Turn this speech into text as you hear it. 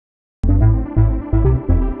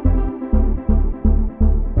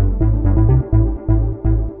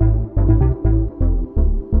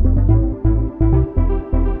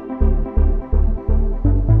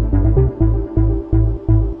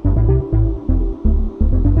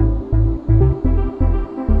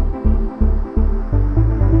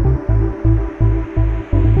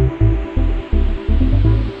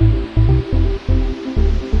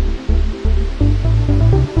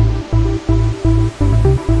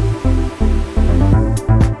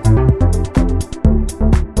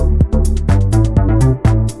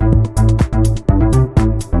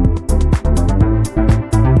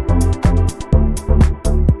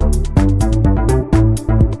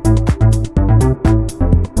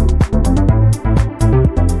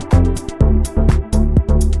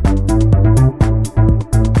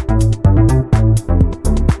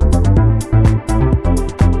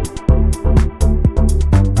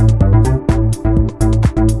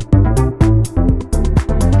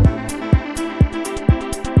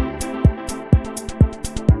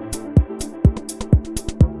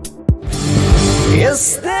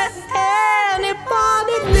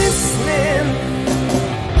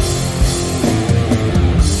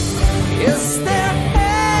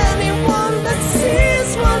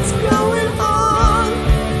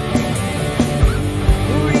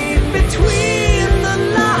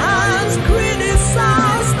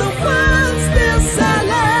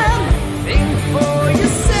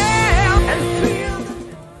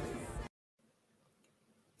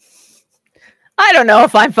I don't know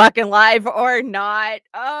if I'm fucking live or not.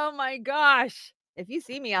 Oh my gosh. If you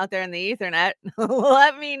see me out there in the ethernet,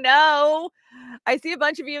 let me know. I see a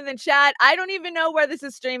bunch of you in the chat. I don't even know where this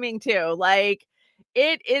is streaming to. Like,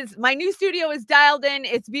 it is, my new studio is dialed in.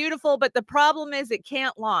 It's beautiful, but the problem is it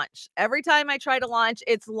can't launch. Every time I try to launch,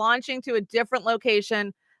 it's launching to a different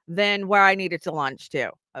location than where I need it to launch to.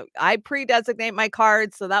 I pre-designate my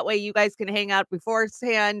cards so that way you guys can hang out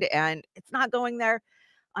beforehand, and it's not going there.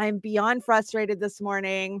 I'm beyond frustrated this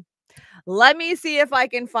morning. Let me see if I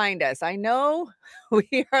can find us. I know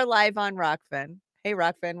we are live on Rokfin. Hey,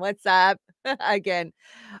 Rokfin, what's up? Again,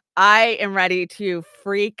 I am ready to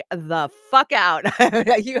freak the fuck out.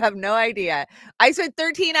 You have no idea. I spent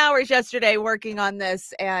 13 hours yesterday working on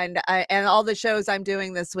this and all the shows I'm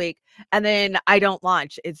doing this week, and then I don't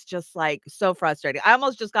launch. It's just like so frustrating. I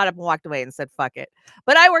almost just got up and walked away and said, fuck it.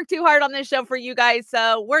 But I worked too hard on this show for you guys,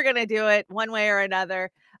 so we're going to do it one way or another.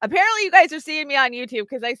 Apparently, you guys are seeing me on YouTube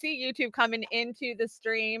because I see YouTube coming into the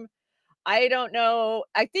stream. I don't know.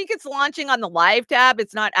 I think it's launching on the live tab.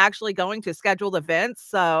 It's not actually going to scheduled events.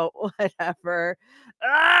 So whatever.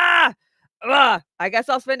 I guess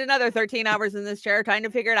I'll spend another 13 hours in this chair trying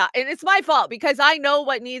to figure it out. And it's my fault because I know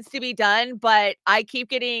what needs to be done, but I keep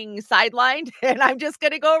getting sidelined and I'm just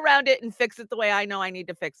going to go around it and fix it the way I know I need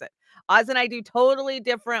to fix it. Oz and I do totally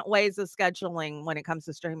different ways of scheduling when it comes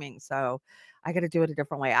to streaming. So I got to do it a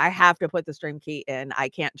different way. I have to put the stream key in. I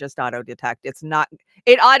can't just auto detect.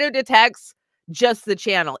 It auto detects just the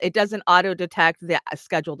channel. It doesn't auto detect the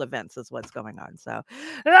scheduled events is what's going on. So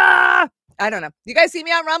I don't know. You guys see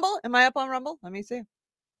me on Rumble? Am I up on Rumble? Let me see.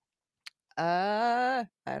 I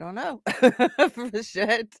don't know. For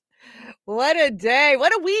shit. What a day.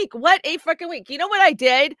 What a week. What a freaking week. You know what I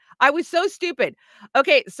did? I was so stupid.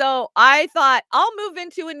 Okay, so I thought I'll move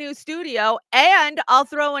into a new studio and I'll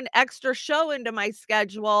throw an extra show into my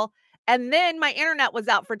schedule. And then my internet was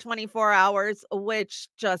out for 24 hours, which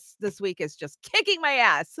just this week is just kicking my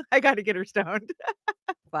ass. I got to get her stoned.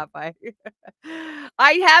 Bye-bye.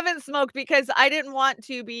 I haven't smoked because I didn't want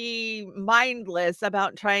to be mindless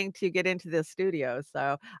about trying to get into this studio.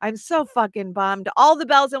 So I'm so fucking bummed. All the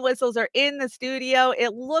bells and whistles are in the studio.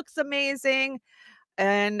 It looks amazing.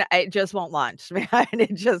 And it just won't launch, man.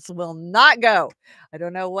 It just will not go. I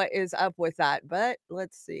don't know what is up with that, but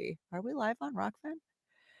let's see. Are we live on Rokfin?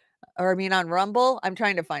 Or I mean on Rumble? I'm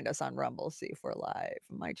trying to find us on Rumble, see if we're live.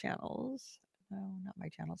 My channels. No, not my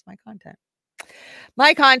channels, my content.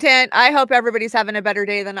 My content. I hope everybody's having a better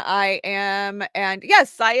day than I am. And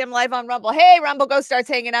yes, I am live on Rumble. Hey, Rumble, go starts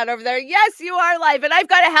hanging out over there. Yes, you are live. And I've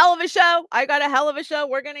got a hell of a show.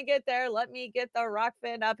 We're going to get there. Let me get the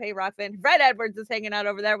Rokfin up. Hey, Rokfin. Fred Edwards is hanging out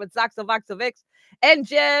over there with Zoxovoxovix and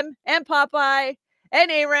Jim and Popeye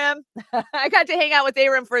and Aram. I got to hang out with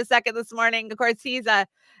Aram for a second this morning. Of course, he's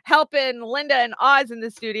helping Linda and Oz in the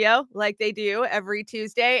studio like they do every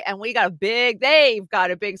Tuesday. And they've got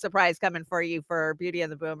a big surprise coming for you for Beauty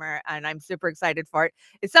and the Boomer. And I'm super excited for it.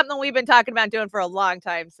 It's something we've been talking about doing for a long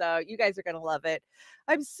time. So you guys are going to love it.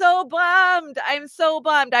 I'm so bummed.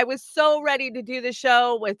 I was so ready to do the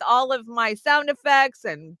show with all of my sound effects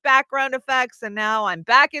and background effects. And now I'm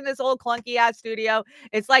back in this old clunky ass studio.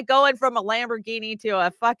 It's like going from a Lamborghini to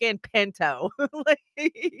a fucking Pinto.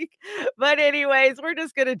 But anyways, we're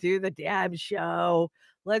just going to do the damn show.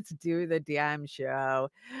 Let's do the damn show.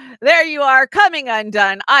 There you are, coming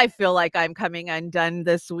undone. I feel like I'm coming undone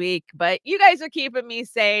this week, but you guys are keeping me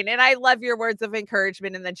sane, and I love your words of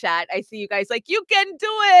encouragement in the chat. I see you guys like, you can do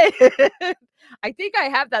it. I think I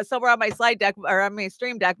have that somewhere on my slide deck or on my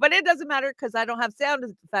stream deck, but it doesn't matter because I don't have sound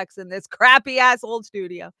effects in this crappy ass old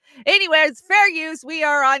studio. Anyways, fair use. We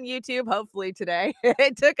are on YouTube, hopefully today.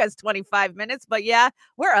 It took us 25 minutes, but yeah,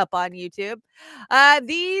 we're up on YouTube.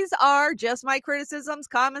 These are just my criticisms,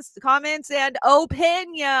 comments, and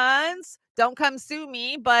opinions. Don't come sue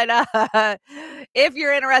me, but if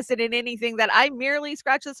you're interested in anything that I merely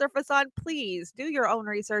scratch the surface on, please do your own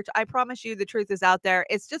research. I promise you the truth is out there.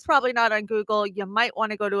 It's just probably not on Google. You might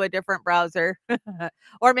want to go to a different browser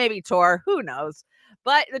or maybe Tor. Who knows?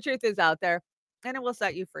 But the truth is out there. And it will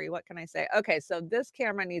set you free. What can I say? Okay, so this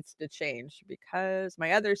camera needs to change because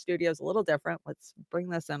my other studio is a little different. Let's bring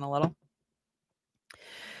this in a little.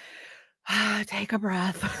 Take a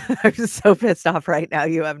breath. I'm so pissed off right now.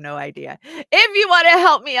 You have no idea. If you want to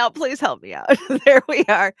help me out, please help me out. There we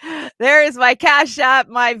are. There is my Cash App,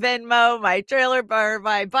 my Venmo, my Trailer Bar,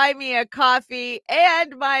 my Buy Me a Coffee,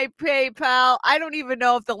 and my PayPal. I don't even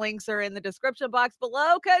know if the links are in the description box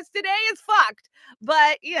below because today is fucked.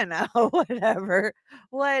 But, you know, whatever.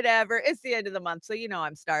 It's the end of the month, so you know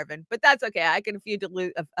I'm starving. But that's okay. I can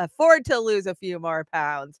afford to lose a few more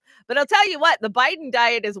pounds. But I'll tell you what, the Biden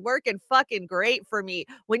diet is working fucking fucking great for me.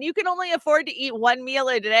 When you can only afford to eat one meal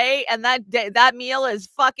a day and that meal is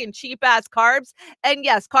fucking cheap ass carbs. And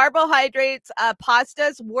yes, carbohydrates,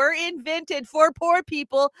 pastas were invented for poor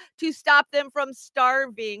people to stop them from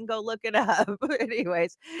starving. Go look it up.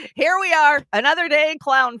 Anyways, here we are, another day in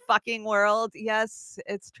clown fucking world. Yes,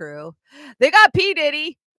 it's true. They got P.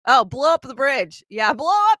 Diddy. Oh, blow up the bridge. Yeah,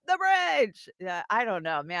 blow up the bridge. Yeah, I don't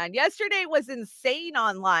know, man. Yesterday was insane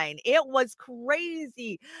online. It was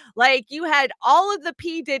crazy. Like, you had all of the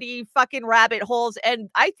P. Diddy fucking rabbit holes. And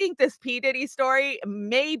I think this P. Diddy story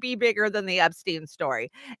may be bigger than the Epstein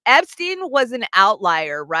story. Epstein was an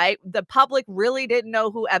outlier, right? The public really didn't know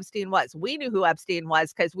who Epstein was. We knew who Epstein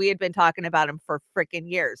was because we had been talking about him for freaking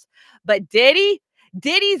years. But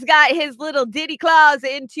Diddy's got his little Diddy claws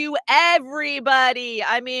into everybody.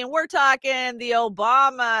 I mean, we're talking the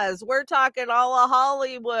Obamas. We're talking all of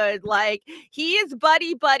Hollywood. Like, he is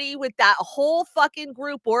buddy with that whole fucking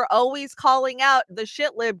group. We're always calling out the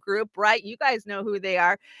shit lib group, right? You guys know who they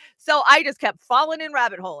are. So I just kept falling in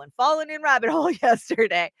rabbit hole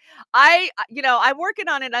yesterday. I'm working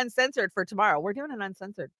on an Uncensored for tomorrow. We're doing an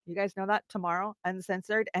Uncensored. You guys know that tomorrow,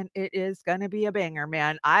 Uncensored, and it is going to be a banger,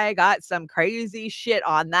 man. I got some crazy shit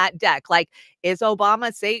on that deck. Like, is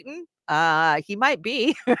Obama Satan? He might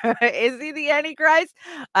be. Is he the Antichrist?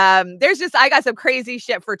 I got some crazy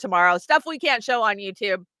shit for tomorrow. Stuff we can't show on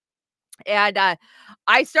YouTube. And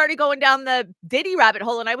I started going down the Diddy rabbit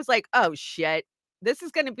hole and I was like, oh shit. This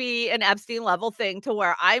is going to be an Epstein level thing to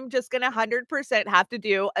where I'm just going to 100% have to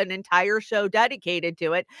do an entire show dedicated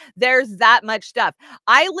to it. There's that much stuff.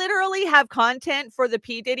 I literally have content for the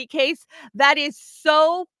P. Diddy case that is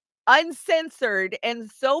so uncensored and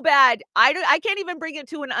so bad. I can't even bring it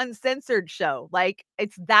to an uncensored show. Like,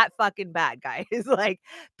 it's that fucking bad, guys. Like,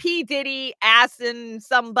 P. Diddy assing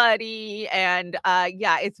somebody, and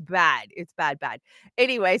yeah, it's bad. It's bad.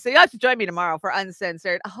 Anyway, so you have to join me tomorrow for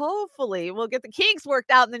Uncensored. Hopefully we'll get the kinks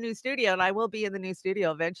worked out in the new studio, and I will be in the new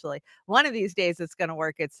studio eventually. One of these days it's gonna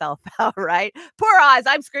work itself out, right? Poor Oz.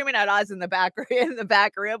 I'm screaming at Oz in the back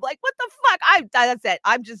room, like, what the fuck? That's it.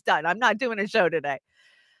 I'm just done. I'm not doing a show today.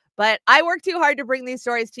 But I work too hard to bring these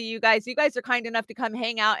stories to you guys. You guys are kind enough to come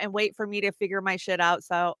hang out and wait for me to figure my shit out.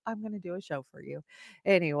 So I'm going to do a show for you.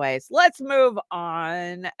 Anyways, let's move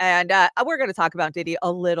on. And we're going to talk about Diddy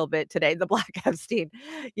a little bit today. The Black Epstein.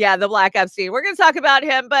 Yeah, the Black Epstein. We're going to talk about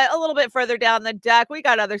him, but a little bit further down the deck. We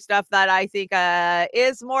got other stuff that I think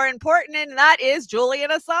is more important, and that is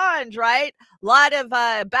Julian Assange, right? A lot of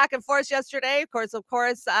back and forth yesterday. Of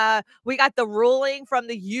course, we got the ruling from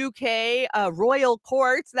the UK royal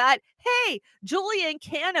courts that, hey, Julian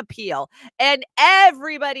can appeal. And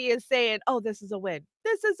everybody is saying, oh, this is a win.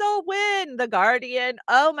 This is a win. The Guardian.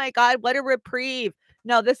 Oh, my God, what a reprieve.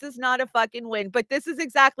 No, this is not a fucking win, but this is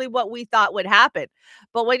exactly what we thought would happen.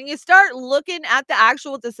 But when you start looking at the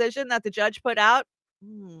actual decision that the judge put out,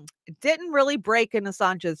 it didn't really break in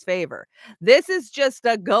Assange's favor. This is just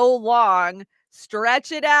a go long,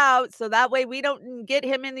 stretch it out so that way we don't get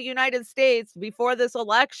him in the United States before this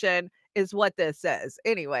election is what this is.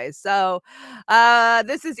 Anyway, so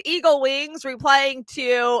this is Eagle Wings replying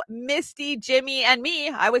to Misty, Jimmy, and me.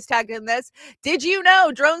 I was tagged in this. Did you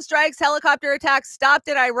know drone strikes, helicopter attacks stopped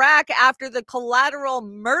in Iraq after the collateral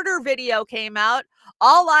murder video came out?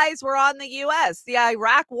 All eyes were on the U.S. The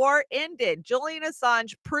Iraq war ended. Julian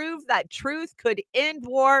Assange proved that truth could end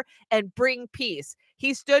war and bring peace.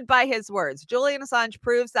 He stood by his words. Julian Assange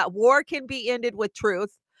proves that war can be ended with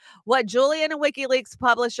truth. What Julian and WikiLeaks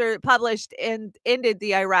published ended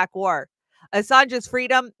the Iraq war. Assange's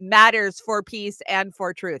freedom matters for peace and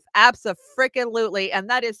for truth. Abso-freaking-lutely. And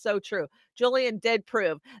that is so true. Julian did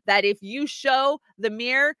prove that if you show the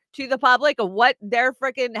mirror to the public of what their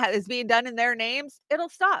freaking is being done in their names, it'll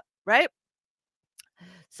stop, right?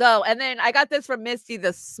 So, and then I got this from Misty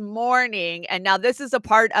this morning, and now this is a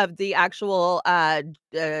part of the actual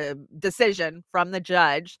decision from the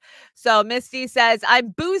judge. So Misty says, I'm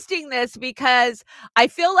boosting this because I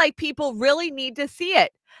feel like people really need to see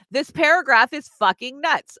it. This paragraph is fucking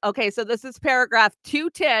nuts. Okay, so this is paragraph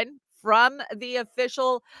 210 from the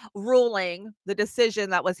official ruling, the decision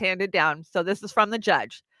that was handed down. So this is from the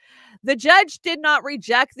judge. The judge did not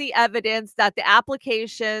reject the evidence that the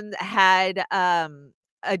application had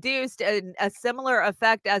adduced a similar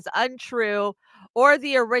effect as untrue or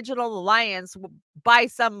the original alliance by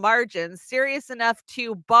some margin serious enough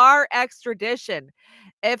to bar extradition.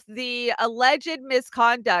 If the alleged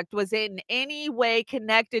misconduct was in any way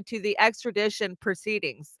connected to the extradition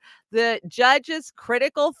proceedings, The judge's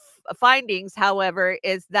critical findings, however,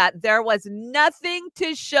 is that there was nothing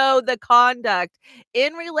to show the conduct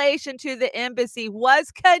in relation to the embassy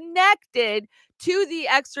was connected to the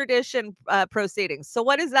extradition proceedings. So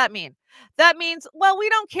what does that mean? That means, well, we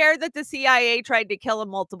don't care that the CIA tried to kill him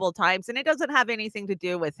multiple times, and it doesn't have anything to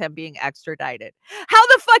do with him being extradited. How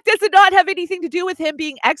the fuck does it not have anything to do with him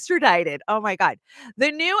being extradited? Oh my God.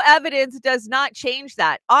 The new evidence does not change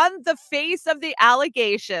that. On the face of the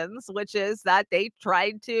allegations, which is that they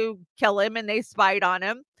tried to kill him and they spied on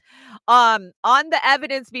him, on the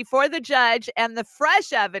evidence before the judge and the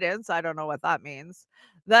fresh evidence, I don't know what that means,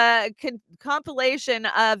 the compilation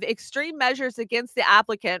of extreme measures against the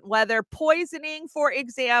applicant, whether poisoning, for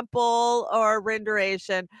example, or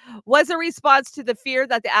renderation, was a response to the fear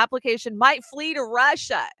that the application might flee to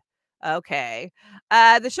Russia. Okay.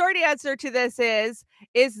 The short answer to this is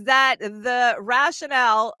that the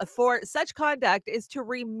rationale for such conduct is to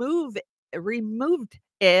removed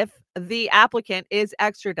if the applicant is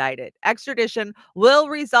extradited. Extradition will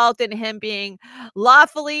result in him being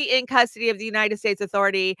lawfully in custody of the United States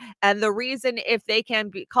authority. And the reason, if they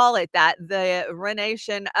can call it that, the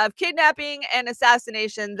renation of kidnapping and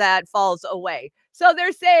assassination that falls away. So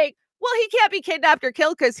they're saying, well, he can't be kidnapped or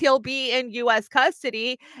killed because he'll be in U.S.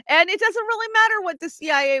 custody. And it doesn't really matter what the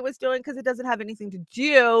CIA was doing because it doesn't have anything to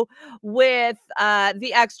do with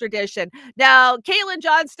the extradition. Now, Caitlin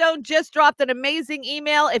Johnstone just dropped an amazing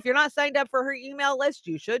email. If you're not signed up for her email list,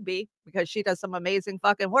 you should be, because she does some amazing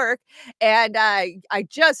fucking work. And I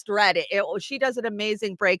just read it. She does an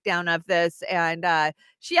amazing breakdown of this. And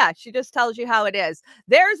she just tells you how it is.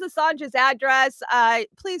 There's Assange's address.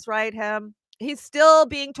 Please write him. He's still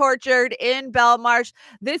being tortured in Belmarsh.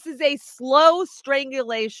 This is a slow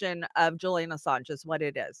strangulation of Julian Assange is what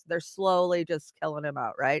it is. They're slowly just killing him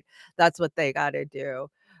out, right? That's what they got to do.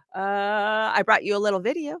 I brought you a little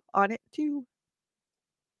video on it too.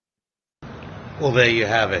 Well, there you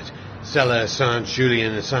have it. Stella Assange,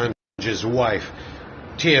 Julian Assange's wife,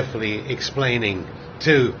 tearfully explaining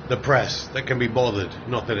to the press that can be bothered,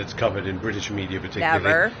 not that it's covered in British media particularly,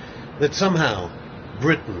 Never. that somehow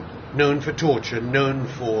Britain, known for torture, known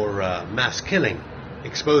for mass killing,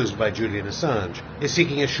 exposed by Julian Assange, is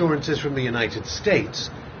seeking assurances from the United States,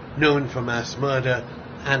 known for mass murder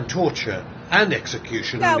and torture and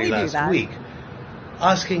execution only last week,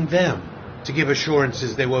 asking them to give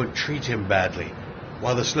assurances they won't treat him badly,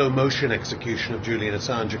 while the slow-motion execution of Julian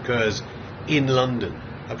Assange occurs in London,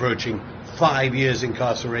 approaching 5 years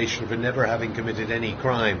incarceration for never having committed any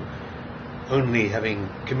crime, only having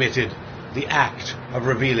committed the act of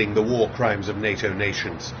revealing the war crimes of NATO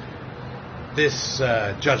nations. This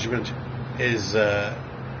judgment is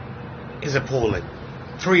appalling.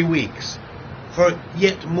 3 weeks for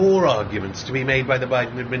yet more arguments to be made by the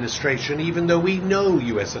Biden administration, even though we know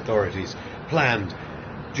US authorities planned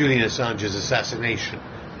Julian Assange's assassination.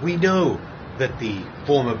 We know that the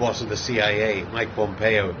former boss of the CIA, Mike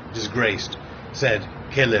Pompeo, disgraced, said,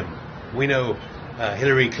 kill him. We know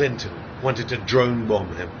Hillary Clinton wanted to drone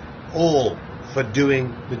bomb him. All for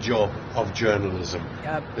doing the job of journalism.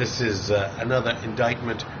 Yep. This is another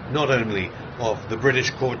indictment not only of the British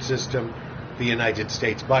court system, the United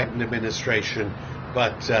States Biden administration,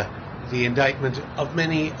 but the indictment of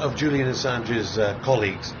many of Julian Assange's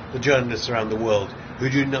colleagues, the journalists around the world, who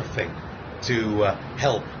do nothing to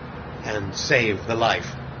help and save the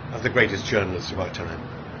life of the greatest journalist of our time.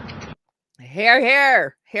 Here,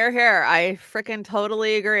 here, here, here. I freaking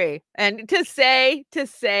totally agree. And to say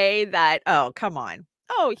that, oh, come on.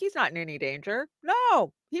 Oh, he's not in any danger.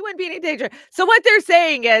 No, he wouldn't be in any danger. So what they're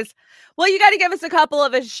saying is, well, you got to give us a couple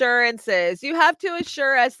of assurances. You have to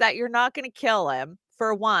assure us that you're not going to kill him,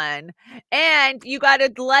 for one, and you got to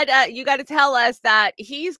tell us that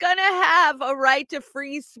he's going to have a right to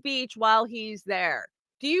free speech while he's there.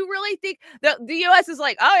 Do you really think the U.S. is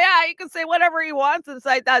like, oh, yeah, he can say whatever he wants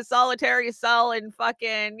inside that solitary cell in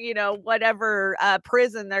fucking, whatever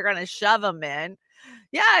prison they're going to shove him in?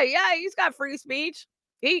 Yeah, he's got free speech.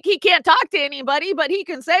 He can't talk to anybody, but he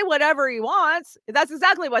can say whatever he wants. That's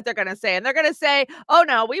exactly what they're going to say. And they're going to say, oh,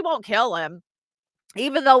 no, we won't kill him.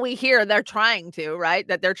 Even though we hear they're trying to, right?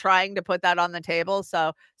 That they're trying to put that on the table.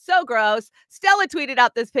 So gross. Stella tweeted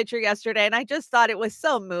out this picture yesterday, and I just thought it was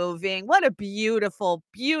so moving. What a beautiful,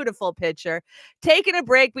 beautiful picture. Taking a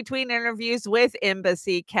break between interviews with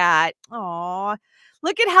Embassy Cat. Aw.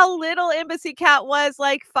 Look at how little Embassy Cat was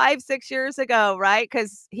like 5-6 years ago, right?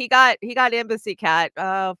 Because he got Embassy Cat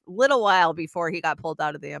a little while before he got pulled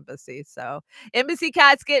out of the embassy. So Embassy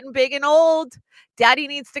Cat's getting big and old. Daddy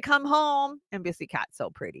needs to come home. Embassy Cat's so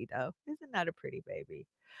pretty, though. Isn't that a pretty baby?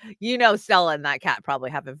 You know, Stella and that cat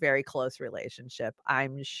probably have a very close relationship.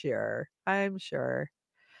 I'm sure.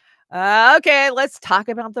 Okay, let's talk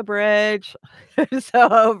about the bridge. So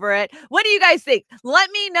over it. What do you guys think? Let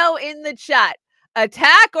me know in the chat.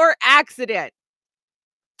 Attack or accident?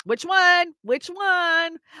 Which one? Which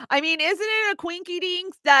one? I mean, isn't it a quinky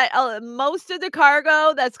dinks that most of the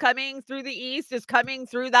cargo that's coming through the east is coming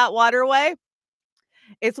through that waterway?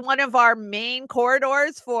 It's one of our main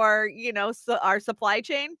corridors for, our supply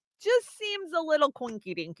chain. Just seems a little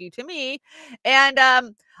quinky dinky to me. And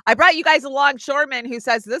I brought you guys a longshoreman who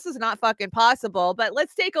says this is not fucking possible, but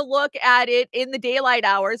let's take a look at it in the daylight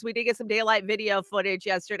hours. We did get some daylight video footage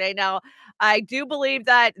yesterday. Now, I do believe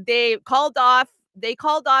that they called off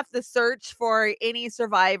the search for any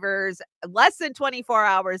survivors less than 24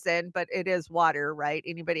 hours in, but it is water, right?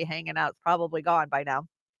 Anybody hanging out is probably gone by now.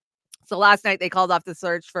 So last night they called off the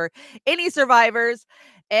search for any survivors.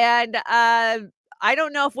 And I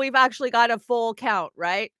don't know if we've actually got a full count,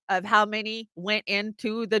 right, of how many went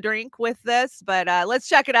into the drink with this, but let's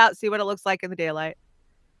check it out, see what it looks like in the daylight.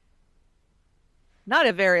 Not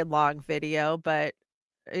a very long video, but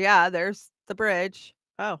yeah, there's the bridge.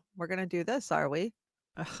 Oh, we're going to do this, are we?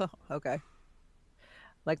 Oh, okay.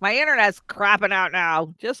 Like my internet's crapping out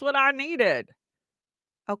now. Just what I needed.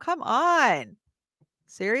 Oh, come on.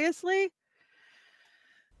 Seriously?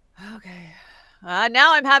 Okay.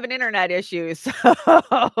 Now I'm having internet issues.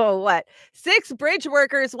 What? 6 bridge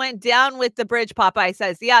workers went down with the bridge, Popeye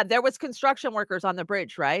says. Yeah, there was construction workers on the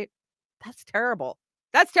bridge, right? That's terrible.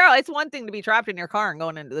 That's terrible. It's one thing to be trapped in your car and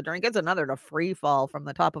going into the drink. It's another to free fall from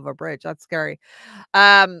the top of a bridge. That's scary.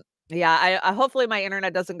 Yeah, I hopefully my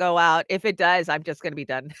internet doesn't go out. If it does, I'm just going to be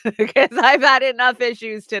done because I've had enough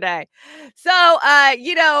issues today. So,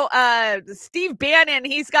 Steve Bannon,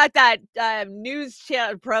 he's got that news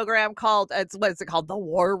program called, what is it called? The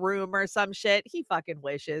War Room or some shit. He fucking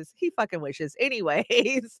wishes.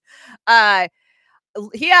 Anyways,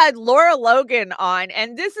 he had Laura Logan on,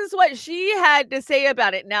 and this is what she had to say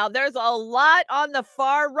about it. Now, there's a lot on the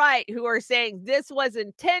far right who are saying this was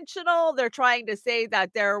intentional. They're trying to say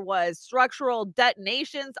that there was structural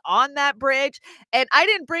detonations on that bridge. And I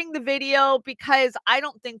didn't bring the video because I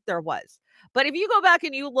don't think there was. But if you go back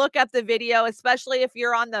and you look at the video, especially if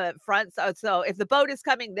you're on the front, so if the boat is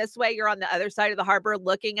coming this way, you're on the other side of the harbor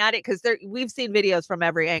looking at it, because we've seen videos from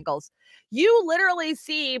every angles. You literally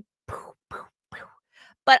see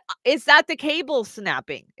but is that the cable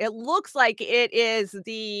snapping? It looks like it is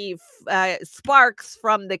the sparks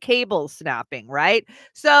from the cable snapping, right?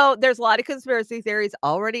 So there's a lot of conspiracy theories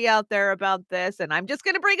already out there about this, and I'm just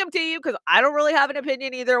going to bring them to you because I don't really have an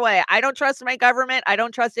opinion either way. I don't trust my government. I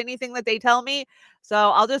don't trust anything that they tell me. So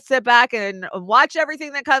I'll just sit back and watch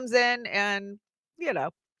everything that comes in, and,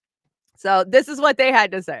 So this is what they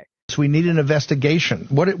had to say. We need an investigation.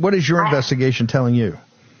 What is your investigation telling you?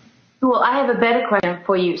 Well, I have a better question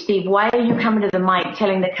for you, Steve. Why are you coming to the mic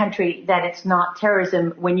telling the country that it's not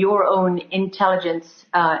terrorism when your own intelligence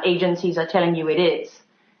agencies are telling you it is?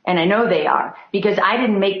 And I know they are, because I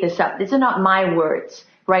didn't make this up. These are not my words,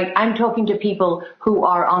 right? I'm talking to people who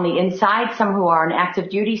are on the inside, some who are on active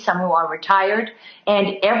duty, some who are retired,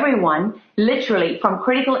 and everyone, literally, from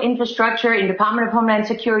critical infrastructure in Department of Homeland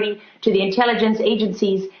Security to the intelligence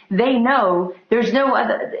agencies, they know there's no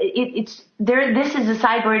other, this is a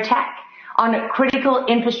cyber attack on a critical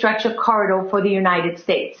infrastructure corridor for the United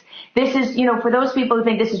States. This is, for those people who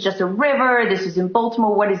think this is just a river, this is in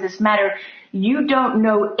Baltimore, what does this matter? You don't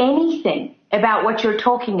know anything about what you're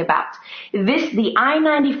talking about. The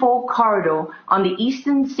I-94 corridor on the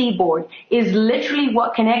eastern seaboard is literally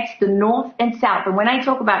what connects the north and south. And when I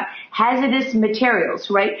talk about hazardous materials,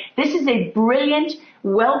 right, this is a brilliant,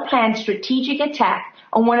 well-planned strategic attack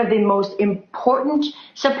on one of the most important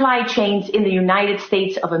supply chains in the United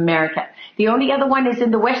States of America. The only other one is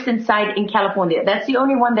in the western side in California. That's the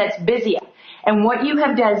only one that's busier. And what you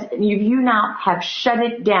have done, you now have shut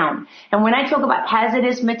it down. And when I talk about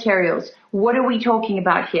hazardous materials, what are we talking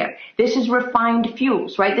about here? This is refined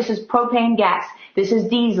fuels, right? This is propane gas. This is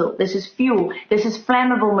diesel. This is fuel. This is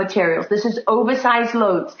flammable materials. This is oversized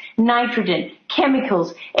loads, nitrogen,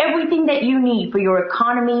 chemicals. Everything that you need for your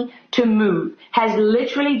economy to move has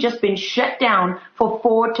literally just been shut down for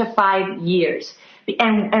 4 to 5 years.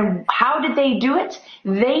 And how did they do it?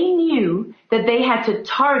 They knew that they had to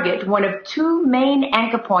target one of two main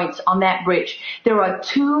anchor points on that bridge. There are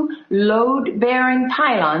two load-bearing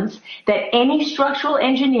pylons that any structural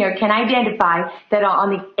engineer can identify that are on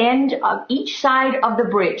the end of each side of the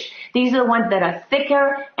bridge. These are the ones that are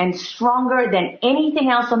thicker and stronger than anything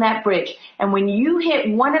else on that bridge. And when you hit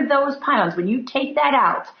one of those pylons, when you take that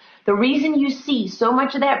out, the reason you see so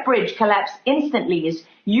much of that bridge collapse instantly is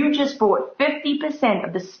you just brought 50%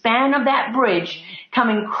 of the span of that bridge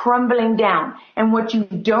coming crumbling down. And what you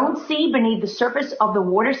don't see beneath the surface of the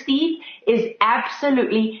water, Steve, is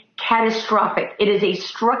absolutely catastrophic. It is a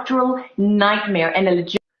structural nightmare and a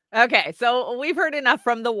legit. Okay, so we've heard enough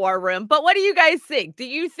from the war room, but what do you guys think?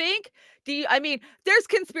 I mean, there's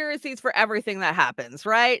conspiracies for everything that happens,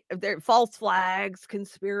 right? There false flags,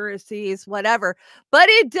 conspiracies, whatever. But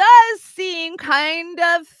it does seem kind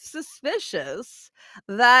of suspicious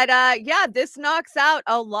that yeah, this knocks out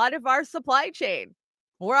a lot of our supply chain.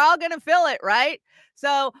 We're all going to feel it, right?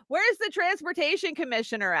 So where's the transportation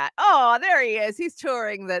commissioner at? Oh, there he is. He's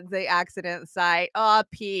touring the accident site. Oh,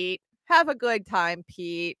 Pete, have a good time,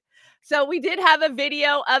 Pete. So we did have a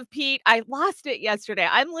video of Pete. I lost it yesterday.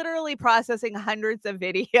 I'm literally processing hundreds of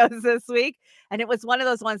videos this week, and it was one of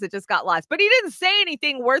those ones that just got lost. But he didn't say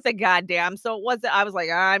anything worth a goddamn. So it wasn't, I was like,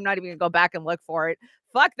 I'm not even gonna go back and look for it.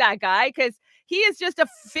 Fuck that guy, because he is just a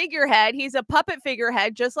figurehead. He's a puppet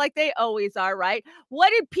figurehead, just like they always are, right? What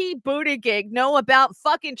did Pete Buttigieg know about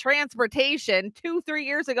fucking transportation 2-3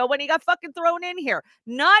 years ago when he got fucking thrown in here?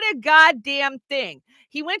 Not a goddamn thing.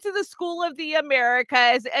 He went to the School of the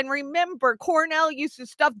Americas, and remember, Cornell used to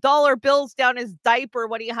stuff dollar bills down his diaper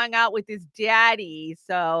when he hung out with his daddy.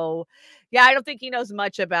 So yeah, I don't think he knows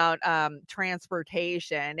much about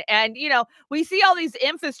transportation. And, you know, we see all these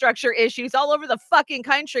infrastructure issues all over the fucking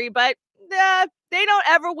country, but they don't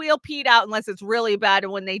ever wheel Pete out unless it's really bad.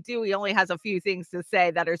 And when they do, he only has a few things to say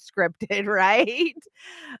that are scripted, right?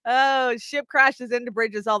 Oh, ship crashes into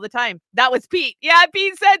bridges all the time. That was Pete. Yeah,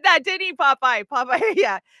 Pete said that, didn't he, Popeye? Popeye,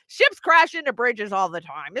 yeah. Ships crash into bridges all the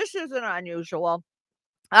time. This isn't unusual.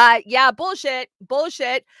 Yeah, bullshit.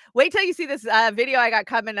 Wait till you see this video I got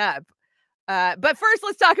coming up. But first,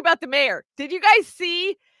 let's talk about the mayor. Did you guys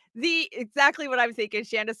see exactly what I'm thinking,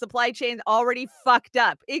 Shanda? Supply chain already fucked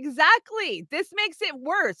up. Exactly. This makes it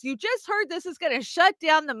worse. You just heard this is going to shut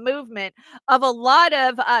down the movement of a lot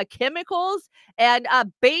of chemicals and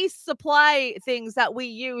base supply things that we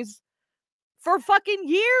use for fucking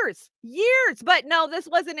years. But no, this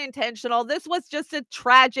wasn't intentional. This was just a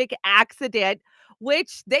tragic accident,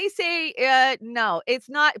 which they say, no, it's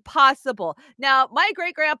not possible. Now, my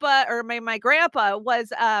great-grandpa or my grandpa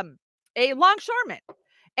was a longshoreman.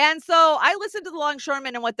 And so I listened to the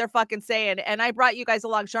longshoremen and what they're fucking saying, and I brought you guys a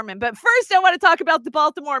longshoreman. But first, I want to talk about the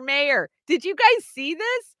Baltimore mayor. Did you guys see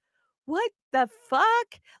this? What the fuck?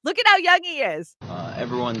 Look at how young he is.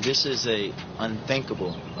 Everyone, this is a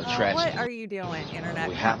unthinkable tragedy. What are you doing, internet?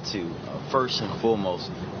 We have to, first and foremost,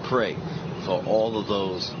 pray for all of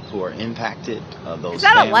those who are impacted. Those is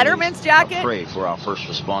that families, a Letterman's jacket? Pray for our first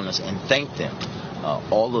responders and thank them.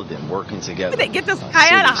 All of them working together. Did they get this guy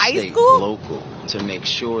city, out of high state, school? Local, to make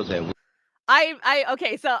sure that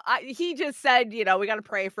okay, so he just said, you know, we got to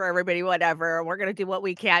pray for everybody, whatever. We're going to do what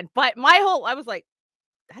we can. But I was like,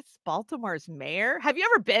 that's Baltimore's mayor? Have you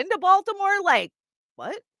ever been to Baltimore? Like,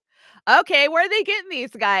 what? Okay, where are they getting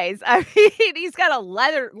these guys? I mean, he's got a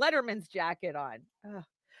Letterman's jacket on. Ugh,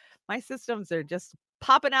 my systems are just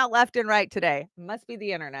popping out left and right today. Must be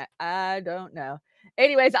the internet. I don't know.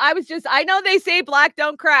 Anyways, I know they say black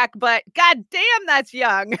don't crack, but god damn, that's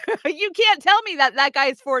young. You can't tell me that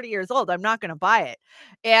guy's 40 years old. I'm not going to buy it.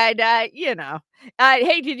 And, you know,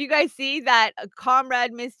 hey, did you guys see that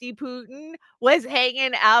Comrade Misty Putin was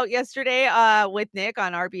hanging out yesterday with Nick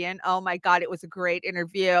on RBN? Oh my God, it was a great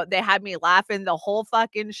interview. They had me laughing the whole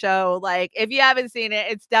fucking show. Like, if you haven't seen it,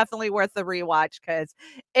 it's definitely worth the rewatch because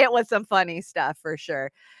it was some funny stuff for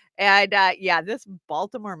sure. And yeah, this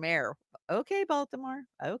Baltimore mayor. Okay, Baltimore.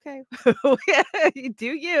 Okay. You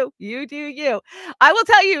do you. I will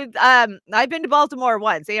tell you, I've been to Baltimore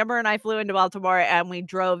once. Amber and I flew into Baltimore and we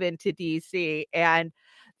drove into DC. And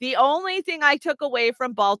the only thing I took away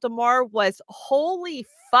from Baltimore was, holy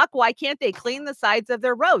fuck, why can't they clean the sides of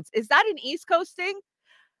their roads? Is that an East Coast thing?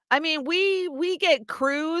 I mean, we get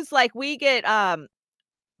crews, like we get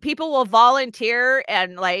people will volunteer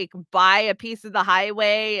and like buy a piece of the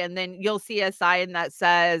highway, and then you'll see a sign that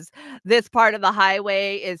says this part of the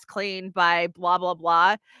highway is cleaned by blah blah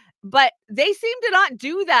blah. But they seem to not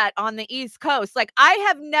do that on the East Coast. Like, I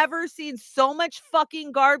have never seen so much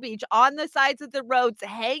fucking garbage on the sides of the roads,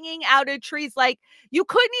 hanging out of trees. Like, you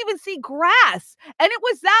couldn't even see grass. And it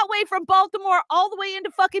was that way from Baltimore all the way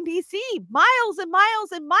into fucking DC. Miles and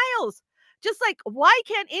miles and miles. Just like, why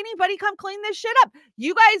can't anybody come clean this shit up?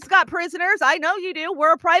 You guys got prisoners. I know you do.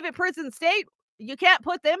 We're a private prison state. You can't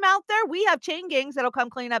put them out there. We have chain gangs that'll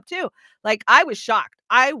come clean up too. Like, I was shocked.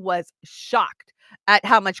 I was shocked at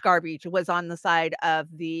how much garbage was on the side of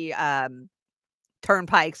the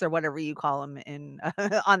turnpikes or whatever you call them in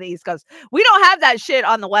on the East Coast. We don't have that shit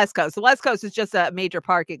on the West Coast. The West Coast is just a major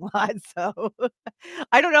parking lot. So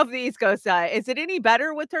I don't know if the East Coast is it any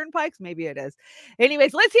better with turnpikes? Maybe it is.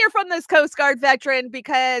 Anyways, let's hear from this Coast Guard veteran,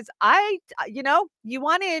 because you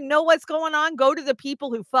want to know what's going on, go to the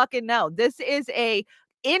people who fucking know. This is a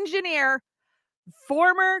engineer,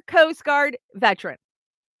 former Coast Guard veteran.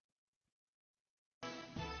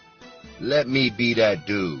 Let me be that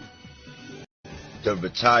dude, the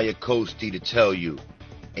retired coastie, to tell you,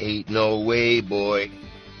 ain't no way, boy,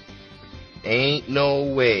 ain't no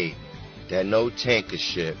way that no tanker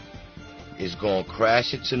ship is gonna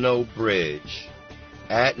crash into no bridge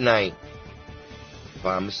at night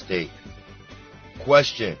by mistake.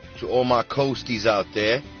 Question to all my coasties out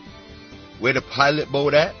there, where the pilot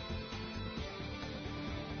boat at?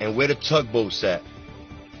 And where the tugboats at?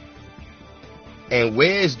 And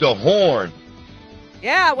where's the horn?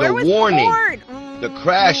 Yeah, where was warning, the horn? The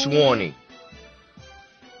crash warning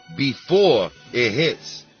before it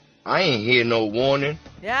hits. I ain't hear no warning.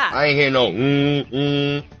 Yeah. I ain't hear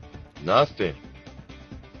no nothing.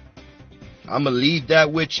 I'ma leave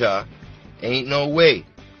that with y'all. Ain't no way.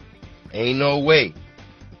 Ain't no way.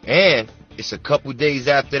 And it's a couple days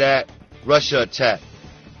after that Russia attack.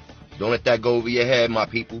 Don't let that go over your head, my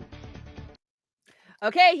people.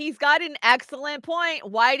 Okay, he's got an excellent point.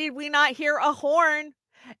 Why did we not hear a horn?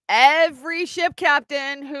 Every ship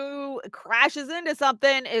captain who crashes into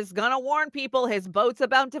something is gonna warn people his boat's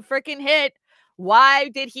about to freaking hit. Why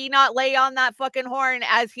did he not lay on that fucking horn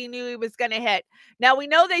as he knew he was gonna hit? Now, we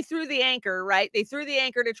know they threw the anchor, right? They threw the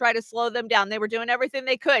anchor to try to slow them down. They were doing everything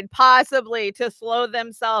they could possibly to slow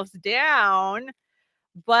themselves down.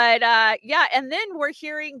 But yeah, and then we're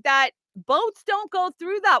hearing that boats don't go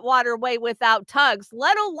through that waterway without tugs,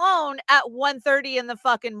 let alone at 1:30 in the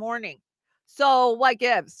fucking morning. So what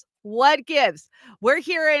gives? What gives? We're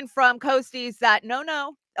hearing from coasties that no.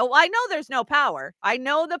 Oh, I know there's no power. I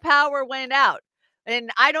know the power went out.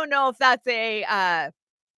 And I don't know if that's a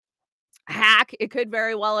hack. It could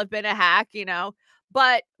very well have been a hack,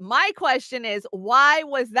 But my question is, why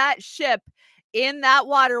was that ship in that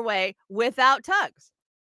waterway without tugs?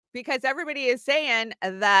 Because everybody is saying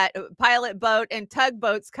that pilot boat and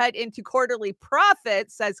tugboats cut into quarterly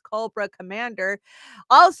profits, says Cobra Commander.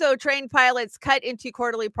 Also, trained pilots cut into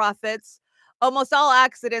quarterly profits. Almost all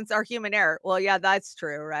accidents are human error. Well, yeah, that's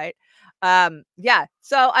true, right? Yeah.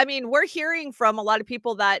 So, I mean, we're hearing from a lot of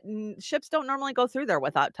people that ships don't normally go through there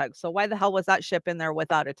without tugs. So why the hell was that ship in there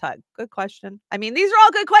without a tug? Good question. I mean, these are all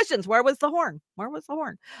good questions. Where was the horn? Where was the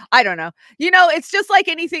horn? I don't know. It's just like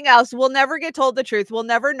anything else. We'll never get told the truth. We'll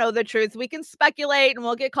never know the truth. We can speculate and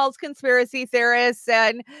we'll get called conspiracy theorists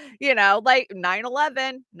and, like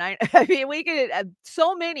 9/11. I mean, we could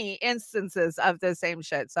so many instances of the same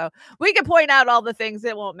shit. So we can point out all the things.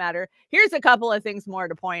 It won't matter. Here's a couple of things more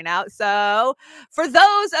to point out. So for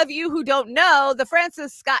those of you who don't know, the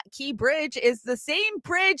Francis Scott Key Bridge is the same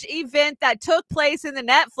bridge event that took place in the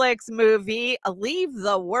Netflix movie Leave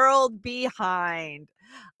the World Behind.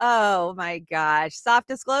 Oh my gosh. Soft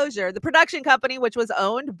disclosure. The production company, which was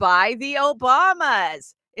owned by the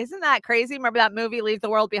Obamas. Isn't that crazy? Remember that movie Leave the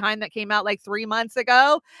World Behind that came out like 3 months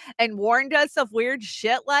ago and warned us of weird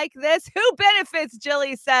shit like this? Who benefits,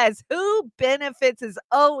 Jilly says. Who benefits is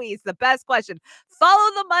always the best question.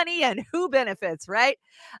 Follow the money and who benefits, right?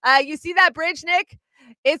 You see that bridge, Nick?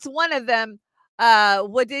 It's one of them.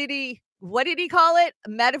 What did he call it?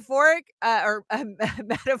 Metaphoric or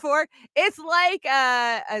metaphor? It's like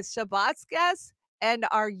a Shabbat's guess. And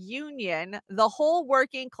our union, the whole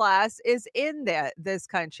working class is in this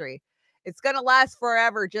country. It's going to last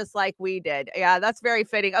forever, just like we did. Yeah, that's very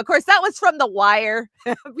fitting. Of course, that was from The Wire.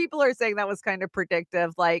 People are saying that was kind of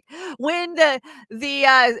predictive. Like when the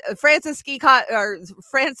Francis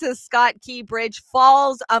Scott Key Bridge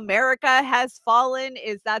falls, America has fallen.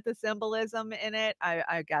 Is that the symbolism in it?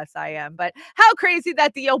 I guess I am. But how crazy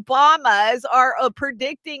that the Obamas are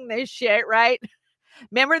predicting this shit, right?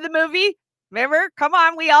 Remember the movie? Remember? Come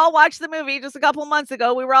on, we all watched the movie just a couple months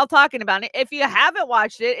ago. We were all talking about it. If you haven't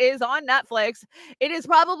watched it, it is on Netflix. It is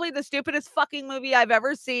probably the stupidest fucking movie I've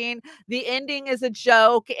ever seen. The ending is a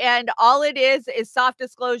joke, and all it is soft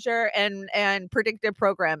disclosure and predictive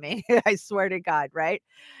programming. I swear to God, right?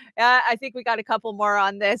 I think we got a couple more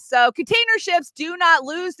on this. So, container ships do not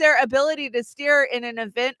lose their ability to steer in an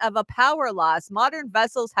event of a power loss. Modern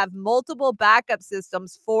vessels have multiple backup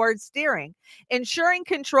systems for steering, ensuring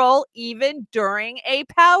control even during a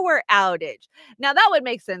power outage. Now, that would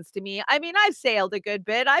make sense to me. I mean, I've sailed a good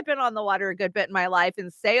bit. I've been on the water a good bit in my life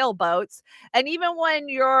in sailboats. And even when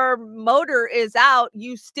your motor is out,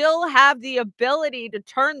 you still have the ability to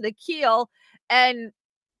turn the keel and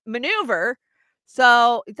maneuver.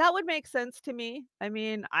 So that would make sense to me. I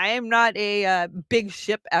mean, I am not a big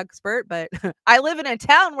ship expert, but I live in a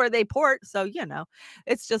town where they port. So,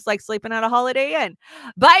 it's just like sleeping at a Holiday Inn.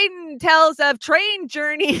 Biden tells of train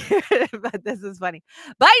journey. But this is funny.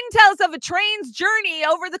 Biden tells of a train's journey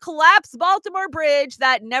over the collapsed Baltimore Bridge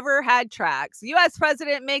that never had tracks. U.S.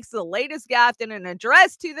 president makes the latest gaffe in an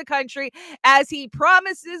address to the country as he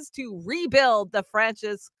promises to rebuild the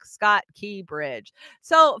Francis Scott Key Bridge.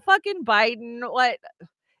 So fucking Biden, what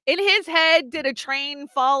in his head, did a train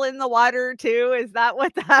fall in the water too? Is that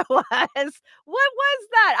what that was? What was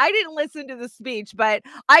that? I didn't listen to the speech, but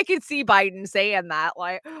I could see Biden saying that,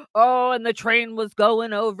 like, oh, and the train was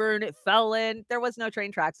going over and it fell in. There was no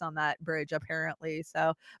train tracks on that bridge, apparently.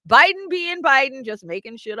 So Biden being Biden, just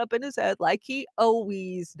making shit up in his head like he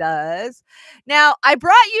always does. Now, I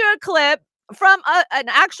brought you a clip from an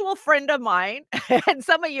actual friend of mine, and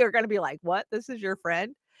some of you are going to be like, what? This is your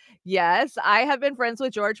friend? Yes, I have been friends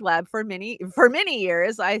with George Webb for many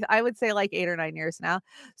years. I would say like 8 or 9 years now.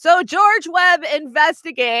 So George Webb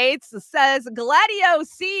investigates, says Gladio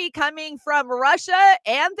C coming from Russia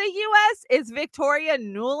and the US. Is Victoria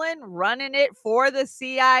Nuland running it for the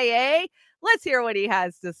CIA? Let's hear what he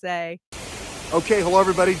has to say. Okay, hello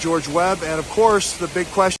everybody, George Webb, and of course the big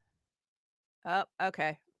question. Oh,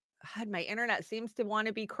 okay. God, my internet seems to want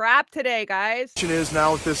to be crap today, guys. Is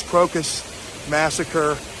now with this Crocus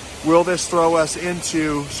massacre, will this throw us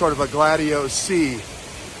into sort of a Gladio C?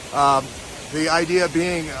 The idea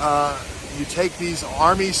being you take these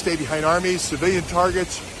armies, stay behind armies, civilian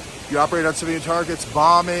targets, you operate on civilian targets,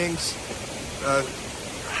 bombings,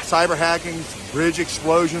 cyber hacking, bridge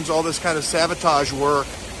explosions, all this kind of sabotage work,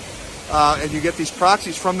 and you get these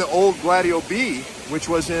proxies from the old Gladio B, which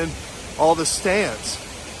was in all the stands.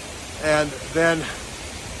 And then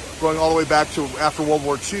going all the way back to after World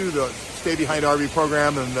War II, the Stay Behind Army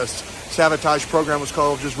program and the sabotage program was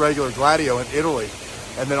called just regular Gladio in Italy.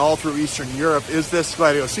 And then all through Eastern Europe, is this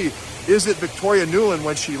Gladio C? Is it Victoria Nuland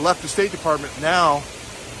when she left the State Department now?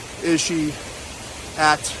 Is she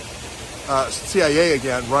at CIA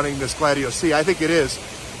again running this Gladio C? I think it is.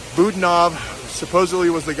 Budanov supposedly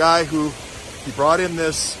was the guy who he brought in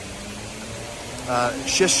this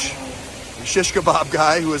shish kebab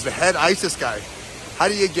guy who is the head ISIS guy. How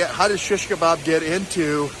does shish kebab get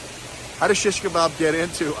into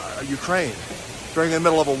Ukraine during the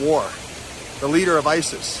middle of a war? The leader of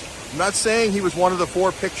ISIS. I'm not saying he was one of the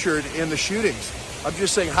 4 pictured in the shootings. I'm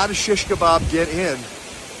just saying, how does shish kebab get in,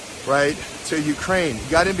 right, to Ukraine? He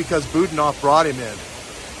got in because Budanov brought him in.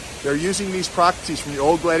 They're using these proxies from the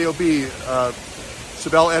old Gladio B.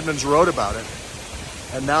 Sibel Edmonds wrote about it.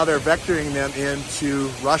 And now they're vectoring them into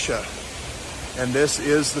Russia. And this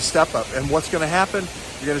is the step up. And what's going to happen?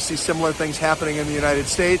 You're going to see similar things happening in the United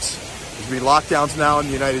States. There's going to be lockdowns now in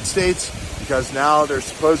the United States because now there's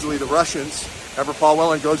supposedly the Russians. Ever Paul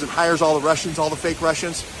Whelan goes and hires all the Russians, all the fake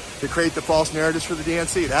Russians, to create the false narratives for the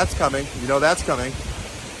DNC. That's coming. You know that's coming.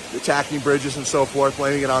 Attacking bridges and so forth,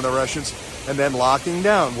 blaming it on the Russians, and then locking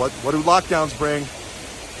down. What do lockdowns bring?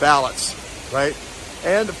 Ballots, right?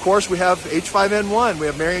 And of course we have H5N1. We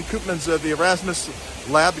have Marion Koopman's the Erasmus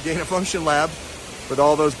lab, the gain of function lab, with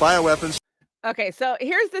all those bioweapons. Okay, so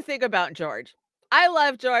here's the thing about George. I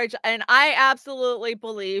love George, and I absolutely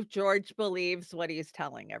believe George believes what he's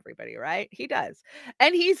telling everybody, right? He does.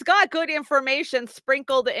 And he's got good information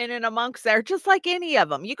sprinkled in and amongst there, just like any of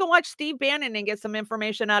them. You can watch Steve Bannon and get some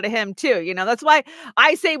information out of him too. That's why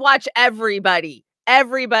I say watch everybody,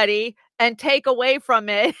 and take away from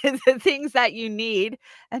it the things that you need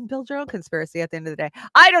and build your own conspiracy at the end of the day.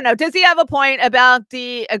 I don't know. Does he have a point about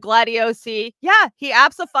the Gladio C? Yeah, he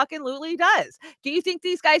absolutely does. Do you think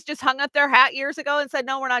these guys just hung up their hat years ago and said,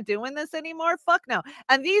 no, we're not doing this anymore? Fuck no.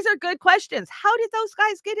 And these are good questions. How did those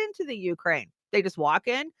guys get into the Ukraine? They just walk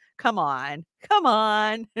in. Come on.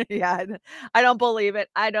 Yeah, I don't believe it.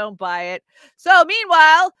 I don't buy it. So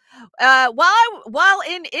meanwhile, while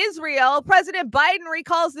in Israel, President Biden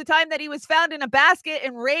recalls the time that he was found in a basket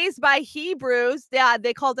and raised by Hebrews. Yeah,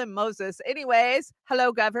 they called him Moses. Anyways,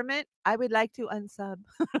 hello government. I would like to unsub.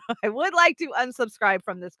 I would like to unsubscribe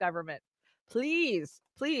from this government. Please.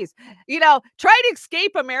 Try to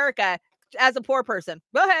escape America as a poor person.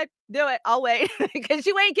 Go ahead, do it. I'll wait because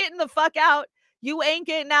you ain't getting the fuck out. You ain't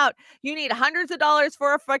getting out. You need hundreds of dollars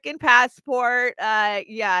for a fucking passport. No,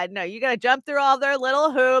 you got to jump through all their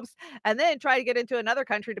little hoops and then try to get into another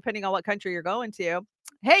country, depending on what country you're going to.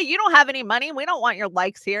 Hey, you don't have any money. We don't want your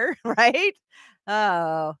likes here, right?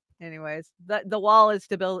 Oh, anyways, the wall is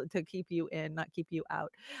to keep you in, not keep you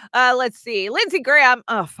out. Let's see. Lindsey Graham.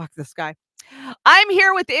 Oh, fuck this guy. I'm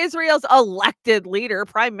here with Israel's elected leader,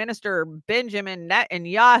 Prime Minister Benjamin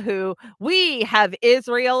Netanyahu. We have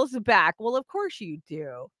Israel's back. Well, of course you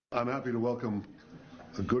do. I'm happy to welcome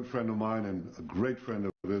a good friend of mine and a great friend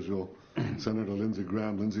of Israel, Senator Lindsey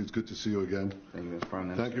Graham. Lindsey, it's good to see you again. Thank you, Mr. Prime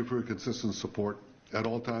Minister. Thank you for your consistent support at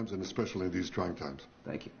all times and especially in these trying times.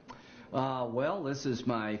 Thank you. Well, this is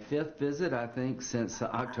my 5th visit, I think, since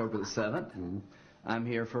October the 7th. Mm-hmm. I'm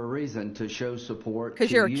here for a reason, to show support.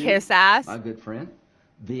 Because you're a kiss ass. My good friend,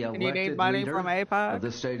 the elected leader of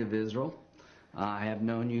the state of Israel. I have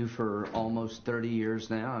known you for almost 30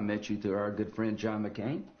 years now. I met you through our good friend John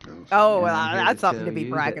McCain. Oh, well, that's something to be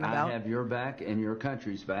bragging about. I have your back and your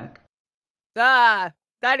country's back. That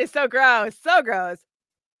is so gross. So gross.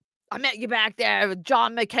 I met you back there with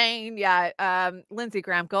John McCain. Yeah, Lindsey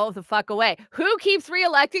Graham, go the fuck away. Who keeps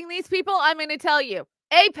reelecting these people? I'm going to tell you.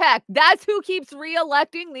 AIPAC, that's who keeps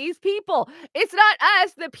reelecting these people. It's not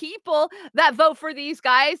us, the people that vote for these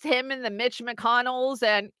guys, him and the Mitch McConnells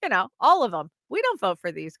and, all of them. We don't vote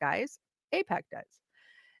for these guys. AIPAC does.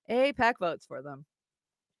 AIPAC votes for them.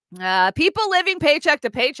 People living paycheck to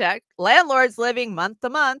paycheck, landlords living month to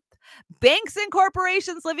month, banks and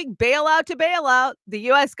corporations living bailout to bailout, the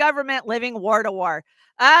U.S. government living war to war.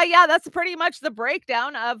 That's pretty much the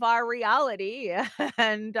breakdown of our reality.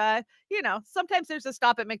 And, sometimes there's a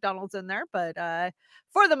stop at McDonald's in there, but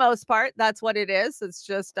for the most part, that's what it is. It's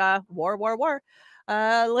just war.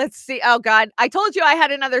 Let's see. Oh, God. I told you I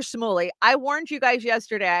had another schmoolie. I warned you guys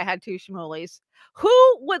yesterday I had 2 schmoolies.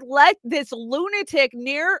 Who would let this lunatic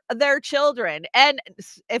near their children? And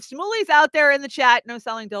if Schmoolie's out there in the chat, no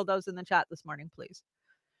selling dildos in the chat this morning, please.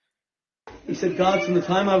 He said, God, from the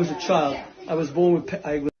time I was a child, I was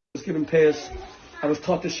given payas, I was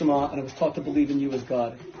taught to Shema, and I was taught to believe in you as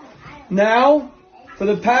God. Now, for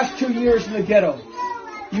the past 2 years in the ghetto,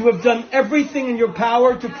 you have done everything in your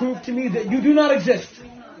power to prove to me that you do not exist.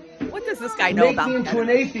 What does this guy know about me into an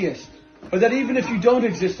atheist. Or that even if you don't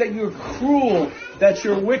exist, that you're cruel, that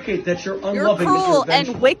you're wicked, that you're unloving, you're cruel that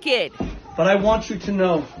you're and wicked. But I want you to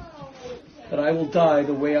know that I will die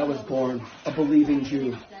the way I was born, a believing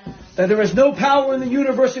Jew. That there is no power in the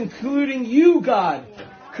universe, including you, God,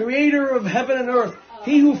 creator of heaven and earth,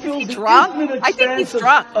 he who fills the infinite expanse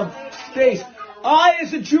of space. I,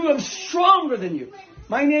 as a Jew, am stronger than you.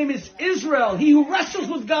 My name is Israel, he who wrestles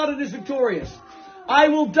with God and is victorious. I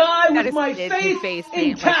will die with my faith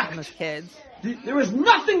intact. There is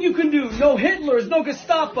nothing you can do. No Hitlers, no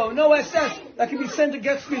Gestapo, no SS that can be sent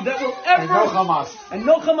against me that will ever... And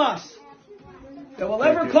no Hamas. That will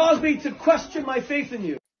ever cause me to question my faith in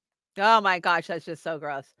you. Oh my gosh, that's just so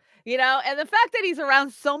gross. And the fact that he's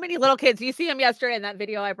around so many little kids. You see him yesterday in that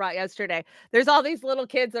video I brought yesterday. There's all these little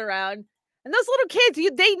kids around. And those little kids,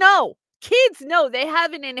 they know. Kids know, they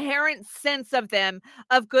have an inherent sense of them,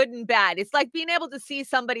 of good and bad. It's like being able to see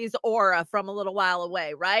somebody's aura from a little while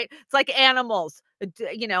away, right? It's like animals.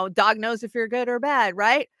 Dog knows if you're good or bad,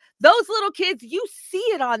 right? Those little kids, you see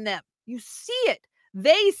it on them. You see it.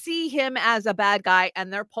 They see him as a bad guy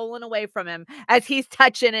and they're pulling away from him as he's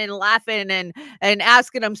touching and laughing and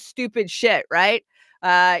asking them stupid shit, right?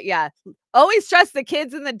 Always trust the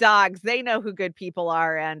kids and the dogs. They know who good people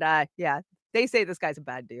are. And they say this guy's a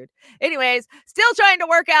bad dude. Anyways, still trying to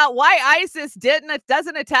work out why ISIS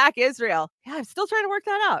doesn't attack Israel. Yeah, I'm still trying to work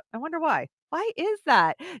that out. I wonder why. Why is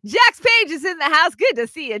that? Jax Page is in the house. Good to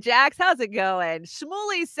see you, Jax. How's it going?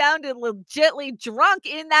 Shmooly sounded legitly drunk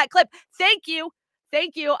in that clip. Thank you.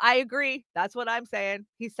 I agree. That's what I'm saying.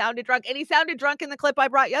 He sounded drunk, and he sounded drunk in the clip I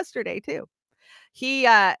brought yesterday too.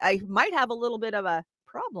 I might have a little bit of a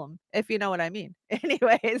problem, if you know what I mean.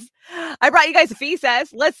 Anyways, I brought you guys Fee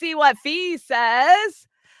Says. Let's see what Fee says.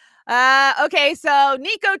 Okay, so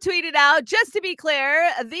Nico tweeted out, just to be clear,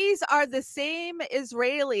 these are the same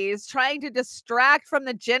Israelis trying to distract from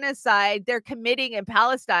the genocide they're committing in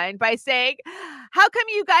Palestine by saying, How come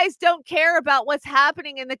you guys don't care about what's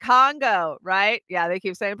happening in the Congo, right? Yeah, they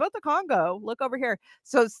keep saying, but the Congo, look over here.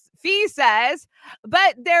 So Fee says,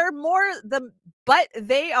 but they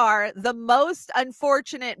are the most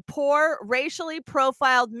unfortunate, poor, racially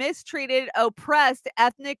profiled, mistreated, oppressed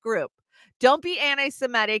ethnic group. Don't be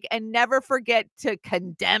anti-Semitic and never forget to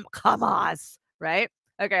condemn Hamas, right?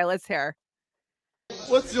 Okay, let's hear.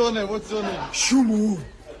 What's your name? What's your name? Shumu.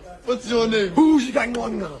 What's your name? Who's going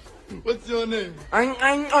on now? What's your name?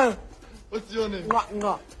 What's your name?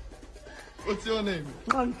 What's your name?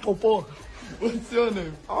 What's your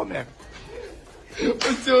name? Oh man.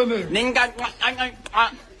 What's your name?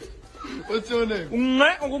 What's your name?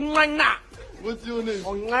 What's your name?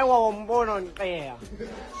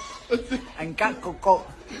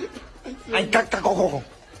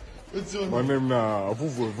 What's your name? My name na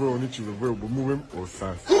Avuvu Onichi Reverb Moving or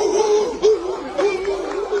Sans.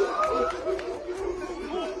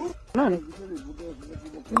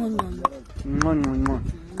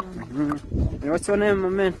 What's your name, my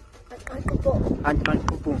man? Anton.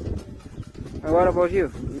 What about you?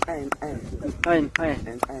 Fine.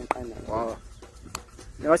 Wow.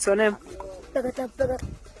 What's your name?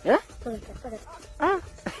 Yeah? Ah.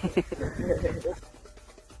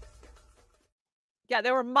 Yeah,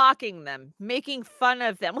 they were mocking them, making fun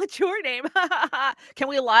of them. What's your name? Can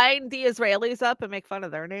we line the Israelis up and make fun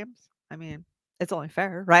of their names? I mean, it's only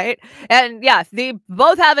fair, right? And yeah, they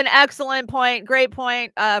both have an excellent point, great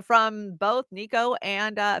point from both Nico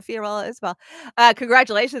and Fiorella Isabel.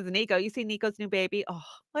 Congratulations, Nico. You see Nico's new baby? Oh,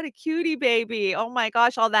 what a cutie baby. Oh my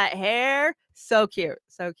gosh, all that hair. So cute.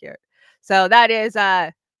 So cute. So that is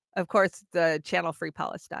of course, the channel Free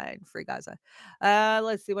Palestine, Free Gaza.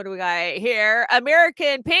 Let's see, what do we got here?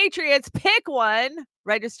 American patriots, pick one.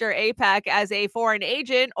 Register AIPAC as a foreign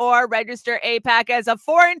agent or register AIPAC as a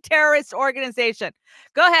foreign terrorist organization.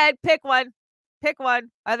 Go ahead, pick one. Pick one.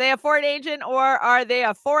 Are they a foreign agent or are they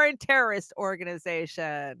a foreign terrorist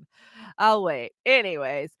organization? I'll wait.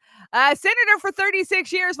 Anyways, senator for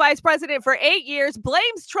 36 years, vice president for 8 years,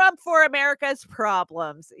 blames Trump for America's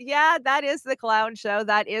problems. Yeah, that is the clown show.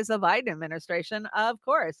 That is the Biden administration, of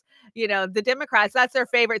course. You know, the Democrats, that's their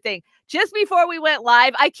favorite thing. Just before we went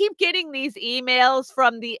live, I keep getting these emails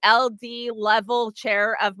from the LD level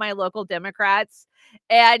chair of my local Democrats,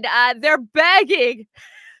 and they're begging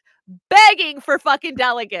for fucking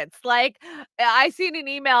delegates. Like, I seen an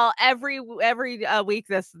email every week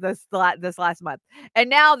this last month, and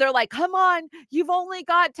now they're like, come on, you've only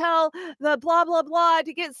got till the blah blah blah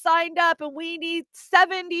to get signed up, and we need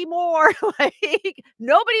 70 more. Like,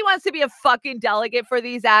 nobody wants to be a fucking delegate for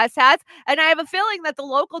these asshats, and I have a feeling that the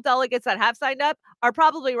local delegates that have signed up are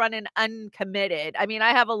probably running uncommitted. I mean,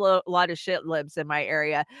 I have a lot of shit libs in my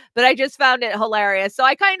area, but I just found it hilarious, so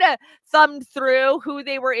I kind of thumbed through who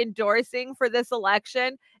they were endorsing for this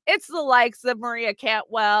election. It's the likes of Maria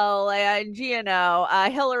Cantwell and,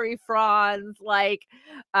 Hillary Franz, like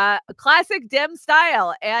classic Dem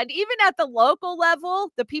style. And even at the local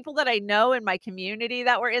level, the people that I know in my community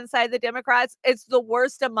that were inside the Democrats, it's the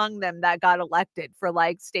worst among them that got elected for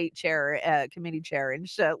like state chair, committee chair and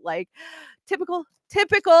shit. Like typical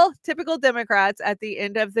Democrats at the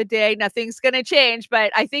end of the day. Nothing's going to change,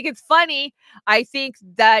 but I think it's funny. I think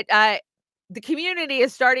that the community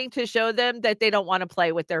is starting to show them that they don't want to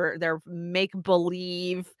play with their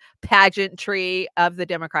make-believe pageantry of the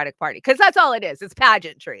Democratic Party, because that's all it is. It's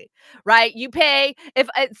pageantry, right? You pay. If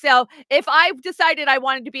I decided I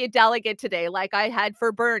wanted to be a delegate today, like I had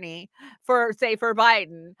for Bernie, for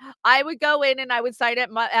Biden, I would go in and I would sign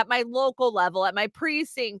at my local level, at my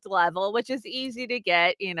precinct level, which is easy to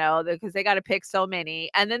get, because they got to pick so many,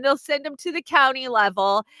 and then they'll send them to the county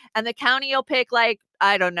level, and the county will pick, like,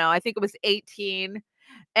 I don't know, I think it was 18.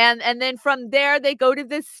 And then from there, they go to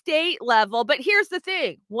the state level. But here's the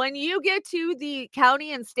thing. When you get to the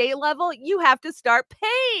county and state level, you have to start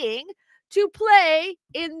paying to play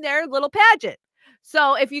in their little pageant.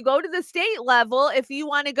 So if you go to the state level, if you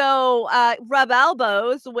want to go rub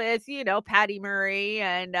elbows with, Patty Murray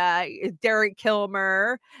and Derek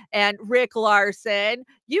Kilmer and Rick Larson,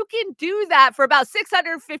 you can do that for about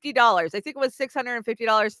 $650. I think it was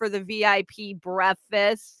 $650 for the VIP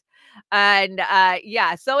breakfast. And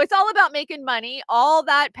so it's all about making money. All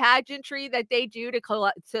that pageantry that they do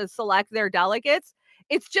to select their delegates,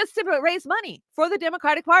 it's just to raise money for the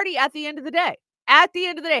Democratic Party at the end of the day. at the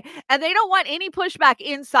end of the day. And they don't want any pushback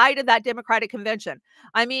inside of that Democratic convention.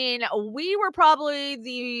 I mean, we were probably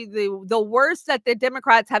the worst that the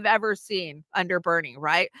Democrats have ever seen under Bernie,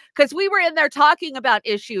 right? Because we were in there talking about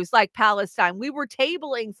issues like Palestine. We were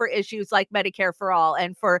tabling for issues like Medicare for all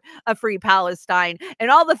and for a free Palestine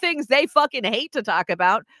and all the things they fucking hate to talk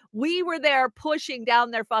about. We were there pushing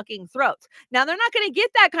down their fucking throats. Now, they're not going to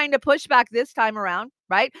get that kind of pushback this time around,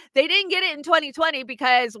 right? They didn't get it in 2020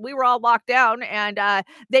 because we were all locked down and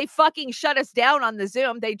they fucking shut us down on the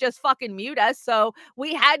Zoom. They just fucking mute us. So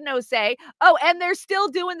we had no say. Oh, and they're still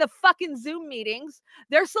doing the fucking Zoom meetings.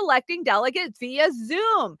 They're selecting delegates via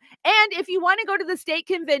Zoom. And if you want to go to the state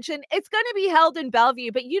convention, it's going to be held in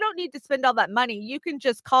Bellevue, but you don't need to spend all that money. You can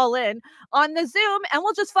just call in on the Zoom and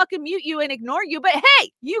we'll just fucking mute you and ignore you. But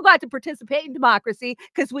hey, you got to participate in democracy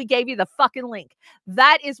because we gave you the fucking link.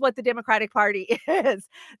 That is what the Democratic Party is.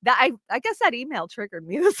 That I guess that email triggered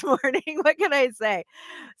me this morning. What can I say?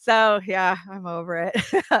 So yeah, I'm over it.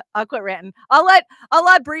 I'll quit ranting. I'll let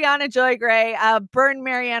Breonna Joy Gray burn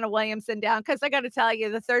Marianne Williamson down because I got to tell you,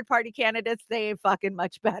 the third party candidates, they ain't fucking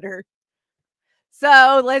much better.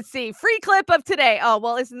 So let's see. Free clip of today. Oh,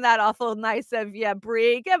 well, isn't that awful nice of you,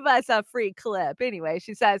 Bree? Give us a free clip. Anyway,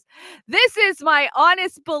 she says, this is my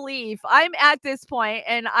honest belief. I'm at this point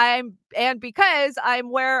and because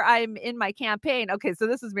I'm where I'm in my campaign. Okay, so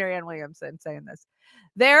this is Marianne Williamson saying this.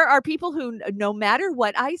 There are people who, no matter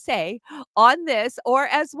what I say on this or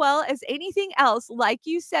as well as anything else, like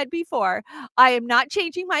you said before, I am not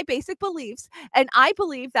changing my basic beliefs. And I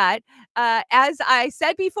believe that, as I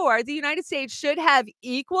said before, the United States should have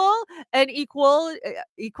equality,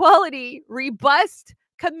 robust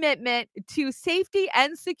commitment to safety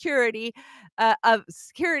and security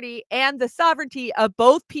and the sovereignty of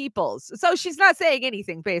both peoples. So she's not saying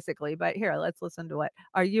anything basically, but here, let's listen to it.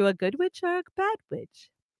 Are you a good witch or a bad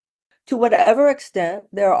witch? To whatever extent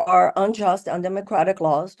there are unjust, undemocratic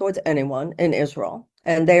laws towards anyone in Israel,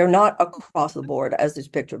 and they are not across the board as is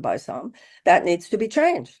pictured by some, that needs to be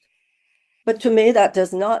changed. But to me, that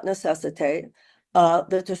does not necessitate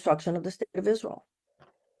the destruction of the state of Israel.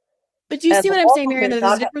 But do you see what I'm saying, Marianne? There's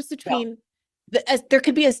a difference between there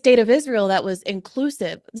could be a state of Israel that was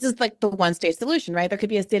inclusive. This is like the one state solution, right? There could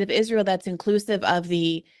be a state of Israel that's inclusive of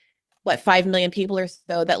the 5 million people or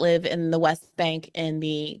so that live in the West Bank and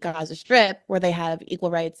the Gaza Strip, where they have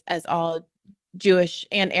equal rights as all Jewish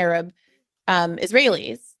and Arab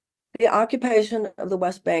Israelis. The occupation of the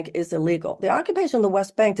West Bank is illegal. The occupation of the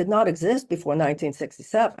West Bank did not exist before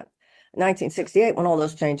 1967. 1968, when all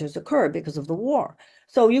those changes occurred because of the war.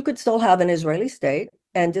 So you could still have an Israeli state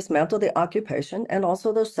and dismantle the occupation and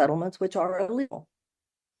also those settlements which are illegal.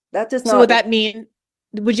 That does not. So would that mean,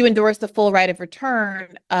 would you endorse the full right of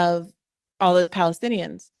return of all the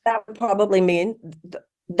Palestinians? That would probably mean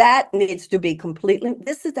that needs to be completely,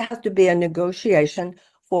 has to be a negotiation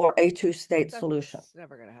for a two-state solution.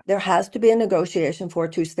 Never gonna happen. There has to be a negotiation for a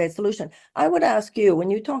two-state solution. I would ask you, when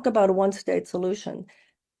you talk about a one-state solution,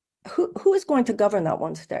 who is going to govern that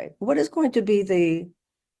one state? What is going to be the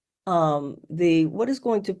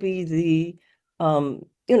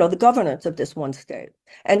governance of this one state?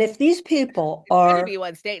 And if these people are be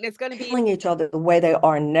one state and it's going to be killing each other the way they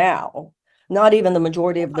are now, not even the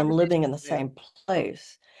majority of them living in the same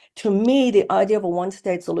place, to me, the idea of a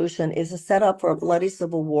one-state solution is a setup for a bloody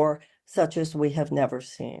civil war such as we have never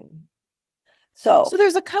seen. So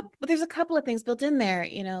there's a couple of things built in there,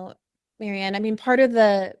 Marianne. I mean, part of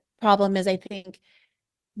the problem is, I think,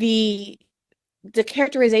 the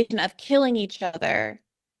characterization of killing each other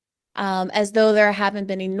as though there haven't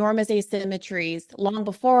been enormous asymmetries long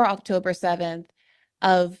before October 7th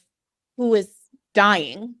of who is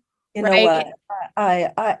dying. You know what?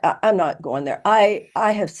 I'm not going there. I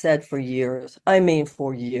have said for years, I have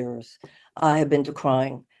been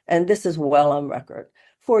decrying, and this is well on record.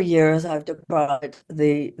 For years, I've decried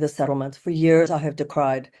the settlements. For years, I have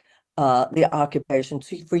decried the occupation.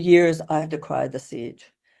 For years, I've decried the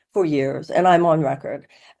siege. For years, and I'm on record.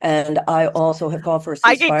 And I also have called for a ceasefire.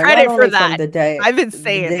 I get credit not for only that. from the day I've been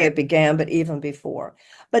saying the day it began, but even before.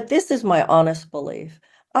 But this is my honest belief.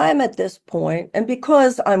 I'm at this point, and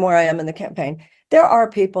because I'm where I am in the campaign, there are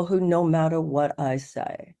people who, no matter what I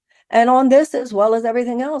say, and on this as well as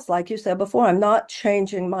everything else, like you said before, I'm not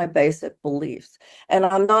changing my basic beliefs. And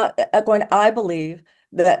I believe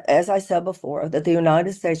that, as I said before, that the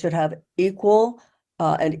United States should have an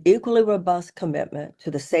equally robust commitment to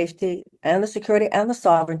the safety and the security and the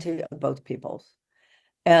sovereignty of both peoples.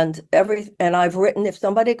 And I've written, if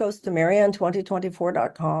somebody goes to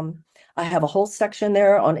Marianne2024.com, I have a whole section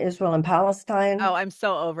there on Israel and Palestine. Oh, I'm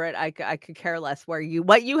so over it. I could care less where you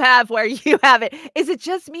have it. Is it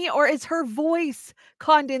just me, or is her voice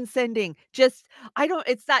condescending? Just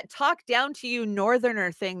it's that talk down to you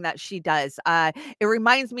northerner thing that she does. It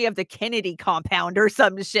reminds me of the Kennedy compound or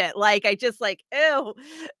some shit. Like I just like, ew,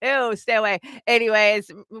 stay away.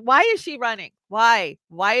 Anyways, why is she running? Why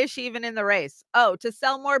is she even in the race? Oh, to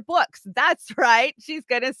sell more books. That's right. She's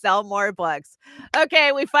going to sell more books.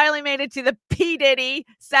 Okay, we finally made it to the P. Diddy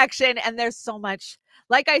section, and there's so much.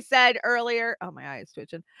 Like I said earlier, oh, my eye is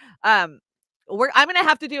twitching. I'm going to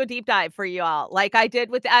have to do a deep dive for you all, like I did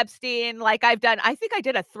with Epstein, like I think I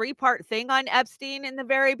did a 3-part thing on Epstein in the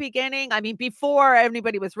very beginning. I mean, before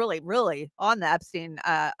anybody was really, really on the Epstein,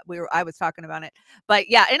 I was talking about it. But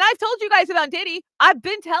yeah, and I've told you guys about Diddy. I've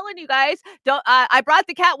been telling you guys, I brought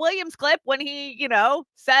the Cat Williams clip when he,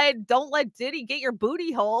 said, don't let Diddy get your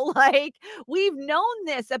booty hole. Like, we've known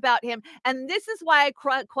this about him. And this is why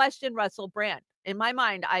I question Russell Brand. In my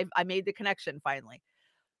mind, I made the connection finally.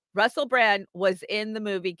 Russell Brand was in the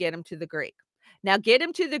movie Get Him to the Greek. Now, Get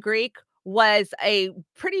Him to the Greek was a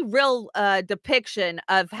pretty real depiction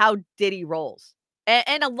of how Diddy rolls.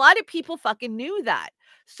 And a lot of people fucking knew that.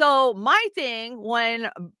 So my thing, when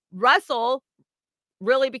Russell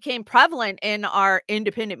really became prevalent in our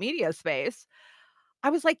independent media space, I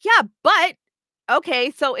was like, yeah, but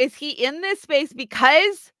okay, so is he in this space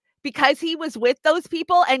because he was with those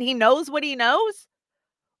people and he knows what he knows?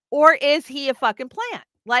 Or is he a fucking plant?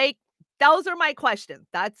 Like, those are my questions.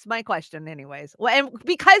 That's my question anyways. Well, and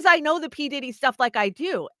because I know the P. Diddy stuff like I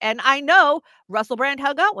do, and I know Russell Brand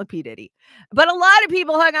hung out with P. Diddy, but a lot of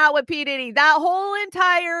people hung out with P. Diddy. That whole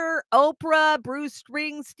entire Oprah, Bruce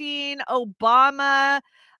Springsteen, Obama,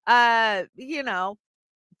 that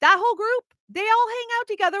whole group, they all hang out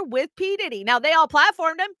together with P. Diddy. Now, they all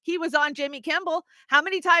platformed him. He was on Jimmy Kimmel. How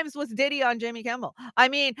many times was Diddy on Jimmy Kimmel? I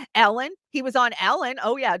mean, Ellen, he was on Ellen.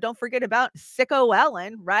 Oh, yeah, don't forget about sicko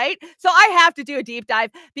Ellen, right? So I have to do a deep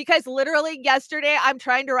dive because literally yesterday, I'm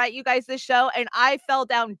trying to write you guys this show, and I fell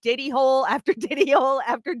down Diddy hole after Diddy hole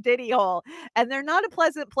after Diddy hole, and they're not a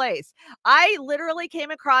pleasant place. I literally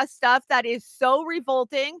came across stuff that is so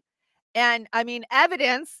revolting, and I mean,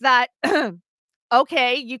 evidence that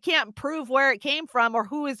okay, you can't prove where it came from or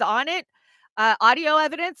who is on it, audio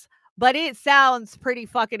evidence, but it sounds pretty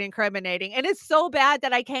fucking incriminating. And it's so bad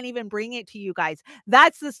that I can't even bring it to you guys.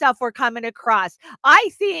 That's the stuff we're coming across. I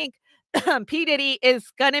think P. Diddy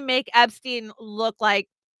is going to make Epstein look like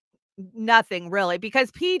nothing really, because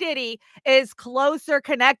P. Diddy is closer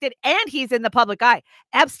connected and he's in the public eye.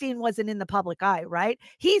 Epstein wasn't in the public eye, right?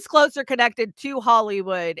 He's closer connected to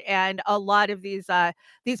Hollywood and a lot of these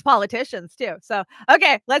politicians too. So,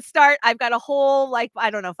 okay, let's start. I've got a whole, 5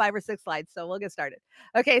 or 6 slides. So we'll get started.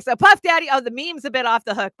 Okay. So Puff Daddy. Oh, the meme's a bit off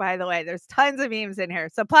the hook, by the way. There's tons of memes in here.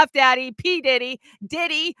 So Puff Daddy, P. Diddy,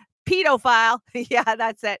 pedophile. Yeah,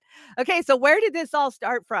 that's it. Okay. So where did this all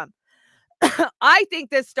start from? I think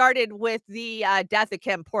this started with the death of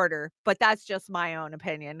Kim Porter, but that's just my own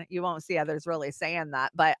opinion. You won't see others really saying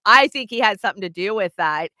that, but I think he had something to do with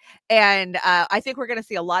that. And I think we're going to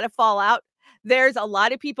see a lot of fallout. There's a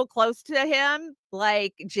lot of people close to him,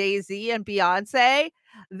 like Jay-Z and Beyonce,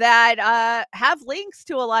 that have links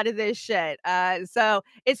to a lot of this shit. So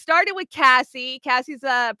it started with Cassie. Cassie's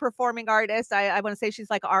a performing artist. I want to say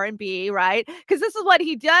she's like R&B, right? Because this is what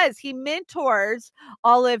he does. He mentors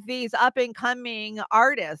all of these up and coming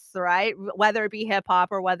artists, right? Whether it be hip hop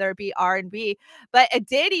or whether it be R&B. But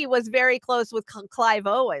Diddy was very close with Clive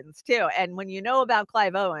Owens too. And when you know about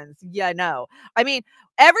Clive Owens, you know. I mean,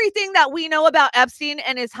 everything that we know about Epstein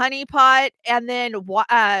and his honeypot, and then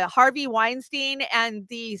Harvey Weinstein and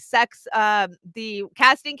the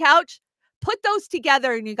casting couch, put those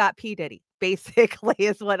together and you got P. Diddy, basically,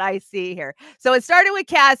 is what I see here. So it started with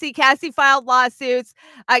Cassie. Cassie filed lawsuits.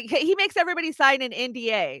 He makes everybody sign an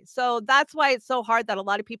NDA. So that's why it's so hard that a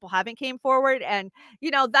lot of people haven't came forward. And,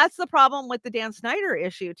 that's the problem with the Dan Snyder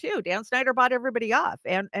issue too. Dan Snyder bought everybody off,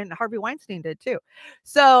 and Harvey Weinstein did too.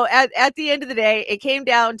 So at the end of the day, it came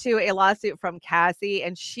down to a lawsuit from Cassie,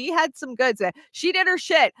 and she had some goods. She did her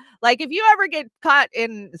shit. Like, if you ever get caught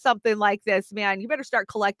in something like this, man, you better start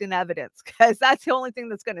collecting evidence, because that's the only thing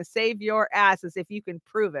that's going to save your ass, is if you can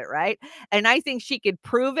prove it, right? And I think she could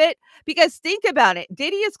prove it, because think about it.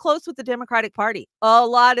 Diddy is close with the Democratic Party. A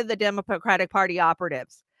lot of the Democratic Party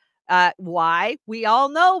operatives. Why? We all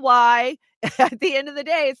know why. At the end of the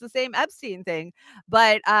day, it's the same Epstein thing.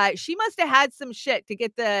 But she must have had some shit to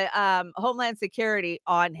get the Homeland Security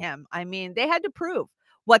on him. I mean, they had to prove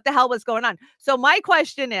what the hell was going on. So my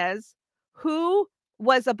question is, who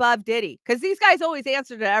was above Diddy, because these guys always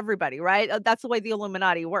answer to everybody, right? That's the way the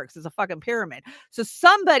Illuminati works. It's a fucking pyramid. So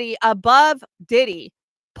somebody above Diddy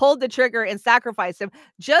pulled the trigger and sacrificed him,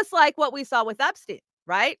 just like what we saw with Epstein,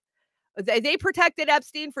 right? They protected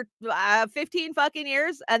Epstein for 15 fucking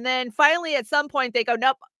years, and then finally at some point they go,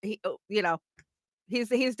 nope,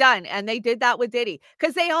 he's done. And they did that with Diddy,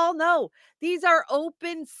 because they all know these are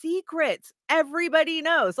open secrets. Everybody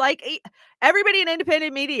knows, like everybody in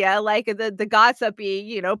independent media, like the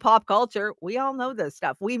gossipy, pop culture. We all know this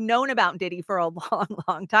stuff. We've known about Diddy for a long,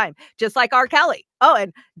 long time, just like R. Kelly. Oh,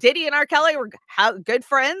 and Diddy and R. Kelly were good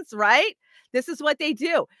friends, right? This is what they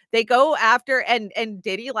do. They go after, and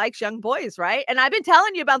Diddy likes young boys, right? And I've been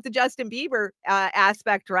telling you about the Justin Bieber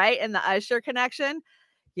aspect, right? And the Usher connection.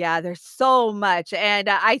 Yeah, there's so much. And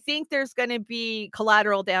I think there's going to be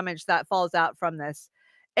collateral damage that falls out from this,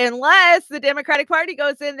 unless the Democratic Party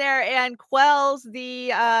goes in there and quells the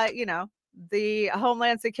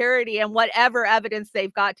Homeland Security and whatever evidence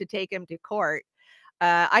they've got to take him to court.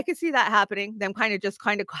 I could see that happening, them kind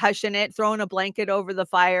of hushing it, throwing a blanket over the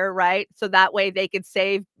fire, right? So that way they could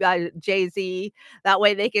save Jay-Z. That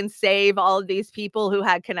way they can save all of these people who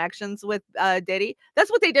had connections with Diddy. That's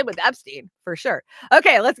what they did with Epstein, for sure.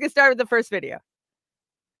 Okay, let's get started with the first video.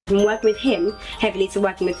 From working with him heavily to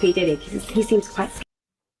working with P. Diddy, because he seems quite scary.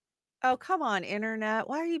 Oh, come on, internet.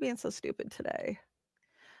 Why are you being so stupid today?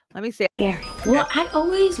 Let me see. Scary. Well, I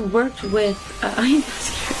always worked with...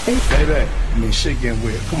 Baby, shit getting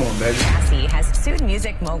weird. Come on, baby. Cassie has sued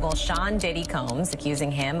music mogul Sean Diddy Combs,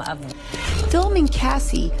 accusing him of filming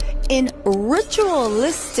Cassie in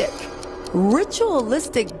ritualistic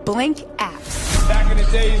blank apps. Back in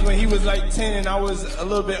the days when he was like 10 and I was a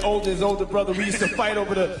little bit older, his older brother, we used to fight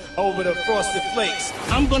over the frosted flakes.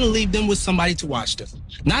 I'm gonna leave them with somebody to watch them.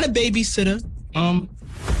 Not a babysitter.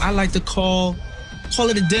 I like to call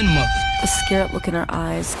it a den mother. The scared look in her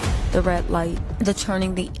eyes, the red light, the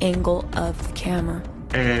turning the angle of the camera.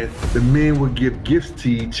 And the men would give gifts to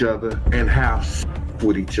each other and have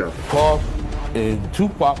with each other. Puff and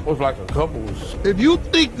Tupac was like a couple. If you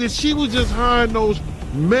think that she was just hiring those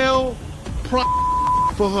male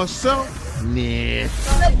for herself, nah.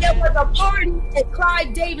 But there was a party at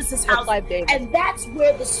Clive Davis's house, and that's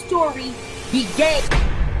where the story began.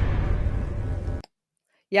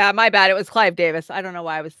 Yeah, my bad. It was Clive Davis. I don't know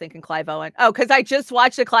why I was thinking Clive Owen. Oh, because I just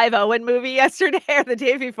watched a Clive Owen movie yesterday or the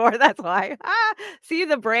day before. That's why. See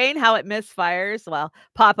the brain, how it misfires? Well,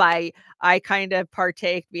 Popeye, I kind of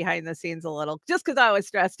partake behind the scenes a little just because I was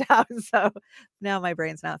stressed out. So now my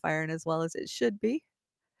brain's not firing as well as it should be.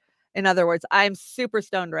 In other words, I'm super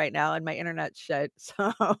stoned right now and my internet's shut.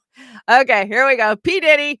 So, okay, here we go. P.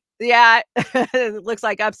 Diddy. Yeah, it looks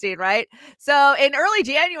like Epstein, right? So in early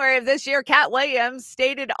January of this year, Cat Williams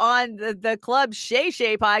stated on the Club Shay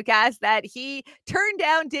Shay podcast that he turned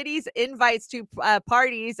down Diddy's invites to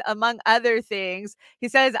parties, among other things. He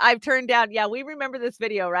says, I've turned down, yeah, we remember this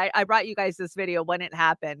video, right? I brought you guys this video when it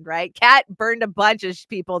happened, right? Cat burned a bunch of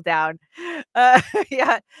people down.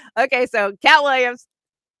 Yeah, okay, so Cat Williams.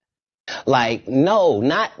 Like, no,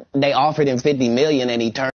 not they offered him 50 million and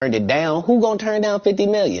he turned it down. Who gonna turn down 50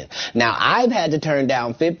 million? Now, I've had to turn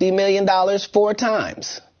down $50 million 4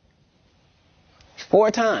 times.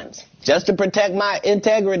 4 times. Just to protect my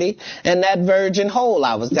integrity and that virgin hole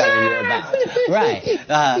I was telling you about.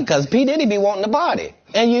 Right. Because P. Diddy be wanting to party.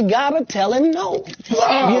 And you gotta tell him no. You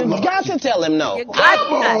got to tell him no.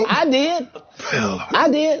 I did. I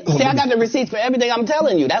did. See, I got the receipts for everything I'm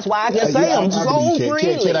telling you. That's why I can say them so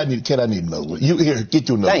freely. Kid, I need to know. You here, get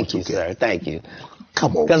your number. Thank you, sir. Thank you.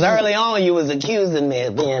 Come on. Because early on you was accusing me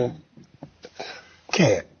of being...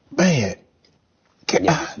 Cat, man. Cat.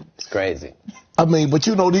 Yeah, it's crazy. I mean, but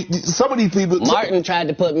you know, some of these people... Martin tried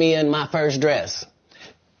to put me in my first dress.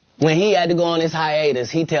 When he had to go on his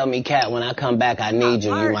hiatus, he tell me, Cat, when I come back, I need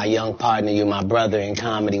you. You're my young partner. You're my brother in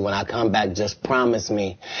comedy. When I come back, just promise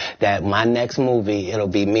me that my next movie, it'll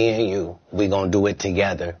be me and you. We're going to do it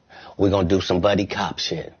together. We're going to do some buddy cop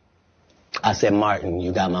shit. I said, Martin,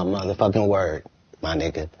 you got my motherfucking word, my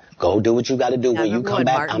nigga. Go do what you got to do. When you come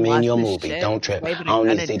back, I'm in your movie. Don't trip. I don't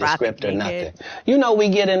need to see the script or nothing. You know, we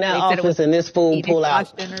get in that office and this fool pull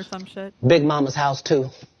out Big Mama's House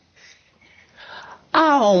too.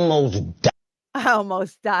 I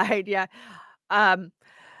almost died. Yeah.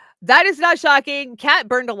 That is not shocking. Cat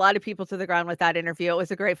burned a lot of people to the ground with that interview. It was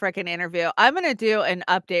a great freaking interview. I'm going to do an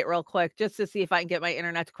update real quick just to see if I can get my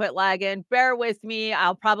internet to quit lagging. Bear with me.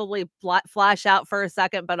 I'll probably flash out for a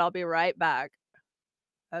second, but I'll be right back.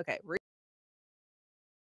 Okay.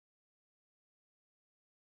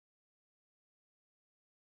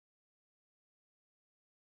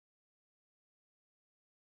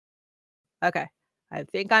 Okay. I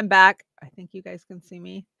think I'm back. I think you guys can see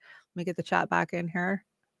me. Let me get the chat back in here.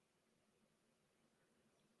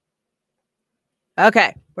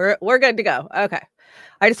 Okay, we're good to go. Okay.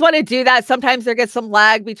 I just want to do that. Sometimes there gets some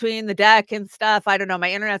lag between the deck and stuff. I don't know.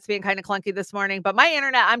 My internet's being kind of clunky this morning, but my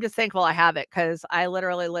internet, I'm just thankful I have it because I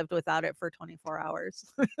literally lived without it for 24 hours.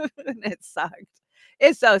 And it sucked.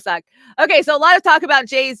 It so sucked. Okay, so a lot of talk about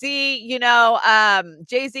Jay-Z. You know,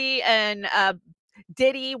 Jay-Z and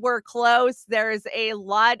Diddy were close. There's a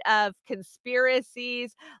lot of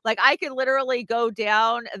conspiracies. Like I could literally go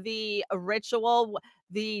down the ritual,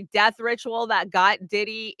 the death ritual that got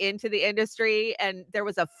Diddy into the industry, and there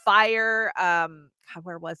was a fire.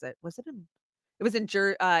 Where was it? Was it in? It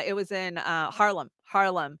was in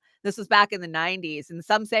Harlem. This was back in the 90s, and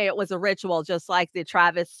some say it was a ritual, just like the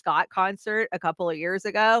Travis Scott concert a couple of years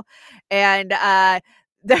ago, and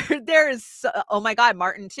there's oh my God,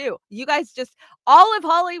 Martin too. You guys just all of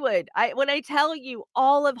Hollywood. When I tell you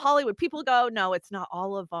all of Hollywood, people go, no, it's not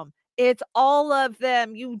all of them. It's all of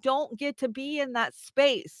them. You don't get to be in that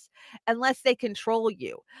space unless they control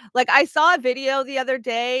you. Like I saw a video the other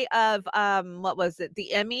day of what was it?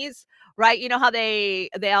 The Emmys, right? You know how they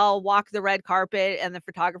all walk the red carpet and the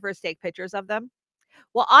photographers take pictures of them?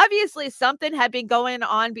 Well, obviously something had been going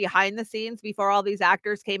on behind the scenes before all these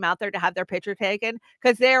actors came out there to have their picture taken,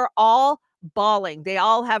 because they're all bawling. They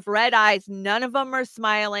all have red eyes. None of them are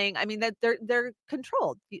smiling. I mean, that they're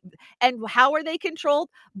controlled. And how are they controlled?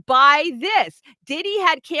 By this. Diddy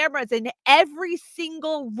had cameras in every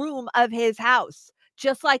single room of his house,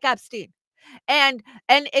 just like Epstein. And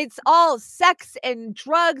it's all sex and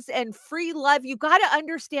drugs and free love. You got to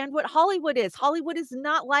understand what Hollywood is. Hollywood is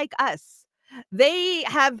not like us. They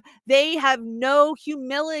have no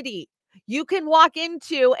humility. You can walk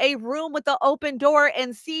into a room with the open door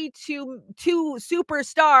and see two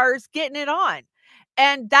superstars getting it on.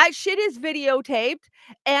 And that shit is videotaped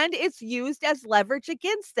and it's used as leverage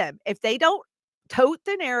against them. If they don't tote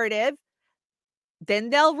the narrative, then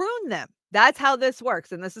they'll ruin them. That's how this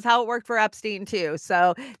works. And this is how it worked for Epstein too.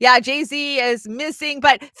 So yeah, Jay-Z is missing,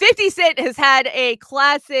 but 50 Cent has had a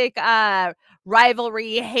classic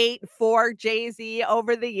rivalry hate for Jay-Z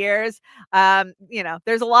over the years. You know,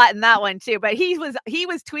 there's a lot in that one too, but he was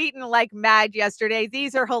tweeting like mad yesterday.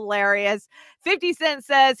 These are hilarious. 50 Cent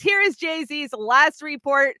says, here is Jay-Z's last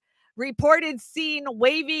reported seen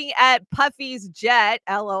waving at Puffy's jet,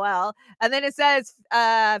 LOL. And then it says,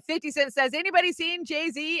 50 Cent says, anybody seen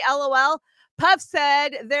Jay-Z, LOL? Puff said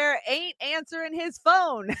there ain't answering his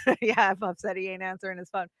phone. Yeah, Puff said he ain't answering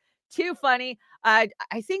his phone. Too funny. I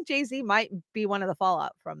think Jay-Z might be one of the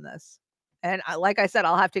fallout from this. And like I said,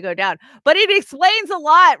 I'll have to go down. But it explains a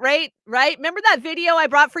lot, right? Remember that video I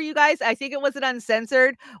brought for you guys? I think it was an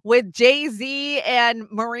Uncensored with Jay-Z and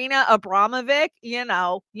Marina Abramovic. You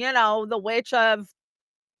know, the witch of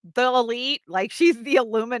the elite. Like she's the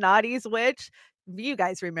Illuminati's witch. You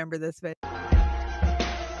guys remember this video.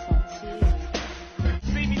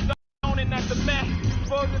 See me zoning at the Met,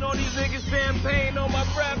 focusing on these niggas champagne on my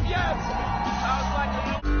breath. Yes! I was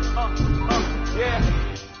like, yeah.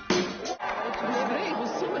 It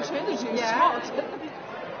was so much energy.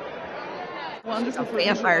 Wonderful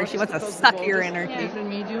vampire. She wants to suck your energy. Different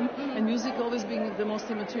medium, and music always being the most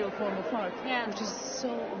immaterial form of art, which is so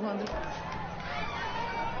wonderful.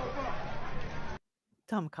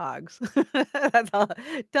 Dumb cogs. That's all.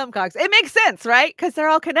 Dumb cogs. It makes sense, right? Because they're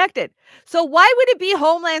all connected. So why would it be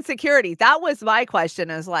Homeland Security? That was my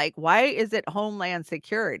question, is like, why is it Homeland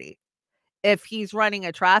Security if he's running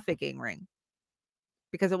a trafficking ring?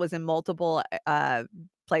 Because it was in multiple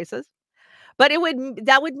places. But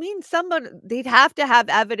that would mean they'd have to have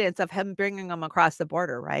evidence of him bringing them across the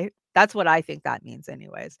border, right? That's what I think that means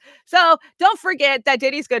anyways. So don't forget that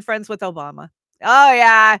Diddy's good friends with Obama. Oh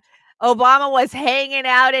yeah. Obama was hanging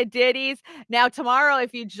out at Diddy's. Now tomorrow,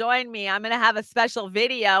 if you join me, I'm going to have a special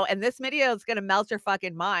video, and this video is going to melt your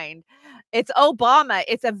fucking mind. It's Obama.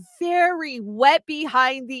 It's a very wet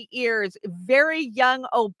behind the ears, very young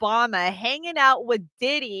Obama hanging out with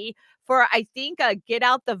Diddy for, I think, a get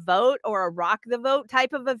out the vote or a rock the vote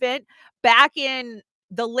type of event back in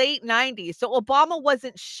the late 90s. So Obama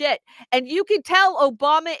wasn't shit. And you can tell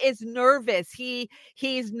Obama is nervous.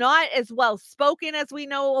 He's not as well spoken as we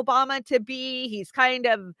know Obama to be. He's kind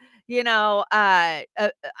of, I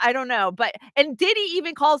don't know, and Diddy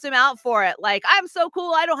even calls him out for it. Like, I'm so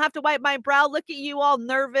cool, I don't have to wipe my brow. Look at you all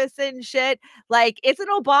nervous and shit. Like, it's an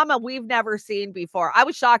Obama we've never seen before. I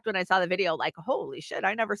was shocked when I saw the video, like, holy shit,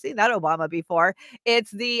 I never seen that Obama before.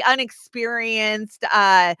 It's the unexperienced,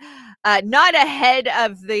 not ahead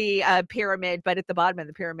of the pyramid, but at the bottom of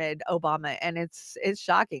the pyramid Obama. And it's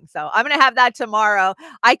shocking. So I'm going to have that tomorrow.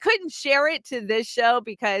 I couldn't share it to this show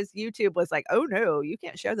because YouTube was like, oh no, you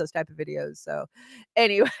can't share those type of videos. So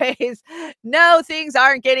anyways, no, things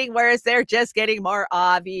aren't getting worse. They're just getting more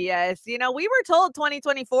obvious. We were told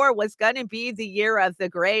 2024 was going to be the year of the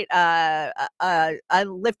great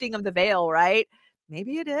lifting of the veil, right?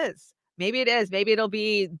 Maybe it is. Maybe it is. Maybe it'll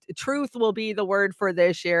be truth will be the word for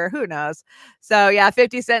this year. Who knows? So yeah,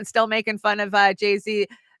 50 Cent still making fun of Jay-Z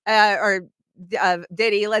or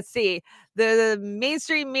Diddy. Let's see. The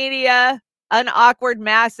mainstream media, unawkward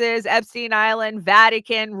masses, Epstein Island,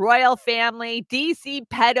 Vatican, royal family, DC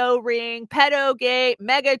pedo ring, pedogate,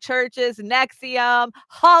 mega churches, Nexium,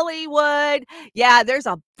 Hollywood. Yeah, there's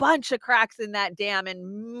a bunch of cracks in that dam,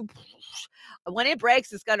 and when it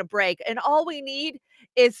breaks, it's going to break. And all we need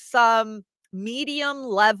is some medium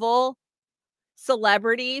level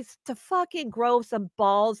celebrities to fucking grow some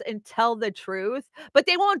balls and tell the truth, but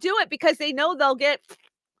they won't do it because they know they'll get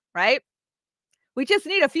right. We just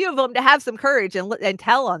need a few of them to have some courage and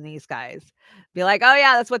tell on these guys. Be like, oh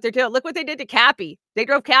yeah, that's what they're doing. Look what they did to Cappy. They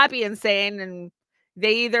drove Cappy insane, and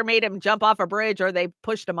they either made him jump off a bridge or they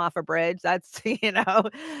pushed him off a bridge. That's,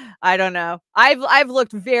 I don't know. I've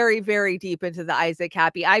looked very, very deep into the Isaac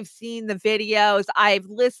Cappy. I've seen the videos. I've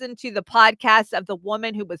listened to the podcasts of the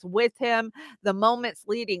woman who was with him, the moments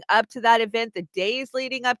leading up to that event, the days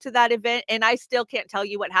leading up to that event. And I still can't tell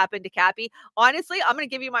you what happened to Cappy. Honestly, I'm going to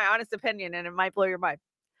give you my honest opinion, and it might blow your mind.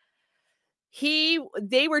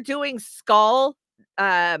 They were doing skull,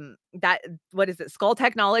 skull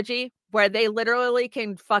technology, where they literally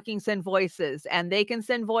can fucking send voices, and they can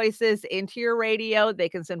send voices into your radio. They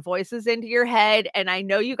can send voices into your head. And I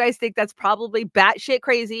know you guys think that's probably batshit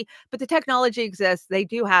crazy, but the technology exists. They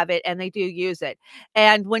do have it, and they do use it.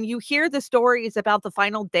 And when you hear the stories about the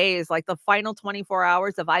final days, like the final 24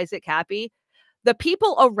 hours of Isaac Cappy, the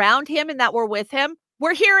people around him and that were with him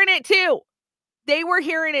were hearing it too. They were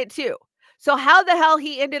hearing it too. So how the hell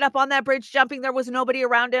he ended up on that bridge jumping? There was nobody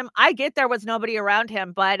around him. I get there was nobody around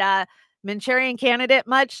him, but Manchurian Candidate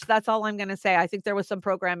much? That's all I'm going to say. I think there was some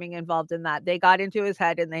programming involved in that. They got into his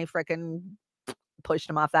head and they freaking pushed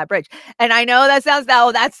him off that bridge. And I know that sounds,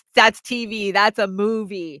 that's TV. That's a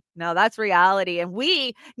movie. No, that's reality. And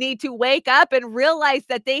we need to wake up and realize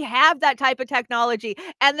that they have that type of technology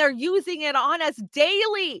and they're using it on us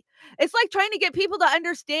daily. It's like trying to get people to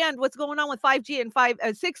understand what's going on with 5G and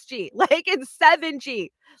 6G, like in 7G.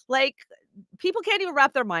 Like, people can't even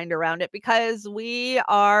wrap their mind around it because we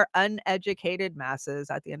are uneducated masses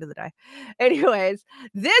at the end of the day. Anyways,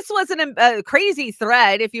 this was a crazy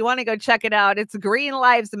thread. If you want to go check it out, it's Green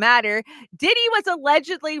Lives Matter. Diddy was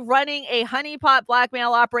allegedly running a honeypot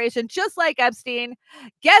blackmail operation just like Epstein.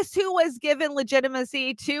 Guess who was given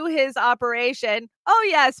legitimacy to his operation? Oh,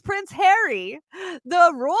 yes, Prince Harry.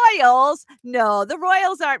 The royals. No, the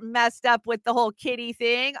royals aren't messed up with the whole kitty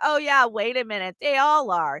thing. Oh, yeah, wait a minute. They all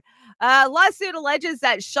are. Lawsuit alleges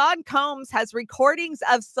that Sean Combs has recordings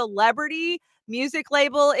of celebrity music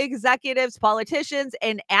label executives, politicians,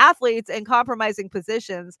 and athletes in compromising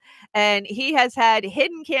positions. And he has had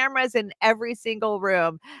hidden cameras in every single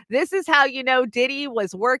room. This is how you know Diddy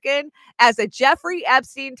was working as a Jeffrey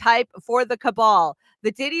Epstein type for the cabal.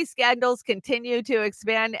 The Diddy scandals continue to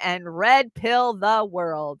expand and red pill the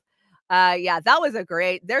world. Yeah, that was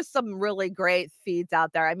there's some really great feeds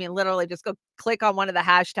out there. I mean, literally just go click on one of the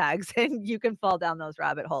hashtags and you can fall down those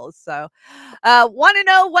rabbit holes. So, want to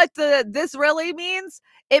know what this really means?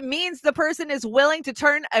 It means the person is willing to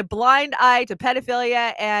turn a blind eye to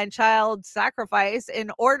pedophilia and child sacrifice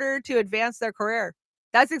in order to advance their career.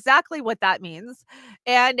 That's exactly what that means.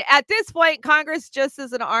 And at this point, Congress just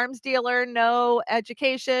is an arms dealer, no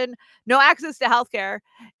education, no access to healthcare,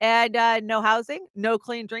 and no housing, no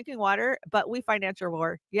clean drinking water, but we finance your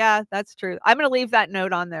war. Yeah, that's true. I'm going to leave that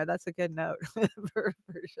note on there. That's a good note for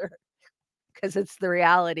sure, because it's the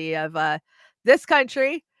reality of this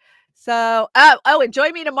country. So, and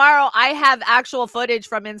join me tomorrow. I have actual footage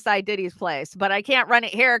from inside Diddy's place, but I can't run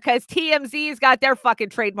it here because TMZ's got their fucking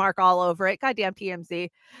trademark all over it. Goddamn TMZ.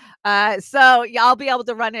 So yeah, I'll be able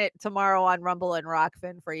to run it tomorrow on Rumble and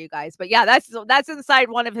Rokfin for you guys. But yeah, that's inside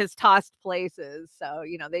one of his tossed places. So,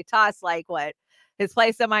 they toss like what? His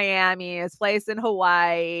place in Miami, his place in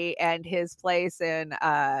Hawaii, and his place in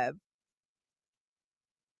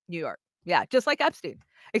New York. Yeah, just like Epstein.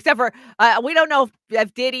 Except for, we don't know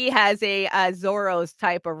if Diddy has a Zorro's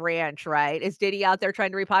type of ranch, right? Is Diddy out there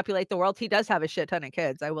trying to repopulate the world? He does have a shit ton of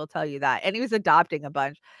kids, I will tell you that. And he was adopting a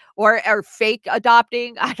bunch. Or fake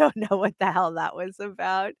adopting. I don't know what the hell that was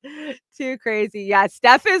about. Too crazy. Yeah,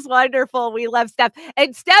 Steph is wonderful. We love Steph.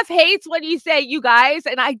 And Steph hates when you say you guys,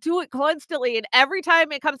 and I do it constantly. And every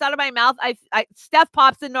time it comes out of my mouth, Steph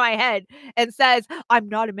pops into my head and says, I'm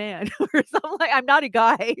not a man. Or something like, I'm not a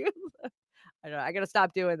guy. I don't know. I gotta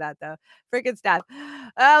stop doing that though. Freaking Steph.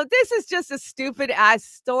 Oh, this is just a stupid ass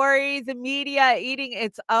story. The media eating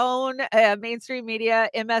its own, mainstream media,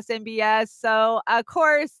 MSNBS. So of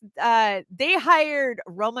course, they hired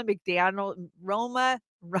Rona McDaniels,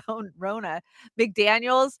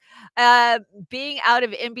 being out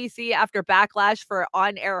of NBC after backlash for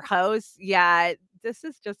on-air hosts. Yeah, this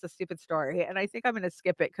is just a stupid story, and I think I'm gonna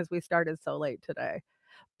skip it because we started so late today.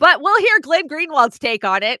 But we'll hear Glenn Greenwald's take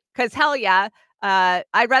on it, because hell yeah,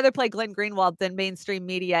 I'd rather play Glenn Greenwald than mainstream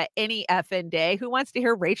media any effing day. Who wants to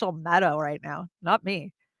hear Rachel Maddow right now? Not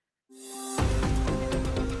me.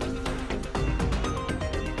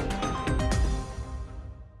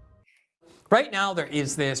 Right now, there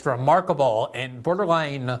is this remarkable and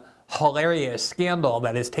borderline hilarious scandal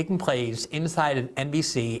that is taking place inside of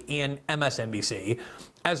NBC and MSNBC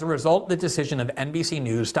as a result of the decision of NBC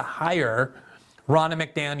News to hire Ronna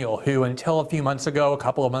McDaniel, who until a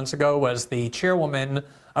couple of months ago, was the chairwoman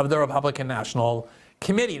of the Republican National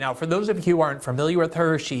Committee. Now, for those of you who aren't familiar with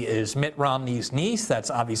her, she is Mitt Romney's niece. That's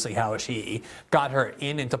obviously how she got her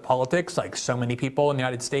into politics, like so many people in the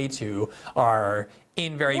United States who are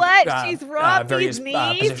in various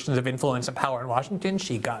positions of influence and power in Washington.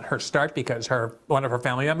 She got her start because one of her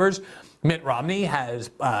family members, Mitt Romney, has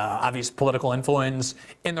obvious political influence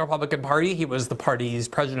in the Republican Party. He was the party's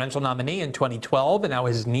presidential nominee in 2012, and now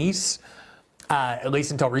his niece, at least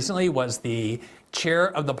until recently, was the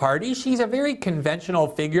chair of the party. She's a very conventional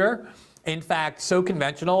figure. In fact, so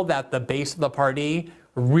conventional that the base of the party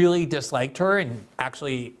really disliked her, and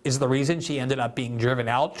actually is the reason she ended up being driven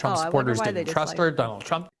out. Trump supporters didn't trust her. Donald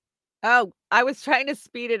Trump. Oh, I was trying to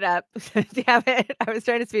speed it up. Damn it. I was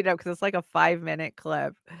trying to speed it up because it's like a 5-minute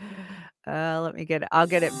clip. Let me get it. I'll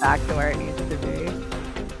get it back to where it needs to be.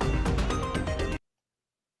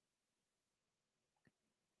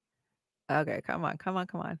 Okay, come on.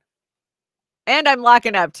 And I'm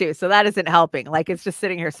locking up too, so that isn't helping. Like, it's just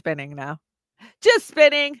sitting here spinning now. Just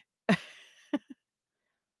spinning.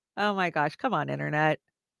 Oh my gosh, come on, internet.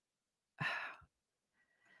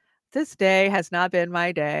 This day has not been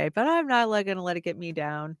my day, but I'm not going to let it get me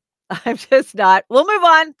down. I'm just not. We'll move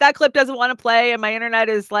on. That clip doesn't want to play, and my internet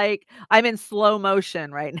is like, I'm in slow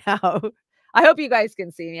motion right now. I hope you guys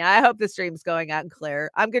can see me. I hope the stream's going out and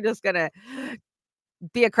clear. I'm just going to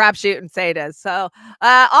be a crapshoot and say it is. So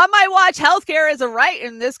on my watch, healthcare is a right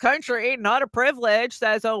in this country, not a privilege,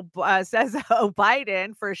 says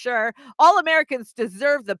Biden, for sure. All Americans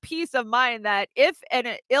deserve the peace of mind that if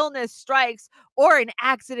an illness strikes or an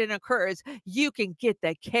accident occurs, you can get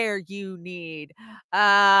the care you need.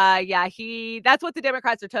 That's what the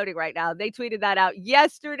Democrats are toting right now. They tweeted that out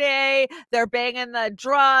yesterday. They're banging the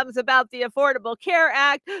drums about the Affordable Care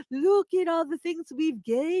Act. Look at all the things we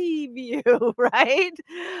gave you, right?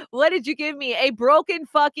 What did you give me? A broken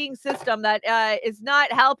fucking system that is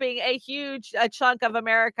not helping a huge chunk of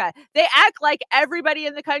America. They act like everybody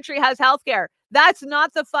in the country has health care. That's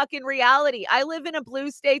not the fucking reality. I live in a blue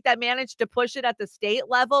state that managed to push it at the state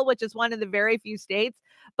level, which is one of the very few states.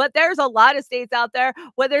 But there's a lot of states out there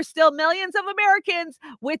where there's still millions of Americans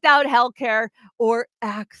without health care or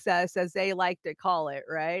access, as they like to call it,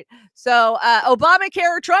 right? So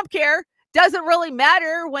Obamacare or Trump care doesn't really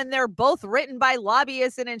matter when they're both written by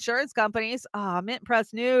lobbyists and insurance companies. Mint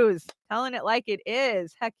Press News, telling it like it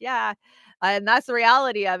is. Heck yeah. And that's the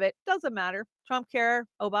reality of it. Doesn't matter. Trump care,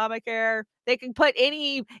 Obamacare, they can put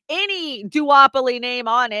any duopoly name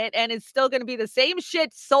on it, and it's still going to be the same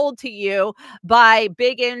shit sold to you by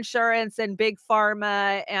big insurance and big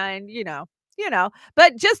pharma, and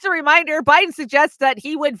But just a reminder, Biden suggests that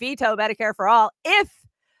he would veto Medicare for all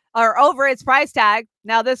or over its price tag.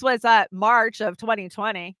 Now, this was March of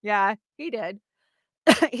 2020. Yeah, he did.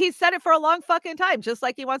 He said it for a long fucking time, just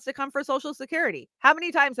like he wants to come for Social Security. How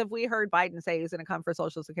many times have we heard Biden say he's going to come for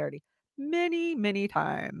Social Security? Many, many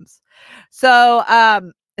times. So,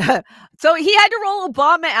 so he had to roll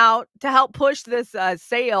Obama out to help push this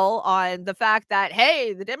sale on the fact that,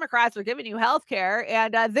 hey, the Democrats are giving you health care.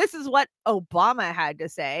 And this is what Obama had to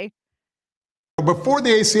say. Before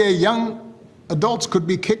the ACA, young adults could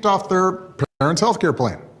be kicked off their parents' health care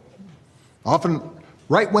plan, often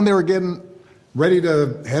right when they were getting ready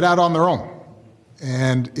to head out on their own.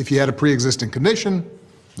 And if you had a pre-existing condition,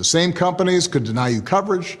 The same companies could deny you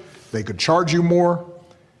coverage. They could charge you more.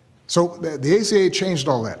 So the ACA changed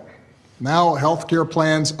all that. Now healthcare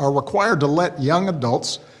plans are required to let young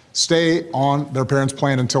adults stay on their parents'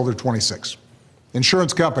 plan until they're 26.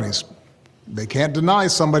 Insurance companies, they can't deny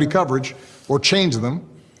somebody coverage or change them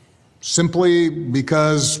simply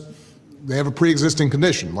because they have a pre-existing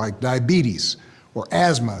condition like diabetes or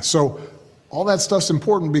asthma. So all that stuff's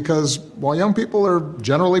important because while young people are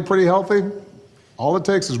generally pretty healthy, all it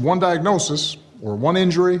takes is one diagnosis or one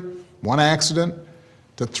injury, one accident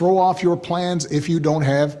to throw off your plans if you don't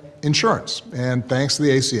have insurance. And thanks to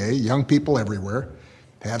the ACA, young people everywhere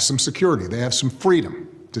have some security. They have some freedom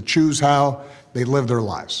to choose how they live their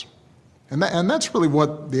lives. And that's really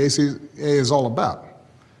what the ACA is all about.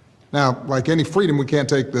 Now, like any freedom, we can't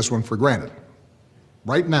take this one for granted.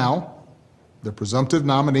 Right now, the presumptive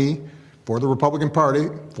nominee for the Republican Party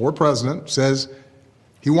for president says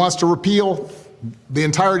he wants to repeal the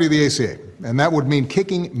entirety of the ACA. And that would mean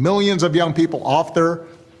kicking millions of young people off their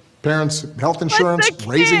parents' health insurance,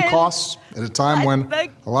 raising costs at a time when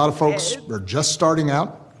a lot of folks are just starting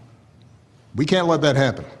out. We can't let that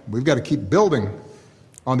happen. We've got to keep building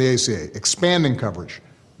on the ACA, expanding coverage,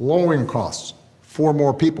 lowering costs for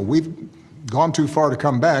more people. We've gone too far to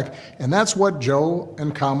come back, and that's what Joe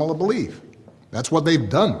and Kamala believe. That's what they've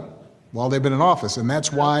done while they've been in office, and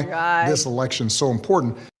that's why this election is so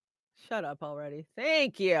important. Shut up already.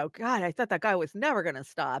 Thank you. God, I thought that guy was never going to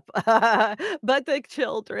stop. But the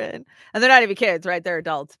children, and they're not even kids, right? They're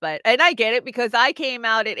adults. And I get it because I came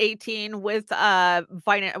out at 18 with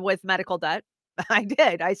medical debt. I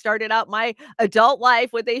did. I started out my adult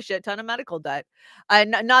life with a shit ton of medical debt.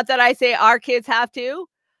 Not that I say our kids have to,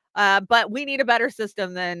 but we need a better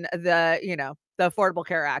system than the Affordable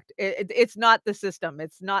Care Act. It's not the system.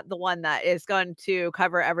 It's not the one that is going to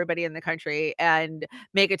cover everybody in the country and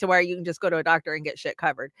make it to where you can just go to a doctor and get shit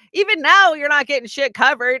covered. Even now, you're not getting shit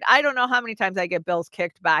covered. I don't know how many times I get bills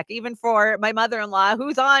kicked back, even for my mother-in-law,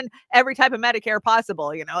 who's on every type of Medicare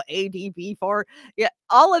possible, ADP for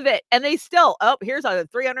all of it. And they still, here's a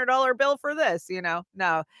 $300 bill for this,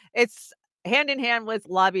 No, it's hand in hand with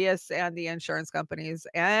lobbyists and the insurance companies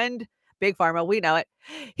and Big Pharma. We know it.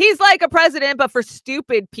 He's like a president, but for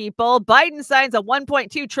stupid people. Biden signs a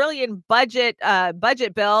 $1.2 trillion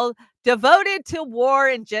budget bill devoted to war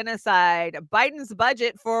and genocide. Biden's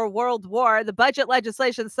budget for world war, the budget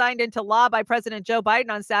legislation signed into law by President Joe Biden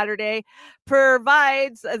on Saturday,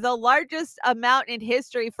 provides the largest amount in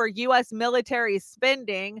history for U.S. military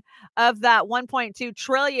spending. Of that 1.2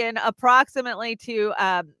 trillion, approximately to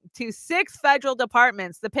 6 federal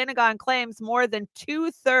departments. The Pentagon claims more than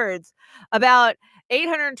 2/3, about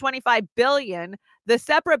 $825 billion. The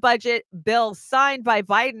separate budget bill signed by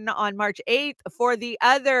Biden on March 8th for the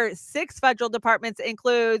other 6 federal departments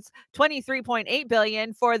includes $23.8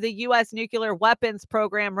 billion for the U.S. nuclear weapons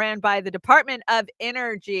program ran by the Department of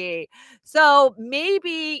Energy. So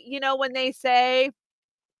maybe, when they say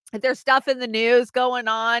there's stuff in the news going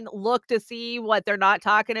on, look to see what they're not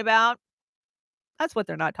talking about. That's what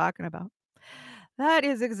they're not talking about. That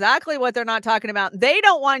is exactly what they're not talking about. They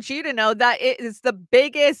don't want you to know that it is the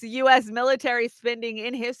biggest U.S. military spending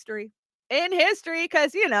in history. In history,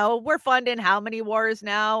 because, we're funding how many wars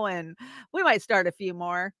now, and we might start a few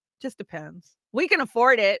more. Just depends. We can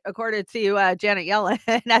afford it, according to Janet Yellen,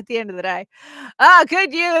 at the end of the day.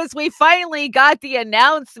 Good news. We finally got the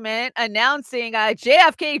announcement announcing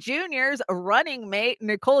JFK Jr.'s running mate,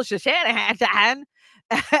 Nicole Shanahan,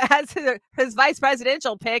 as his vice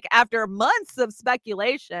presidential pick after months of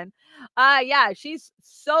speculation. She's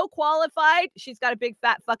so qualified. She's got a big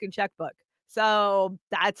fat fucking checkbook. So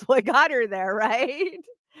that's what got her there, right?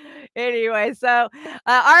 Anyway, so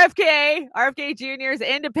RFK Jr.'s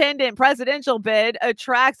independent presidential bid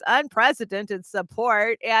attracts unprecedented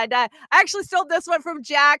support. And I actually stole this one from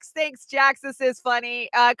Jax. Thanks, Jax. This is funny.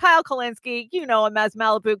 Kyle Kulinski, you know him as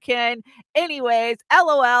Malibu Ken. Anyways,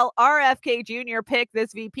 LOL, RFK Jr. picked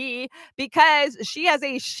this VP because she has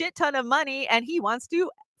a shit ton of money and he wants to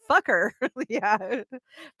fuck her. Yeah,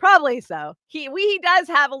 probably so. He does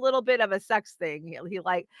have a little bit of a sex thing. He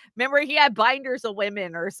remember he had binders of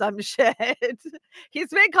women or some shit. He's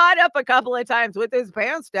been caught up a couple of times with his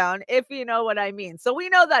pants down, if you know what I mean. So we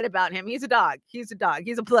know that about him. He's a dog. He's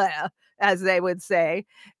a player, as they would say.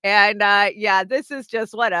 And this is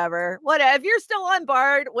just whatever. If you're still on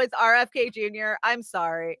board with RFK Jr., I'm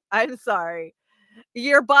sorry.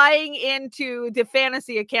 You're buying into the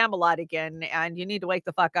fantasy of Camelot again, and you need to wake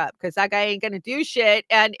the fuck up because that guy ain't going to do shit.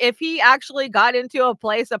 And if he actually got into a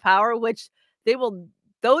place of power, which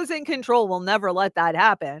those in control will never let that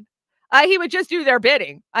happen. he would just do their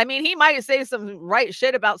bidding. I mean, he might say some right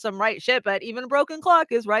shit about some right shit, but even a broken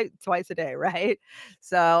clock is right twice a day, right?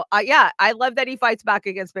 So, yeah, I love that he fights back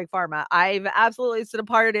against Big Pharma. I've absolutely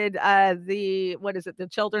supported the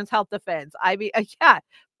Children's Health Defense. I mean, yeah,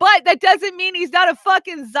 but that doesn't mean he's not a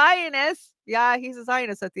fucking Zionist. Yeah, he's a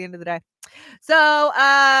Zionist at the end of the day. So,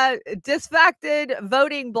 disaffected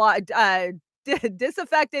voting block, the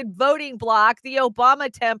Obama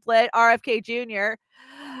template, RFK Jr.,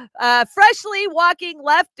 freshly walking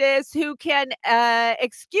leftists who can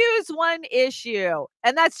excuse one issue.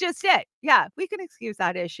 And that's just it. Yeah, we can excuse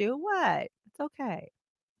that issue. What? It's okay.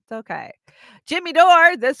 It's okay. Jimmy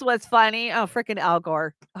Dore, this was funny. Oh, freaking Al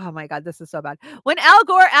Gore. Oh my God, this is so bad. When Al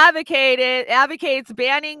Gore advocates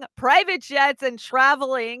banning private jets and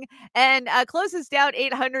traveling and closes down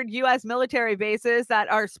 800 U.S. military bases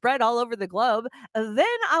that are spread all over the globe, then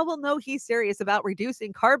I will know he's serious about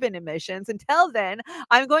reducing carbon emissions. Until then,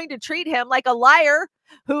 I'm going to treat him like a liar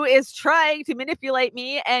who is trying to manipulate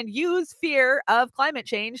me and use fear of climate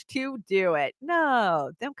change to do it.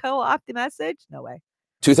 No, them co-opt the message? No way.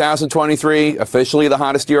 2023, officially the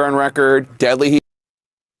hottest year on record. Deadly heat.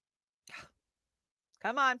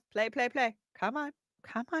 Come on, play. Come on,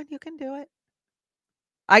 you can do it.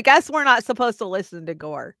 I guess we're not supposed to listen to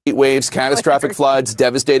Gore. Heat waves, catastrophic floods,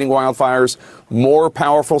 devastating wildfires, more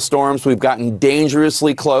powerful storms. We've gotten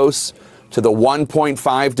dangerously close to the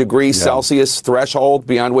 1.5 degrees Celsius threshold,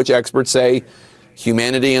 beyond which experts say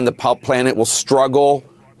humanity and the planet will struggle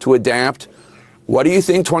to adapt. What do you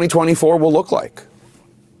think 2024 will look like?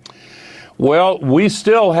 Well, we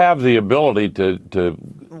still have the ability to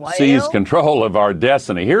seize control of our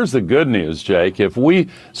destiny. Here's the good news, Jake. If we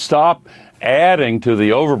stop adding to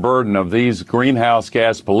the overburden of these greenhouse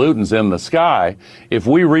gas pollutants in the sky, if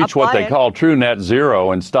we reach what they call true net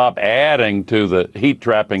zero and stop adding to the heat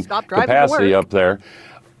trapping capacity up there,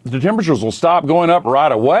 the temperatures will stop going up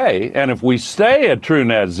right away. And if we stay at true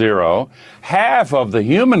net zero, half of the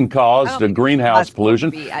human-caused greenhouse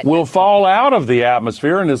pollution will fall out of the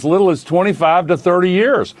atmosphere in as little as 25 to 30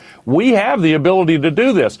 years. We have the ability to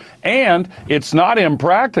do this. And it's not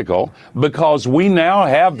impractical because we now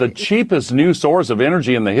have the cheapest new source of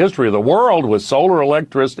energy in the history of the world with solar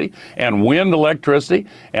electricity and wind electricity.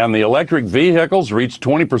 And the electric vehicles reached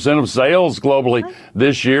 20% of sales globally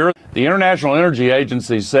this year. The International Energy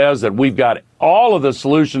Agency says that we've got all of the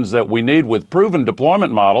solutions that we need with proven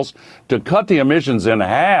deployment models to cut the emissions in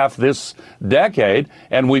half this decade,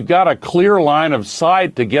 and we've got a clear line of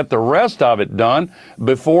sight to get the rest of it done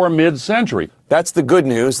before mid-century. That's the good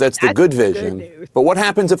news. That's the good vision. But what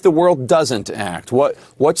happens if the world doesn't act?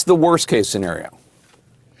 What's the worst case scenario?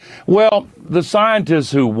 Well, the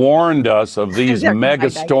scientists who warned us of these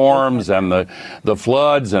mega storms and the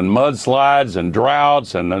floods and mudslides and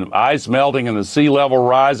droughts and the ice melting and the sea level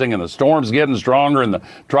rising and the storms getting stronger and the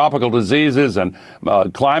tropical diseases and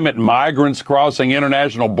climate migrants crossing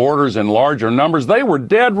international borders in larger numbers, they were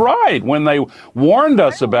dead right when they warned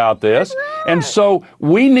us about this. And so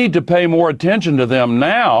we need to pay more attention to them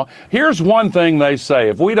now. Here's one thing they say: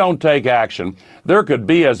 if we don't take action, there could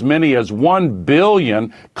be as many as 1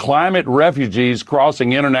 billion climate refugees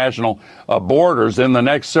crossing international borders in the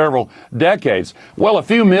next several decades. Well, a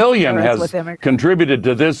few million has contributed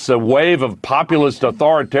to this wave of populist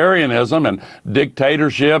authoritarianism and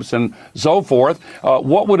dictatorships and so forth.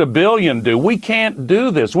 What would 1 billion do? We can't do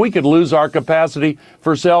this. We could lose our capacity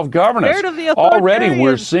for self-governance. Already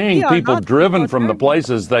we're seeing people driven from the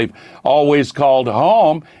places they've always called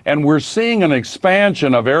home, and we're seeing an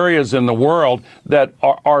expansion of areas in the world that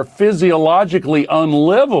are physiologically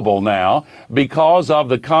unlivable now because of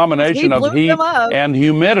the combination of heat and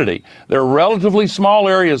humidity. They're relatively small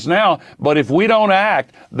areas now, but if we don't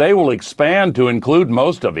act, they will expand to include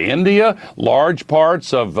most of India, large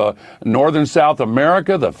parts of northern South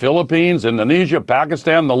America, the Philippines, Indonesia,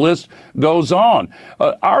 Pakistan, the list goes on.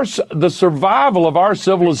 The survival of our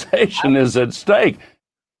civilization is at stake.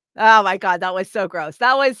 Oh my God, that was so gross.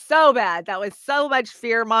 That was so bad. That was so much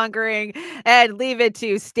fear mongering, and leave it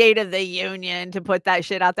to State of the Union to put that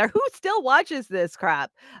shit out there. Who still watches this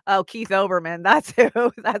crap? Oh, Keith Olbermann. That's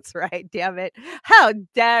who. That's right. Damn it. How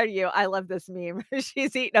dare you? I love this meme.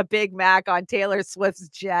 She's eating a Big Mac on Taylor Swift's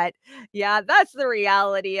jet. Yeah, that's the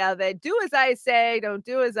reality of it. Do as I say, don't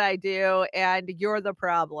do as I do, and you're the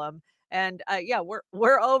problem. And yeah,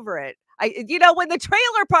 we're over it. When the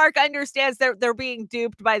trailer park understands they're being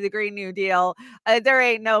duped by the Green New Deal, there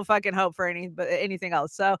ain't no fucking hope for anything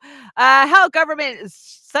else. So, how government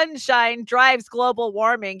sunshine drives global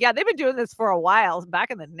warming. Yeah, they've been doing this for a while,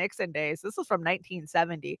 back in the Nixon days. This was from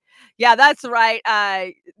 1970. Yeah, that's right.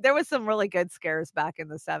 There was some really good scares back in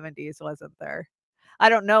the 70s, wasn't there? I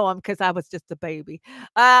don't know him because I was just a baby.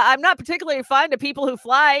 I'm not particularly fond of people who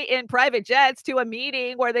fly in private jets to a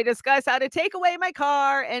meeting where they discuss how to take away my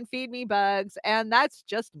car and feed me bugs. And that's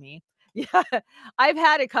just me. Yeah, I've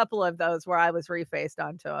had a couple of those where I was refaced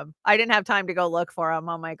onto them. I didn't have time to go look for them.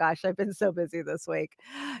 Oh my gosh, I've been so busy this week.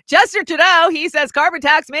 Justin Trudeau, he says carbon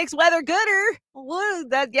tax makes weather gooder. Woo,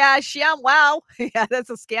 that yeah, sham wow. Yeah, that's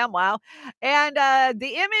a scam wow. And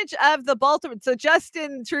the image of the Baltimore. So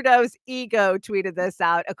Justin Trudeau's ego tweeted this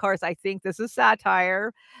out. Of course, I think this is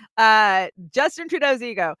satire. Justin Trudeau's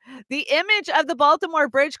ego. The image of the Baltimore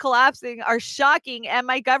Bridge collapsing are shocking, and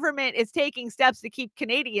my government is taking steps to keep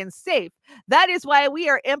Canadians safe. That is why we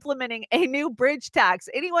are implementing a new bridge tax.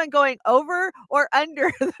 Anyone going over or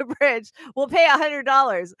under the bridge will pay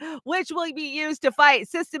 $100, which will be used to fight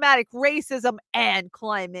systematic racism and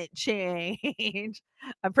climate change.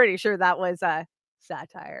 I'm pretty sure that was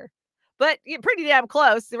satire, but pretty damn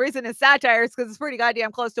close. The reason it's satire is because it's pretty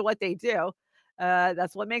goddamn close to what they do.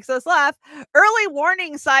 That's what makes us laugh. Early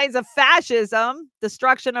warning signs of fascism,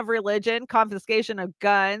 destruction of religion, confiscation of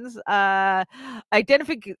guns,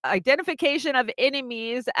 identification of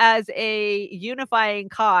enemies as a unifying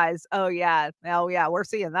cause. Oh yeah, we're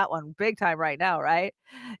seeing that one big time right now, right?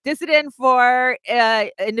 Dissident for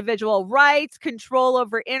individual rights, control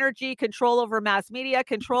over energy, control over mass media,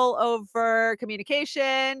 control over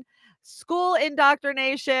communication, school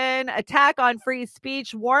indoctrination, attack on free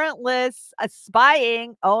speech, warrantless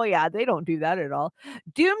spying. Oh, yeah, they don't do that at all.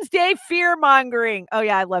 Doomsday fear mongering. Oh,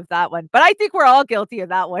 yeah, I love that one. But I think we're all guilty of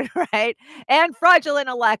that one, right? And fraudulent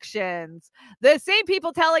elections. The same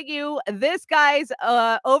people telling you this guy's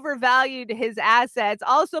overvalued his assets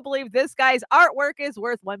also believe this guy's artwork is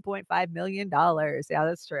worth $1.5 million. Yeah,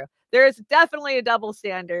 that's true. There's definitely a double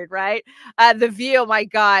standard, right? The View, my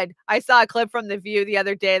God. I saw a clip from The View the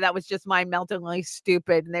other day that was just mind-meltingly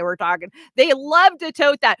stupid. And they were talking, they love to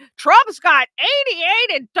tote that. Trump's got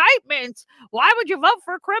 88 indictments. Why would you vote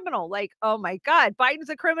for a criminal? Like, oh my God, Biden's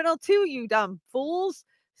a criminal too, you dumb fools.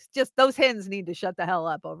 It's just those hens need to shut the hell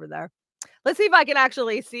up over there. Let's see if I can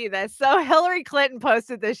actually see this. So Hillary Clinton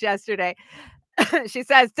posted this yesterday. She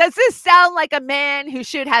says, does this sound like a man who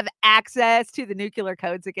should have access to the nuclear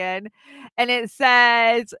codes again? And it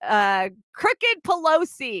says, crooked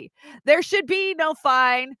Pelosi, there should be no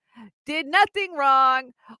fine, did nothing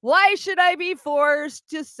wrong. Why should I be forced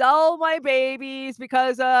to sell my babies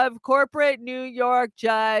because of corporate New York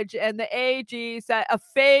judge and the AG set a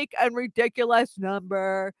fake and ridiculous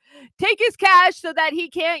number? Take his cash so that he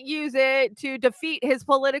can't use it to defeat his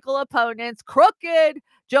political opponents. Crooked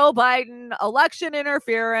Joe Biden, election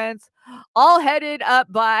interference, all headed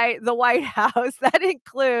up by the White House. That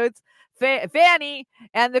includes Fannie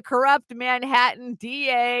and the corrupt Manhattan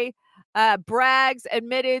DA. Braggs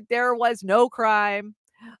admitted there was no crime.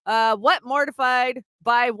 What mortified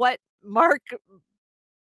by what Mark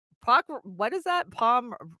what is that?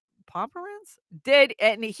 Pomerantz did,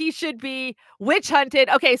 and he should be witch hunted.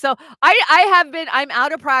 Okay, so I'm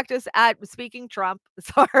out of practice at speaking Trump.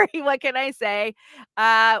 Sorry, what can I say?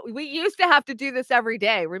 We used to have to do this every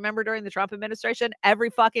day. Remember during the Trump administration,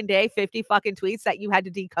 every fucking day, 50 fucking tweets that you had to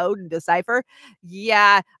decode and decipher.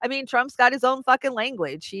 Yeah, I mean, Trump's got his own fucking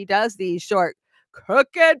language. He does these short,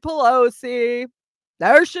 crooked Pelosi.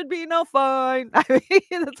 There should be no fine. I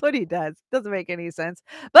mean, that's what he does. Doesn't make any sense.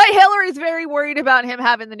 But Hillary's very worried about him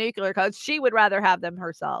having the nuclear codes. She would rather have them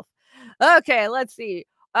herself. Okay, let's see.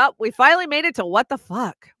 Oh, we finally made it to what the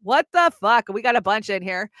fuck? What the fuck? We got a bunch in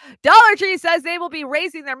here. Dollar Tree says they will be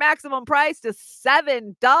raising their maximum price to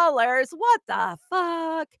 $7. What the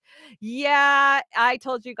fuck? Yeah, I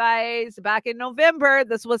told you guys back in November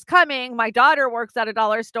this was coming. My daughter works at a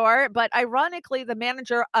dollar store, but ironically, the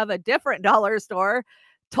manager of a different dollar store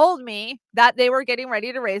told me that they were getting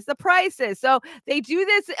ready to raise the prices. So they do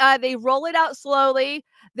this, they roll it out slowly.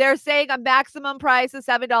 They're saying a maximum price is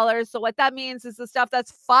 $7. So what that means is the stuff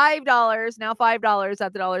that's $5, now $5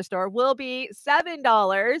 at the dollar store, will be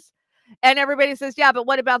 $7. And everybody says, yeah, but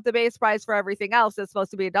what about the base price for everything else? It's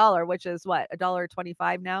supposed to be $1, which is what,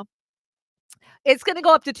 $1.25 now? It's going to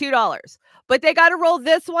go up to $2, but they got to roll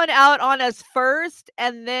this one out on us first.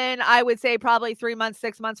 And then I would say probably 3 months,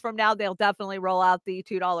 6 months from now, they'll definitely roll out the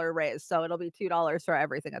 $2 raise. So it'll be $2 for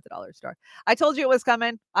everything at the dollar store. I told you it was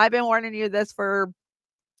coming. I've been warning you this for,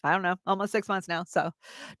 I don't know, almost 6 months now. So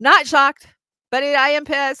not shocked, but I am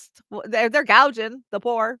pissed. They're gouging the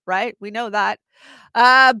poor, right? We know that.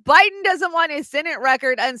 Biden doesn't want his Senate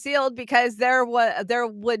record unsealed because there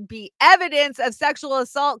would be evidence of sexual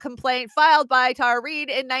assault complaint filed by Tara Reade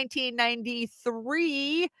in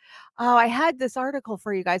 1993. Oh, I had this article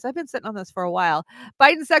for you guys. I've been sitting on this for a while.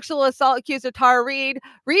 Biden sexual assault accuser Tara Reid.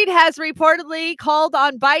 Reid has reportedly called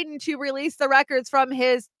on Biden to release the records from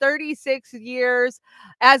his 36 years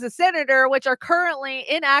as a senator, which are currently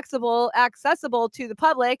accessible to the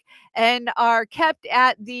public and are kept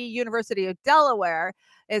at the University of Delaware.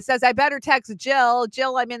 It says, I better text Jill.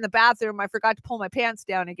 Jill, I'm in the bathroom. I forgot to pull my pants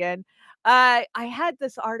down again. I had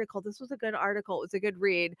this article. This was a good article. It was a good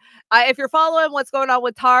read. If you're following what's going on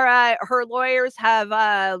with Tara, her lawyers have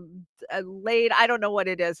laid, I don't know what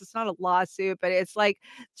it is. It's not a lawsuit, but it's like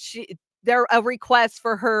they're a request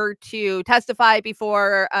for her to testify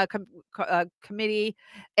before a committee.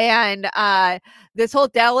 And this whole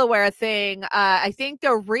Delaware thing, I think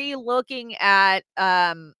they're re-looking at,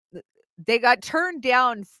 they got turned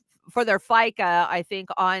down for their FICA, I think,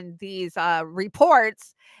 on these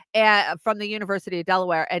reports from the University of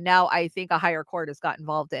Delaware. And now I think a higher court has got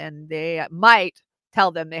involved and they might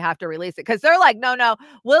tell them they have to release it because they're like, no,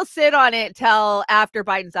 we'll sit on it till after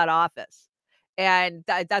Biden's out of office. And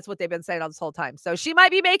that's what they've been saying all this whole time. So she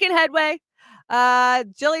might be making headway.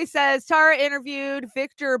 Jilly says, Tara interviewed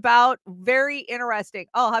Victor Bout. Very interesting.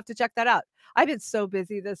 Oh, I'll have to check that out. I've been so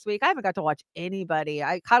busy this week. I haven't got to watch anybody.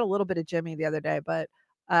 I caught a little bit of Jimmy the other day, but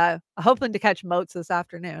hoping to catch Moats this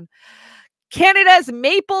afternoon. Canada's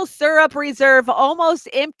maple syrup reserve almost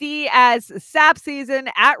empty as sap season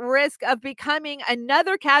at risk of becoming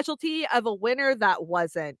another casualty of a winter that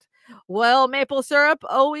wasn't. Will maple syrup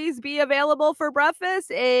always be available for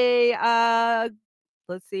breakfast?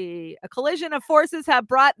 Let's see. A collision of forces have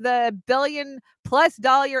brought the billion-plus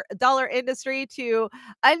dollar industry to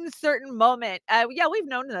uncertain moment. Yeah, we've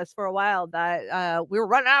known this for a while that we were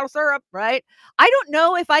running out of syrup, right? I don't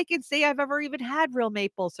know if I can say I've ever even had real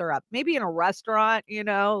maple syrup. Maybe in a restaurant, and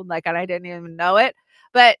I didn't even know it.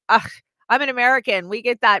 But I'm an American. We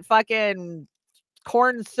get that fucking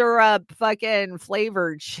corn syrup fucking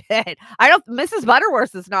flavored shit. Mrs.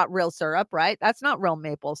 Butterworth is not real syrup, right? That's not real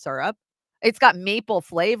maple syrup. It's got maple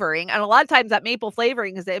flavoring. And a lot of times that maple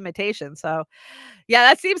flavoring is the imitation. So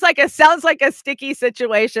yeah, that sounds like a sticky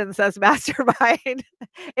situation, says Mastermind.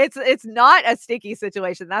 It's not a sticky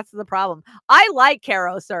situation. That's the problem. I like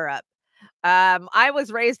Caro syrup. I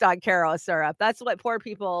was raised on Caro syrup. That's what poor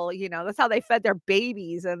people, that's how they fed their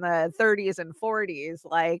babies in the 30s and 40s.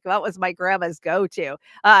 Like that was my grandma's go-to.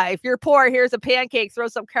 If you're poor, here's a pancake, throw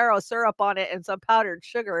some Caro syrup on it and some powdered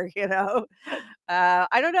sugar,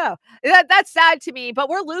 I don't know. That's sad to me, but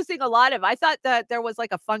we're losing a lot of, I thought that there was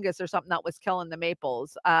like a fungus or something that was killing the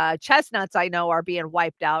maples. Chestnuts I know are being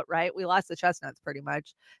wiped out, right? We lost the chestnuts pretty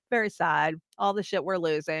much. Very sad. All the shit we're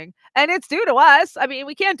losing. And it's due to us. I mean,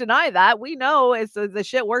 we can't deny that. We know it's the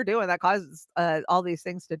shit we're doing that causes all these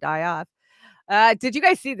things to die off. Did you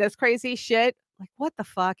guys see this crazy shit? Like, what the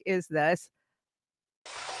fuck is this?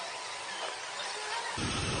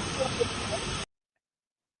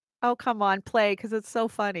 Oh, come on, play, because it's so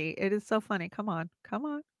funny. It is so funny. Come on.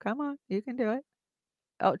 You can do it.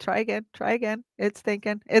 Oh, try again. It's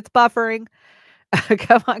thinking. It's buffering.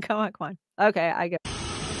 Come on. Okay, I get it.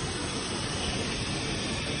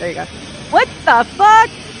 There you go. What the fuck?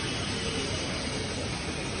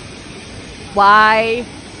 Why?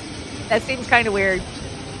 That seems kind of weird.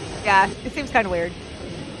 Yeah, it seems kind of weird.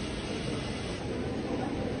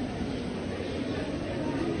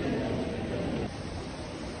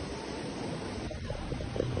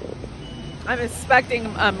 I'm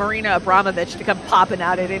expecting Marina Abramovich to come popping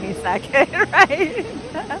out at any second, right?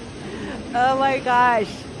 Oh my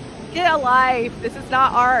gosh. Get a life. This is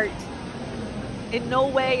not art. In no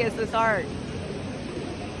way is this art.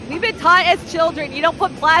 We've been taught as children, you don't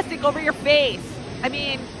put plastic over your face. I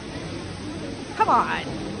mean, come on.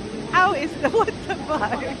 How is the, what the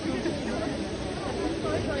fuck?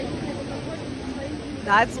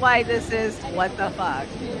 That's why this is what the fuck.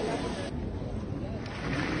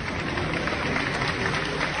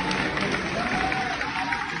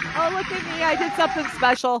 Oh, look at me. I did something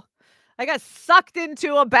special. I got sucked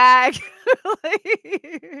into a bag.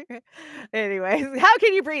 Anyways, how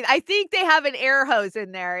can you breathe? I think they have an air hose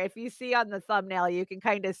in there. If you see on the thumbnail, you can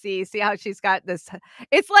kind of see how she's got this.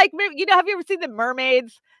 It's like, have you ever seen the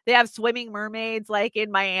mermaids? They have swimming mermaids like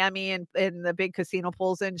in Miami and in the big casino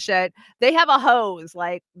pools and shit. They have a hose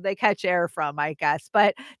like they catch air from, I guess.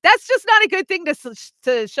 But that's just not a good thing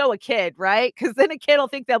to show a kid, right? Because then a kid will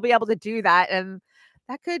think they'll be able to do that. And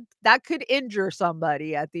that could injure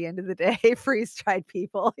somebody at the end of the day. Freeze-dried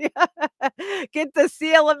people. Get the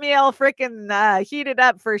seal meal freaking heated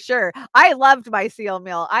up for sure. I loved my seal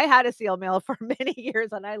meal. I had a seal meal for many years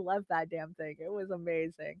and I loved that damn thing. It was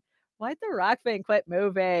amazing. Why'd the Rokfin quit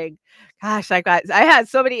moving? Gosh, I had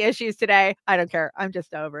so many issues today. I don't care. I'm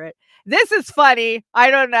just over it. This is funny. I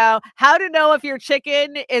don't know how to know if your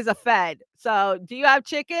chicken is a fed. So do you have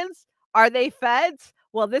chickens? Are they feds?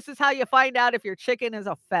 Well, this is how you find out if your chicken is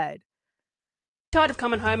a fed. Tired of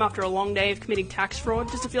coming home after a long day of committing tax fraud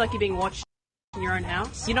just to feel like you're being watched in your own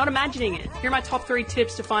house? You're not imagining it. Here are my top 3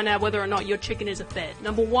 tips to find out whether or not your chicken is a fed.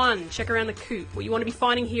 Number 1, check around the coop. What you want to be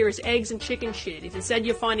finding here is eggs and chicken shit. If instead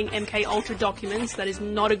you're finding MK Ultra documents, that is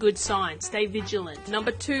not a good sign. Stay vigilant.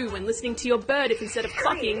 Number 2, when listening to your bird, if instead of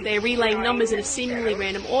clucking, they relay numbers in a seemingly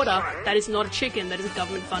random order, that is not a chicken, that is a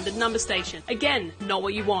government-funded number station. Again, not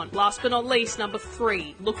what you want. Last but not least, number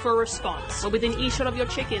 3, look for a response. When within earshot of your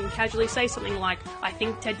chicken, casually say something like, I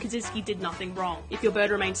think Ted Kaczynski did nothing wrong. If your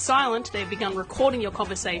bird remains silent, they have begun recording your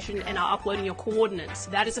conversation and are uploading your coordinates.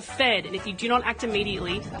 That is a fed, and if you do not act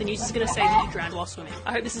immediately, the news is going to say that you drowned while swimming.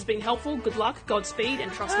 I hope this has been helpful. Good luck, Godspeed,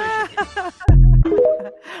 and trust no chicken.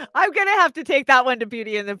 I'm going to have to take that one to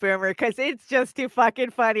Beauty and the Boomer because it's just too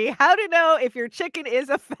fucking funny. How to know if your chicken is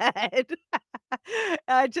a fed.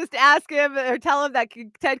 Just ask him or tell him that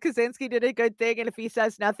Ted Kaczynski did a good thing, and if he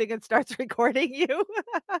says nothing and starts recording you.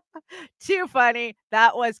 Too funny.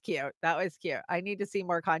 That was cute. That was cute. I need to see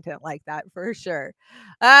more content like that for sure.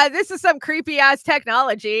 This is some creepy ass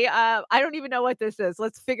technology. I don't even know what this is.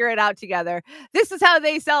 Let's figure it out together. This is how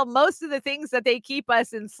they sell most of the things that they keep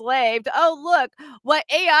us enslaved. Oh, look what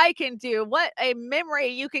AI can do. What a memory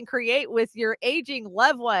you can create with your aging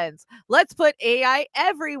loved ones. Let's put AI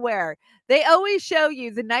everywhere. They always show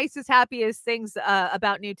you the nicest, happiest things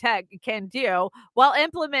about new tech can do while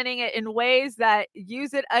implementing it in ways that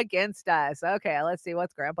use it against us. Okay, let's see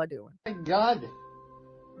what's Grandpa doing. My God.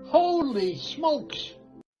 Holy smokes.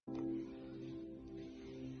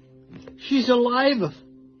 She's alive.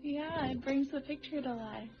 Yeah, it brings the picture to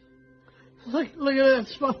life. Look at that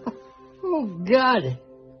smile. Oh, God.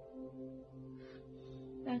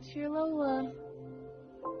 That's your Lola.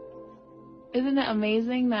 Isn't it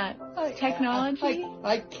amazing that technology?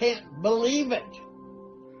 I can't believe it.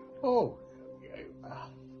 Oh.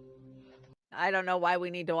 I don't know why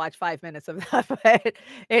we need to watch 5 minutes of that, but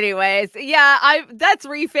anyways, yeah, that's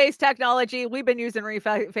reface technology. We've been using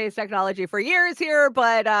reface technology for years here,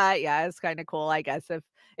 but yeah, it's kind of cool, I guess,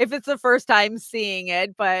 if it's the first time seeing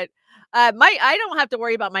it. But I don't have to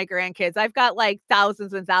worry about my grandkids. I've got like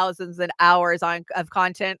thousands and thousands of hours of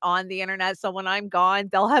content on the internet. So when I'm gone,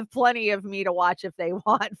 they'll have plenty of me to watch if they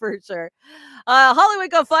want, for sure.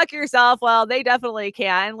 Hollywood, go fuck yourself. Well, they definitely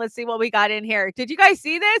can. Let's see what we got in here. Did you guys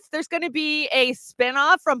see this? There's going to be a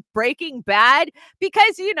spinoff from Breaking Bad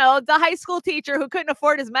because, you know, the high school teacher who couldn't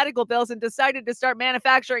afford his medical bills and decided to start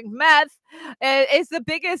manufacturing meth is the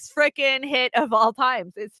biggest freaking hit of all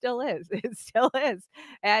times. It still is. It still is.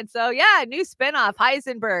 And so, yeah, new spinoff,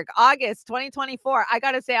 Heisenberg, August 2024. I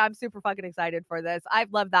got to say, I'm super fucking excited for this.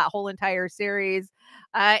 I've loved that whole entire series.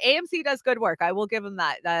 AMC does good work. I will give them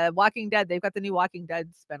that. Walking Dead, they've got the new Walking Dead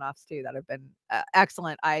spinoffs too that have been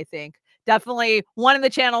excellent, I think. Definitely one of the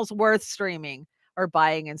channels worth streaming or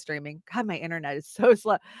buying and streaming. God, my internet is so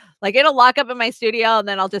slow. Like, it'll lock up in my studio and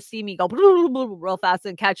then I'll just see me go real fast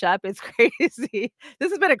and catch up. It's crazy.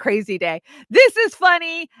 This has been a crazy day. This is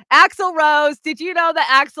funny. Axl Rose. Did you know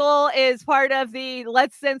that Axl is part of the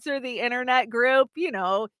Let's Censor the Internet group? You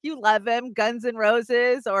know, you love him. Guns N'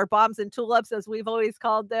 Roses, or Bombs and Tulips, as we've always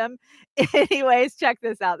called them. Anyways, check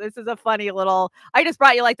this out. This is a funny little, I just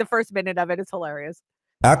brought you like the first minute of it. It's hilarious.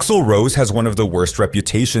 Axl Rose has one of the worst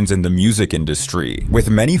reputations in the music industry, with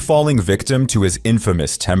many falling victim to his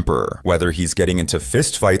infamous temper, whether he's getting into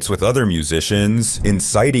fistfights with other musicians,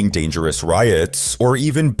 inciting dangerous riots, or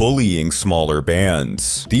even bullying smaller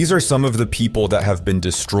bands. These are some of the people that have been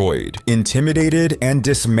destroyed, intimidated, and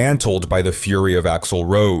dismantled by the fury of Axl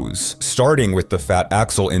Rose, starting with the Fat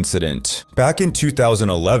Axl incident. Back in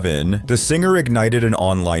 2011, the singer ignited an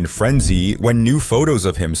online frenzy when new photos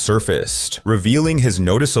of him surfaced, revealing his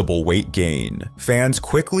noticeable weight gain. Fans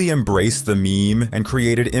quickly embraced the meme and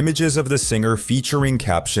created images of the singer featuring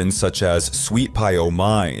captions such as "Sweet Pie O'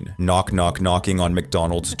 Mine," "Knock Knock Knocking on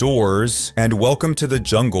McDonald's Doors," and "Welcome to the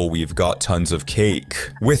Jungle, We've Got Tons of Cake,"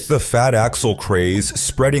 with the Fat Axl craze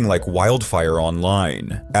spreading like wildfire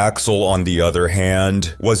online. Axl, on the other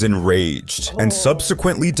hand, was enraged and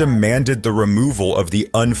subsequently demanded the removal of the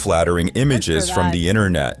unflattering images from the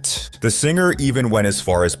internet. The singer even went as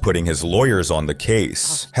far as putting his lawyers on the case,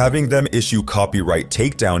 Banks, having them issue copyright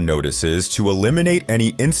takedown notices to eliminate any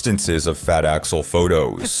instances of Fat Axel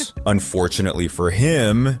photos. Unfortunately for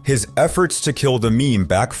him, his efforts to kill the meme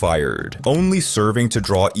backfired, only serving to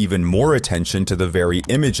draw even more attention to the very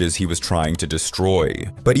images he was trying to destroy.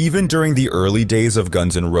 But even during the early days of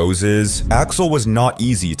Guns N' Roses, Axl was not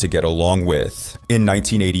easy to get along with. In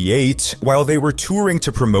 1988, while they were touring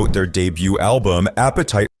to promote their debut album,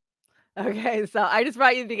 Appetite. Okay, so I just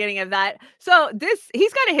brought you the beginning of that. So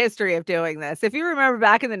he's got a history of doing this. If you remember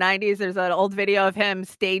back in the 90s, there's an old video of him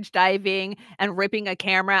stage diving and ripping a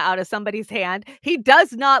camera out of somebody's hand. He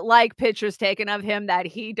does not like pictures taken of him that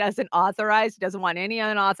he doesn't authorize. He doesn't want any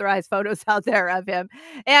unauthorized photos out there of him.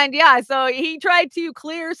 And yeah, so he tried to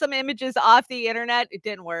clear some images off the internet. It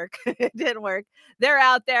didn't work. It didn't work. They're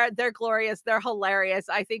out there. They're glorious. They're hilarious.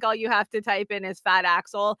 I think all you have to type in is Fat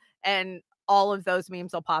Axel and all of those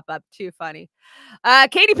memes will pop up. Too funny.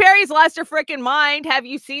 Katy Perry's lost her freaking mind. Have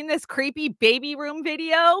you seen this creepy baby room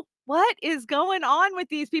video? What is going on with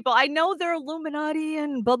these people? I know they're Illuminati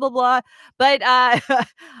and blah, blah, blah, but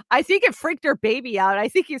I think it freaked her baby out. I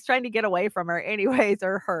think he's trying to get away from her anyways,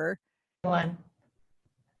 or her. I'm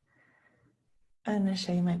going to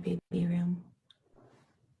show you my baby room.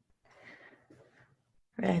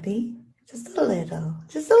 Ready? Just a little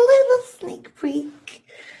sneak peek.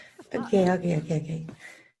 Okay.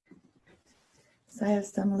 So I have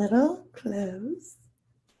some little clothes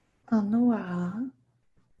on the wall.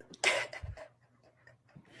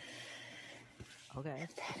 Okay. And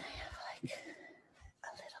then I have like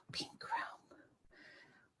a little pink room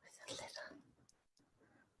with a little.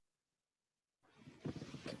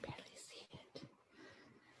 You can barely see it.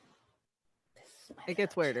 It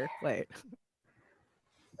gets weirder. Wait.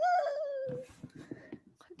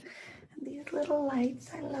 These little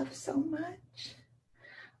lights I love so much.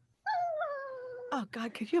 Oh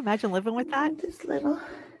God, could you imagine living with that? This little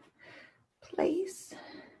place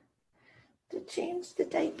to change the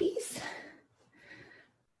diapers.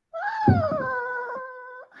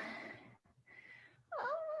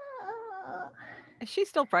 Is she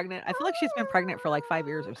still pregnant? I feel like she's been pregnant for like 5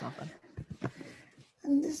 years or something.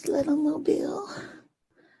 And this little mobile.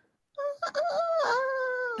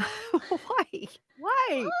 Why?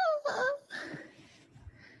 Why?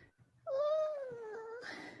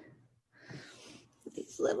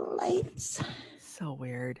 These little lights. So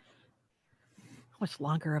weird. How much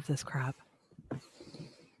longer of this crap? Do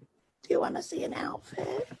you want to see an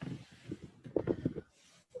outfit?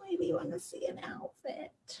 Maybe you want to see an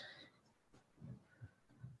outfit.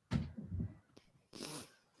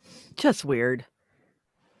 Just weird.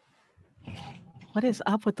 What is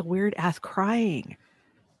up with the weird ass crying?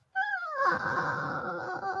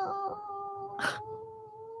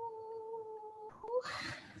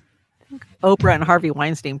 Oprah and Harvey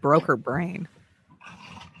Weinstein broke her brain.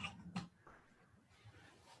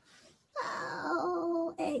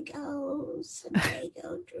 Oh, Eggo's an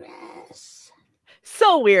Eggo dress.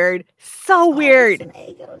 So weird. So weird. It's an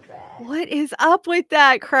Eggo dress. What is up with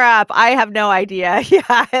that crap? I have no idea.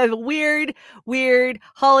 Yeah, weird.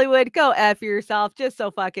 Hollywood, go F yourself. Just so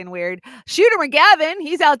fucking weird. Shooter McGavin,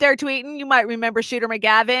 he's out there tweeting. You might remember Shooter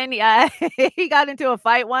McGavin. Yeah, he got into a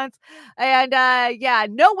fight once. And yeah,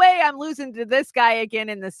 no way I'm losing to this guy again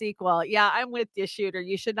in the sequel. Yeah, I'm with you, Shooter.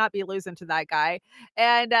 You should not be losing to that guy.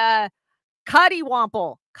 And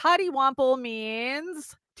Cottywomple. Cottywomple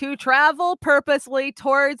means to travel purposely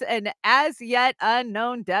towards an as yet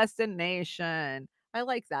unknown destination. I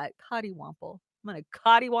like that. Cottywomple. I'm going to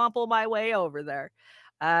cottywomple my way over there.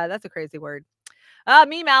 That's a crazy word.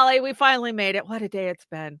 Me, Mally, we finally made it. What a day it's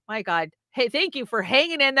been. My God. Hey, thank you for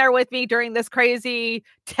hanging in there with me during this crazy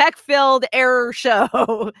tech-filled error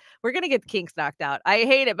show. We're going to get the kinks knocked out. I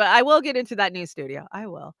hate it, but I will get into that new studio. I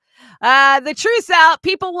will. The truth's out.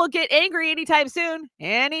 People will get angry anytime soon.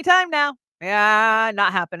 Anytime now. Yeah,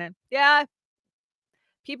 not happening. Yeah.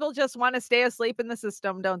 People just want to stay asleep in the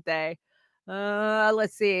system, don't they?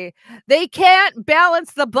 Let's see. They can't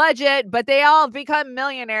balance the budget, but they all become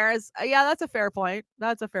millionaires. Yeah, that's a fair point.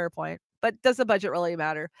 That's a fair point. But does the budget really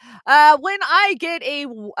matter? When I get a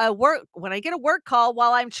work call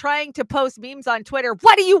while I'm trying to post memes on Twitter,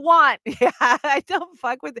 what do you want? Yeah, I don't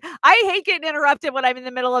fuck with it. I hate getting interrupted when I'm in the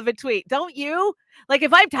middle of a tweet. Don't you? Like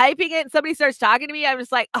if I'm typing it and somebody starts talking to me, I'm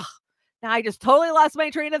just like, oh, now I just totally lost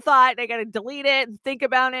my train of thought. I got to delete it and think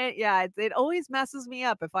about it. Yeah, it always messes me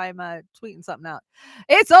up if I'm tweeting something out.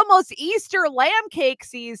 It's almost Easter lamb cake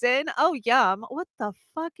season. Oh, yum. What the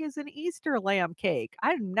fuck is an Easter lamb cake?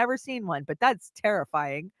 I've never seen one, but that's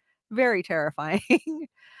terrifying. Very terrifying.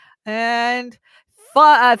 And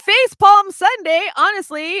Face Palm Sunday.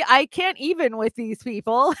 Honestly, I can't even with these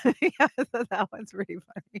people. Yeah, that one's pretty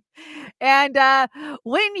funny. And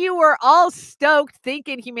when you were all stoked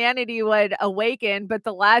thinking humanity would awaken, but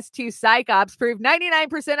the last two psychops proved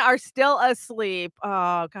 99% are still asleep.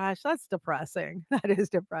 Oh, gosh, that's depressing. That is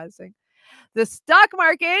depressing. The stock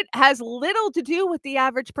market has little to do with the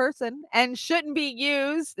average person and shouldn't be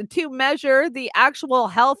used to measure the actual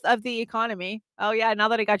health of the economy. Oh, yeah. Now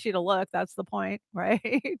that I got you to look, that's the point,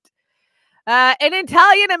 right? An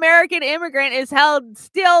Italian American immigrant is held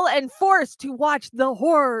still and forced to watch the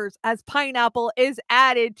horrors as pineapple is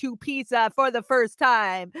added to pizza for the first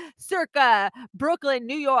time. Circa Brooklyn,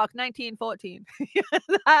 New York, 1914.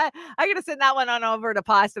 I'm going to send that one on over to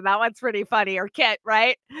Pasta. That one's pretty funny. Or Kit,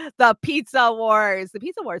 right? The Pizza Wars. The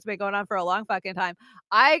Pizza Wars been going on for a long fucking time.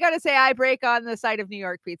 I got to say, I break on the side of New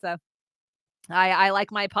York pizza. I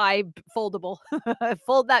like my pie foldable.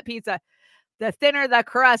 Fold that pizza. The thinner the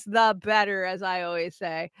crust, the better, as I always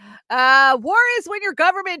say. War is when your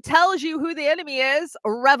government tells you who the enemy is.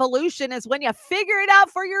 Revolution is when you figure it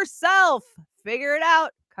out for yourself. Figure it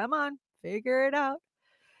out. Come on, figure it out.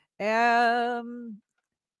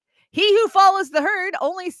 He who follows the herd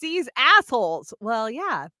only sees assholes. Well,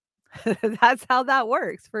 yeah, that's how that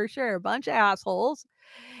works for sure. Bunch of assholes.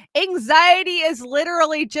 Anxiety is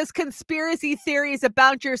literally just conspiracy theories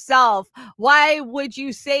about yourself. Why would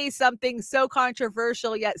you say something so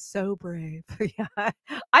controversial yet so brave? Yeah,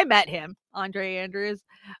 I met him, Andre Andrews.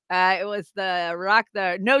 It was the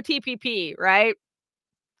no TPP, right?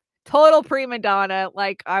 Total prima donna.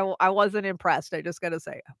 Like I wasn't impressed. I just gotta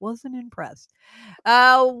say, I wasn't impressed.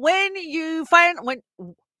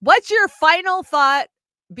 What's your final thought?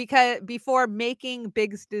 Because before making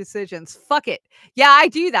big decisions, fuck it. Yeah, I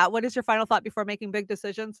do that. What is your final thought before making big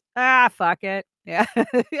decisions? Fuck it. Yeah.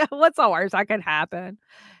 What's the worst that could happen?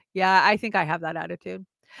 Yeah, I think I have that attitude.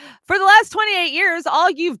 For the last 28 years, all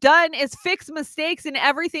you've done is fix mistakes in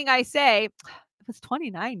everything I say. It was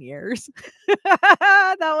 29 years.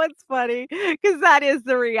 That one's funny because that is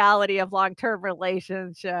the reality of long-term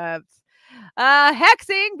relationships.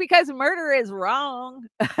 Hexing because murder is wrong.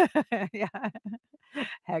 Yeah.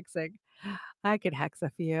 Hexing. I could hex a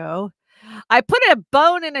few. I put a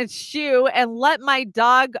bone in a shoe and let my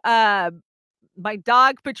dog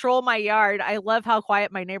patrol my yard. I love how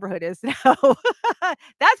quiet my neighborhood is now.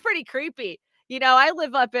 That's pretty creepy. You know, I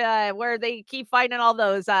live up where they keep finding all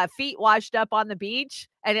those feet washed up on the beach,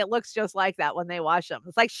 and it looks just like that when they wash them.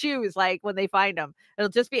 It's like shoes, like when they find them. It'll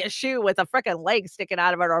just be a shoe with a freaking leg sticking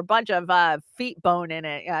out of it or a bunch of feet bone in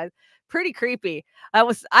it. Yeah, pretty creepy. I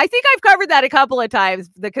think I've covered that a couple of times,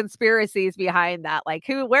 the conspiracies behind that. Like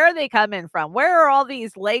where are they coming from? Where are all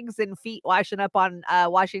these legs and feet washing up on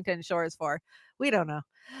Washington shores for? We don't know.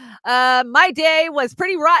 My day was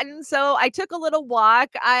pretty rotten, so I took a little walk.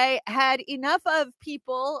 I had enough of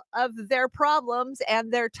people, of their problems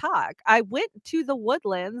and their talk. I went to the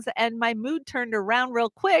woodlands and my mood turned around real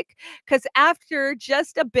quick because after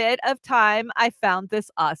just a bit of time, I found this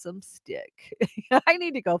awesome stick. I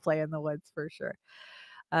need to go play in the woods for sure.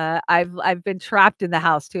 I've been trapped in the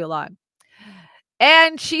house too long.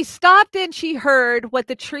 And she stopped and she heard what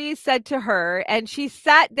the trees said to her, and she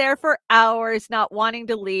sat there for hours not wanting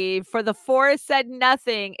to leave, for the forest said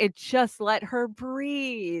nothing. It just let her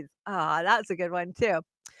breathe. Ah, that's a good one too.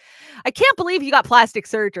 I can't believe you got plastic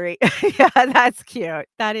surgery. Yeah, that's cute.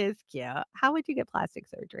 That is cute. How would you get plastic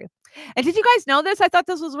surgery? And did you guys know this? I thought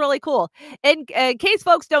this was really cool. In case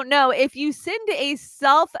folks don't know, if you send a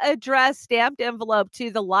self-addressed stamped envelope to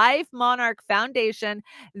the Live Monarch Foundation,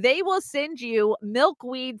 they will send you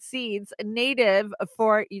milkweed seeds native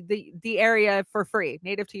for the area for free,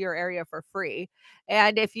 native to your area for free.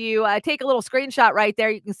 And if you take a little screenshot right there,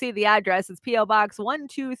 you can see the address. It's P.O. Box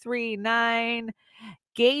 1239.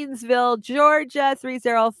 Gainesville, Georgia,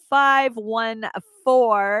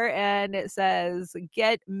 30514. And it says,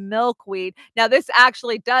 get milkweed. Now, this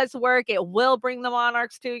actually does work. It will bring the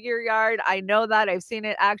monarchs to your yard. I know that. I've seen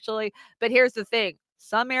it actually. But here's the thing.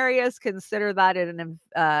 Some areas consider that an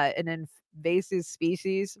invasive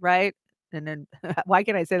species, right? And then why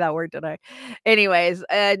can't I say that word today? Anyways,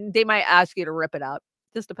 they might ask you to rip it out.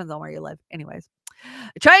 Just depends on where you live. Anyways.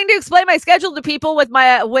 Trying to explain my schedule to people with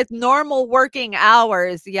normal working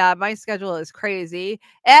hours. Yeah, my schedule is crazy.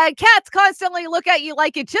 And cats constantly look at you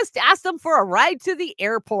like you just asked them for a ride to the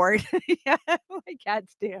airport. Yeah, my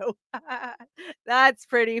cats do. That's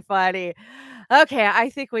pretty funny. Okay,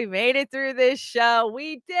 I think we made it through this show.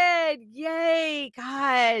 We did. Yay.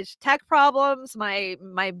 Gosh, tech problems. My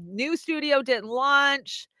new studio didn't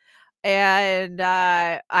launch. And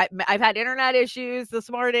I've had internet issues this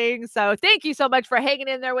morning. So thank you so much for hanging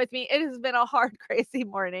in there with me. It has been a hard, crazy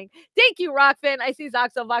morning. Thank you, Rokfin. I see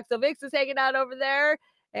Zoxo Voxo Vix is hanging out over there.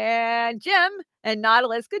 And Jim and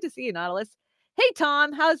Nautilus. Good to see you, Nautilus. Hey,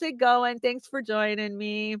 Tom. How's it going? Thanks for joining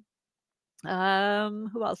me. Who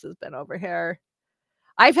else has been over here?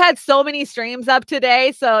 I've had so many streams up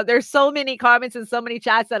today, so there's so many comments and so many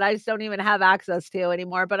chats that I just don't even have access to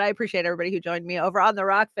anymore. But I appreciate everybody who joined me over on the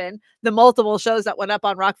Rokfin, the multiple shows that went up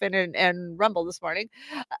on Rokfin and Rumble this morning.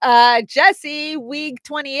 Jesse, Week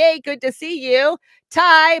 28, good to see you.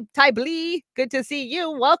 Ty Blee, good to see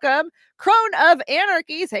you. Welcome. Crone of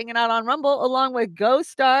Anarchies hanging out on Rumble along with Go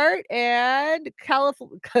Start and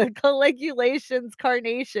Caligulations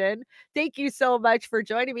Carnation. Thank you so much for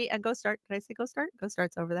joining me. And Go Start. Can I say Go Start? Go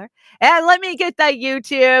Start's over there. And let me get the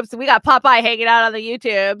YouTubes. We got Popeye hanging out on the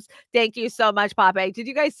YouTubes. Thank you so much, Popeye. Did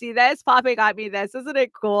you guys see this? Popeye got me this. Isn't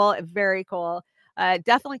it cool? Very cool.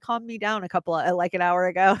 Definitely calmed me down like an hour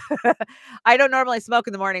ago. I don't normally smoke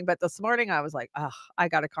in the morning, but this morning I was like, oh, I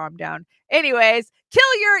got to calm down. Anyways,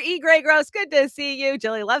 Kill Your E. Grey Gross. Good to see you.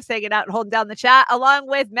 Jilly loves hanging out and holding down the chat along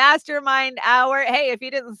with Mastermind Hour. Hey, if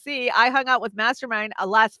you didn't see, I hung out with Mastermind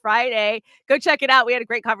last Friday. Go check it out. We had a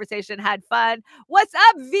great conversation, had fun. What's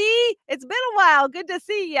up, V? It's been a while. Good to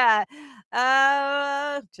see ya.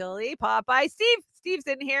 Jilly, Popeye, Steve's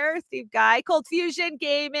in here. Steve Guy, Cold Fusion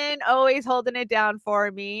Gaming, always holding it down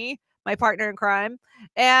for me. My partner in crime.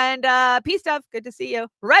 And Peace Stuff, good to see you.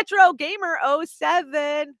 Retro Gamer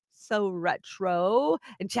 07. So retro.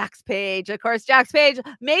 And Jax Page, of course, Jax Page,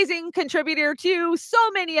 amazing contributor to so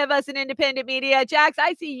many of us in independent media. Jax,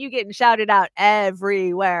 I see you getting shouted out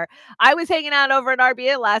everywhere. I was hanging out over in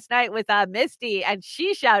RBN last night with Misty, and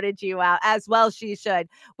she shouted you out as well. She should.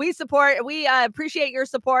 We appreciate your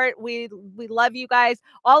support. We love you guys.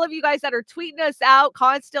 All of you guys that are tweeting us out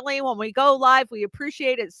constantly when we go live, we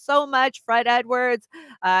appreciate it so much. Fred Edwards,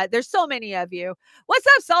 there's so many of you. What's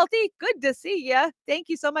up, Salty? Good to see you. Thank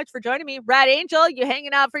you so much for joining me. Rat Angel, you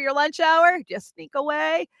hanging out for your lunch hour? Just sneak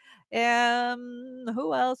away.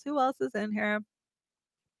 Who else is in here?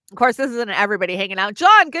 Of course, this isn't everybody hanging out.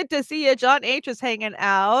 John, good to see you. John H is hanging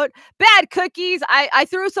out. Bad Cookies. I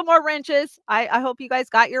threw some more wrenches. I hope you guys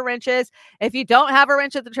got your wrenches. If you don't have a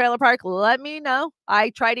wrench at the trailer park, let me know. I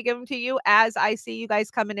try to give them to you as I see you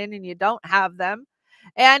guys coming in and you don't have them.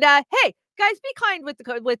 And hey, guys, be kind with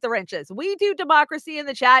the wrenches. We do democracy in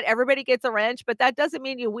the chat. Everybody gets a wrench, but that doesn't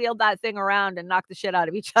mean you wield that thing around and knock the shit out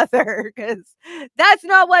of each other, because that's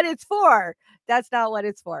not what it's for. That's not what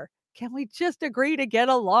it's for. Can we just agree to get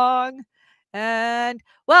along? And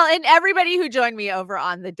everybody who joined me over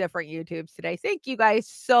on the different YouTubes today, thank you guys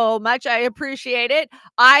so much. I appreciate it.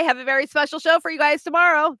 I have a very special show for you guys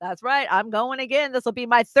tomorrow. That's right. I'm going again. This will be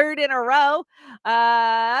my third in a row.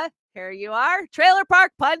 Here you are, Trailer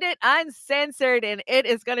Park Pundit Uncensored, and it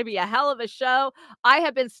is going to be a hell of a show. I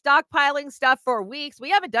have been stockpiling stuff for weeks. We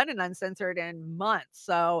haven't done an Uncensored in months,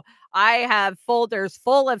 so I have folders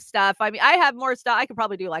full of stuff. I mean, I have more stuff. I could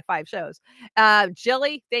probably do like 5 shows.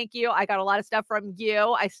 Jilly, thank you. I got a lot of stuff from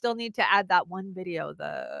you. I still need to add that one video,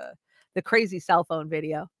 the crazy cell phone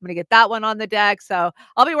video. I'm going to get that one on the deck. So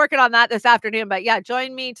I'll be working on that this afternoon. But yeah,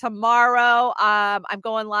 join me tomorrow. I'm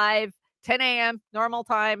going live 10 a.m. normal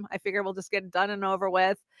time. I figure we'll just get it done and over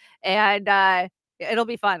with. And it'll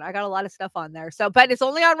be fun. I got a lot of stuff on there. So, but it's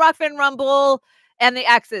only on Rokfin, Rumble, and the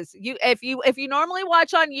X's. If you normally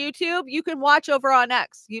watch on YouTube, you can watch over on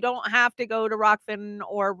X. You don't have to go to Rokfin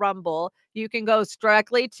or Rumble. You can go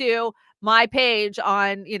directly to my page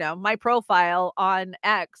on, my profile on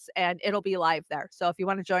X, and it'll be live there. So if you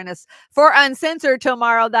want to join us for Uncensored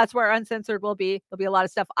tomorrow, that's where Uncensored will be. There'll be a lot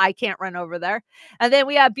of stuff I can't run over there. And then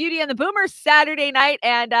we have Beauty and the Boomers Saturday night.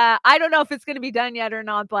 And I don't know if it's going to be done yet or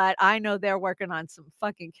not, but I know they're working on some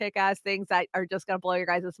fucking kick-ass things that are just going to blow your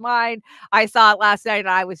guys' mind. I saw it last night and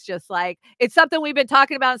I was just like, it's something we've been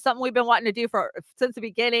talking about and something we've been wanting to do since the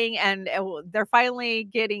beginning. And they're finally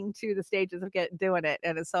getting to the stages of doing it.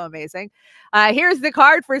 And it's so amazing. Here's the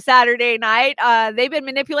card for Saturday night. They've been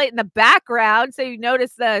manipulating the background. So you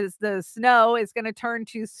notice the snow is going to turn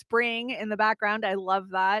to spring in the background. I love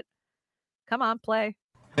that. Come on, play.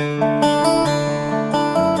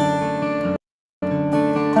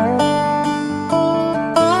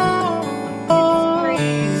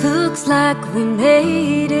 Looks like we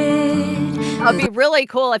made it. It'd be really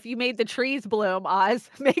cool if you made the trees bloom, Oz.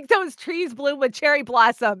 Make those trees bloom with cherry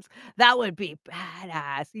blossoms. That would be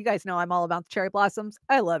badass. You guys know I'm all about cherry blossoms.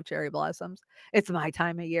 I love cherry blossoms. It's my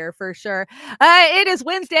time of year for sure. It is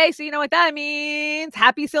Wednesday, so you know what that means.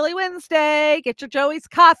 Happy Silly Wednesday. Get your Joey's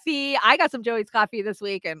coffee. I got some Joey's coffee this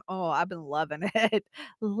week, and oh, I've been loving it.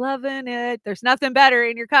 Loving it. There's nothing better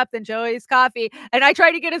in your cup than Joey's coffee. And I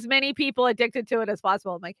try to get as many people addicted to it as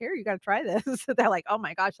possible. I'm like, here, you got to try this. They're like, oh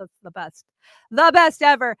my gosh, that's the best. The best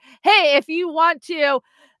ever. Hey, if you want to,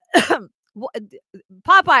 Popeye,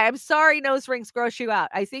 I'm sorry nose rings gross you out.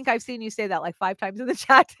 I think I've seen you say that like 5 times in the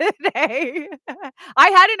chat today. I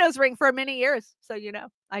had a nose ring for many years. So, you know,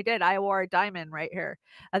 I did. I wore a diamond right here.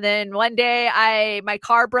 And then one day my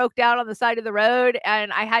car broke down on the side of the road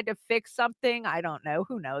and I had to fix something. I don't know.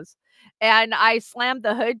 Who knows? And I slammed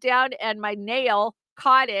the hood down and my nail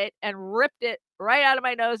caught it and ripped it right out of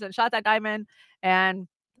my nose and shot that diamond. And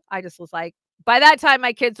I just was like, by that time,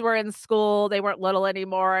 my kids were in school. They weren't little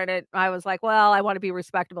anymore. And I was like, well, I want to be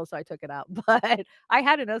respectable. So I took it out. But I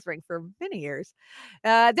had a nose ring for many years.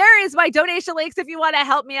 There is my donation links if you want to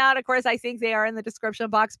help me out. Of course, I think they are in the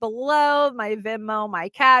description box below. My Venmo, my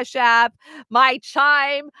Cash App, my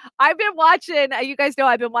Chime. I've been watching, you guys know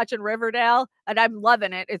I've been watching Riverdale and I'm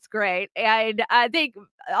loving it. It's great. And I think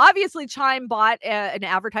obviously Chime bought an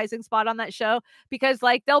advertising spot on that show because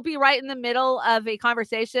like they'll be right in the middle of a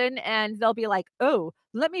conversation and they'll be like, oh,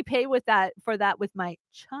 let me pay with that with my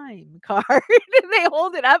Chime card. And they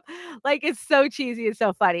hold it up like it's so cheesy. It's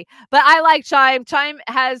so funny. But I like Chime. Chime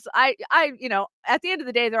has you know, at the end of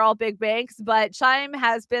the day, they're all big banks, but Chime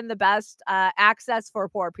has been the best access for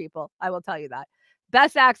poor people. I will tell you that.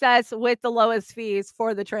 Best access with the lowest fees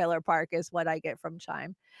for the trailer park is what I get from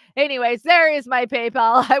Chime. Anyways, there is my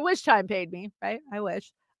PayPal. I wish Chime paid me, right? I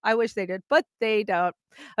wish they did, but they don't.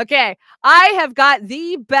 Okay, I have got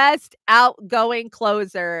the best outgoing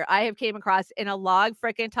closer I have came across in a long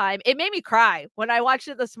freaking time. It made me cry. When I watched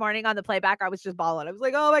it this morning on the playback, I was just bawling. I was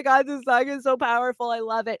like, oh my God, this song is so powerful. I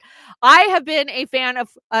love it. I have been a fan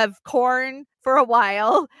of Korn for a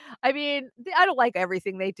while. I mean, I don't like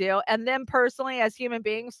everything they do. And them personally as human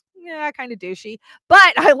beings, yeah, kind of douchey.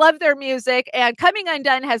 But I love their music. And Coming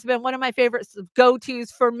Undone has been one of my favorite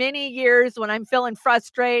go-tos for many years when I'm feeling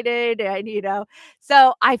frustrated and, you know.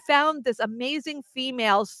 So I found this amazing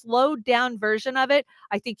female slowed down version of it.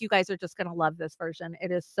 I think you guys are just going to love this version.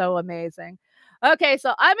 It is so amazing. Okay,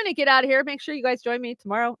 so I'm going to get out of here. Make sure you guys join me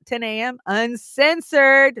tomorrow, 10 a.m.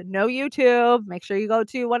 Uncensored, no YouTube. Make sure you go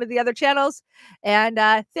to one of the other channels. And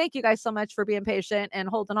thank you guys so much for being patient and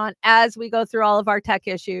holding on as we go through all of our tech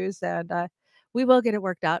issues. And we will get it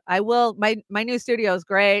worked out. I will. My new studio is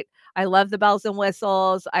great. I love the bells and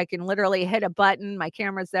whistles. I can literally hit a button. My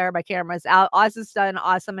camera's there. My camera's out. Oz has done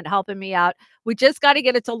awesome at helping me out. We just got to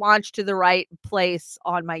get it to launch to the right place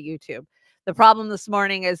on my YouTube. The problem this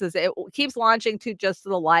morning is it keeps launching to just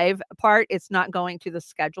the live part. It's not going to the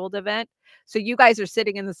scheduled event. So you guys are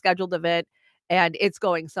sitting in the scheduled event and it's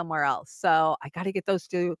going somewhere else. So I got to get those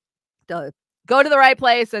two to go to the right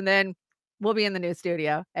place and then we'll be in the new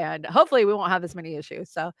studio and hopefully we won't have as many issues.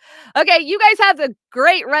 So, okay, you guys have a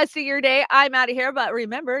great rest of your day. I'm out of here, but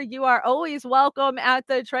remember, you are always welcome at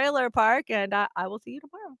the trailer park and I will see you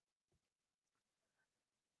tomorrow.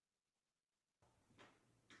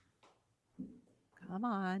 Come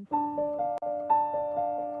on.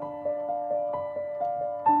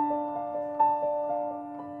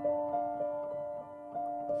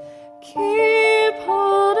 Keep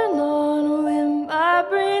holding on when my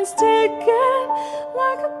brain's ticking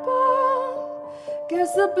like a bomb.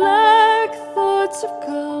 Guess the black thoughts have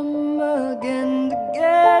come again to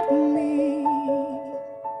get me.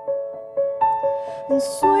 And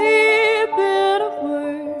sweet bitter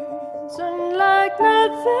words unlike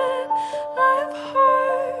nothing I've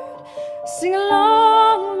heard. Sing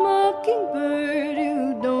along, mockingbird,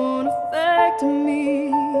 you don't affect me.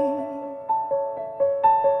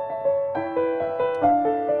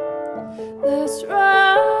 That's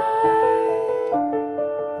right.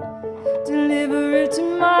 Deliver it to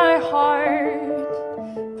my heart.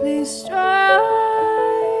 Please try.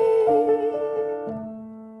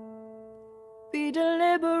 Be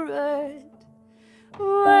deliberate.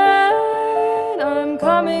 When I'm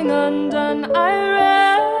coming undone, I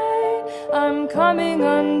read. I'm coming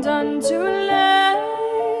undone too late.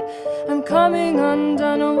 I'm coming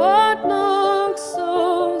undone. What looks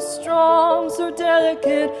so strong, so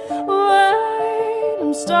delicate. Wait,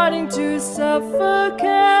 I'm starting to suffocate,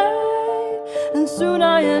 and soon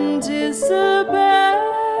I anticipate.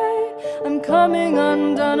 I'm coming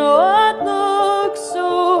undone. What looks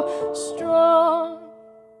so strong,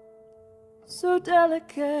 so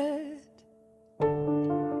delicate.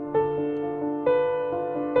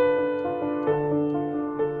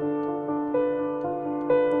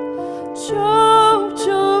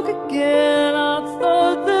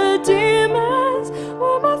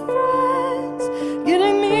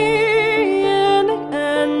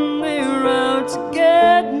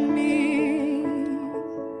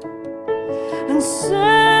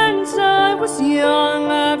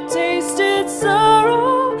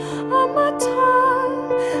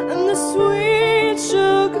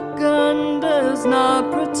 does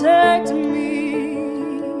not protect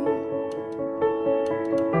me.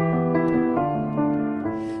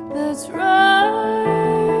 That's right.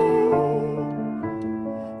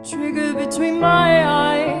 Trigger between my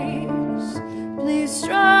eyes. Please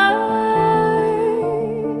try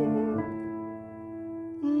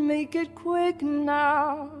and make it quick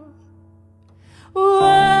now.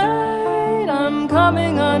 Wait, I'm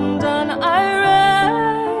coming undone. I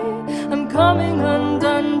read, I'm coming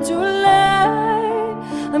undone too late.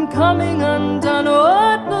 I'm coming undone.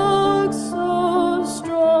 What looks so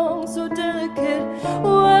strong, so delicate.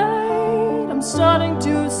 Wait, I'm starting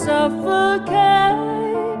to suffocate,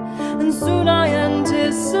 and soon I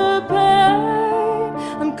anticipate.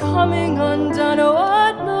 I'm coming undone.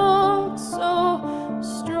 What looks so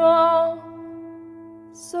strong,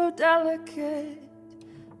 so delicate.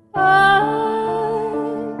 I'm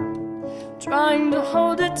trying to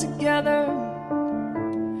hold it together.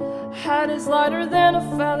 Hat is lighter than a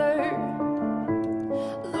feather.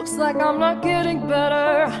 Looks like I'm not getting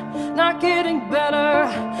better, not getting better,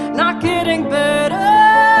 not getting better.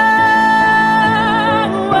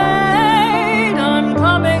 Wait, I'm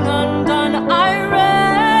coming undone.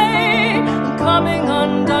 Irate, I'm coming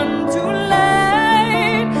undone too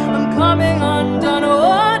late. I'm coming undone.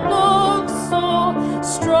 What looks so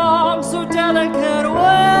strong, so delicate.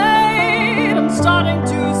 Wait, I'm starting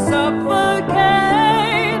to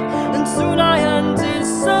suffocate, and soon I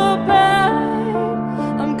anticipate.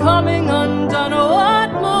 I'm coming undone.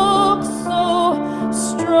 What looks so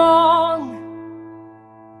strong,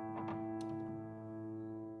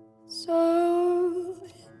 so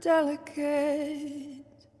delicate.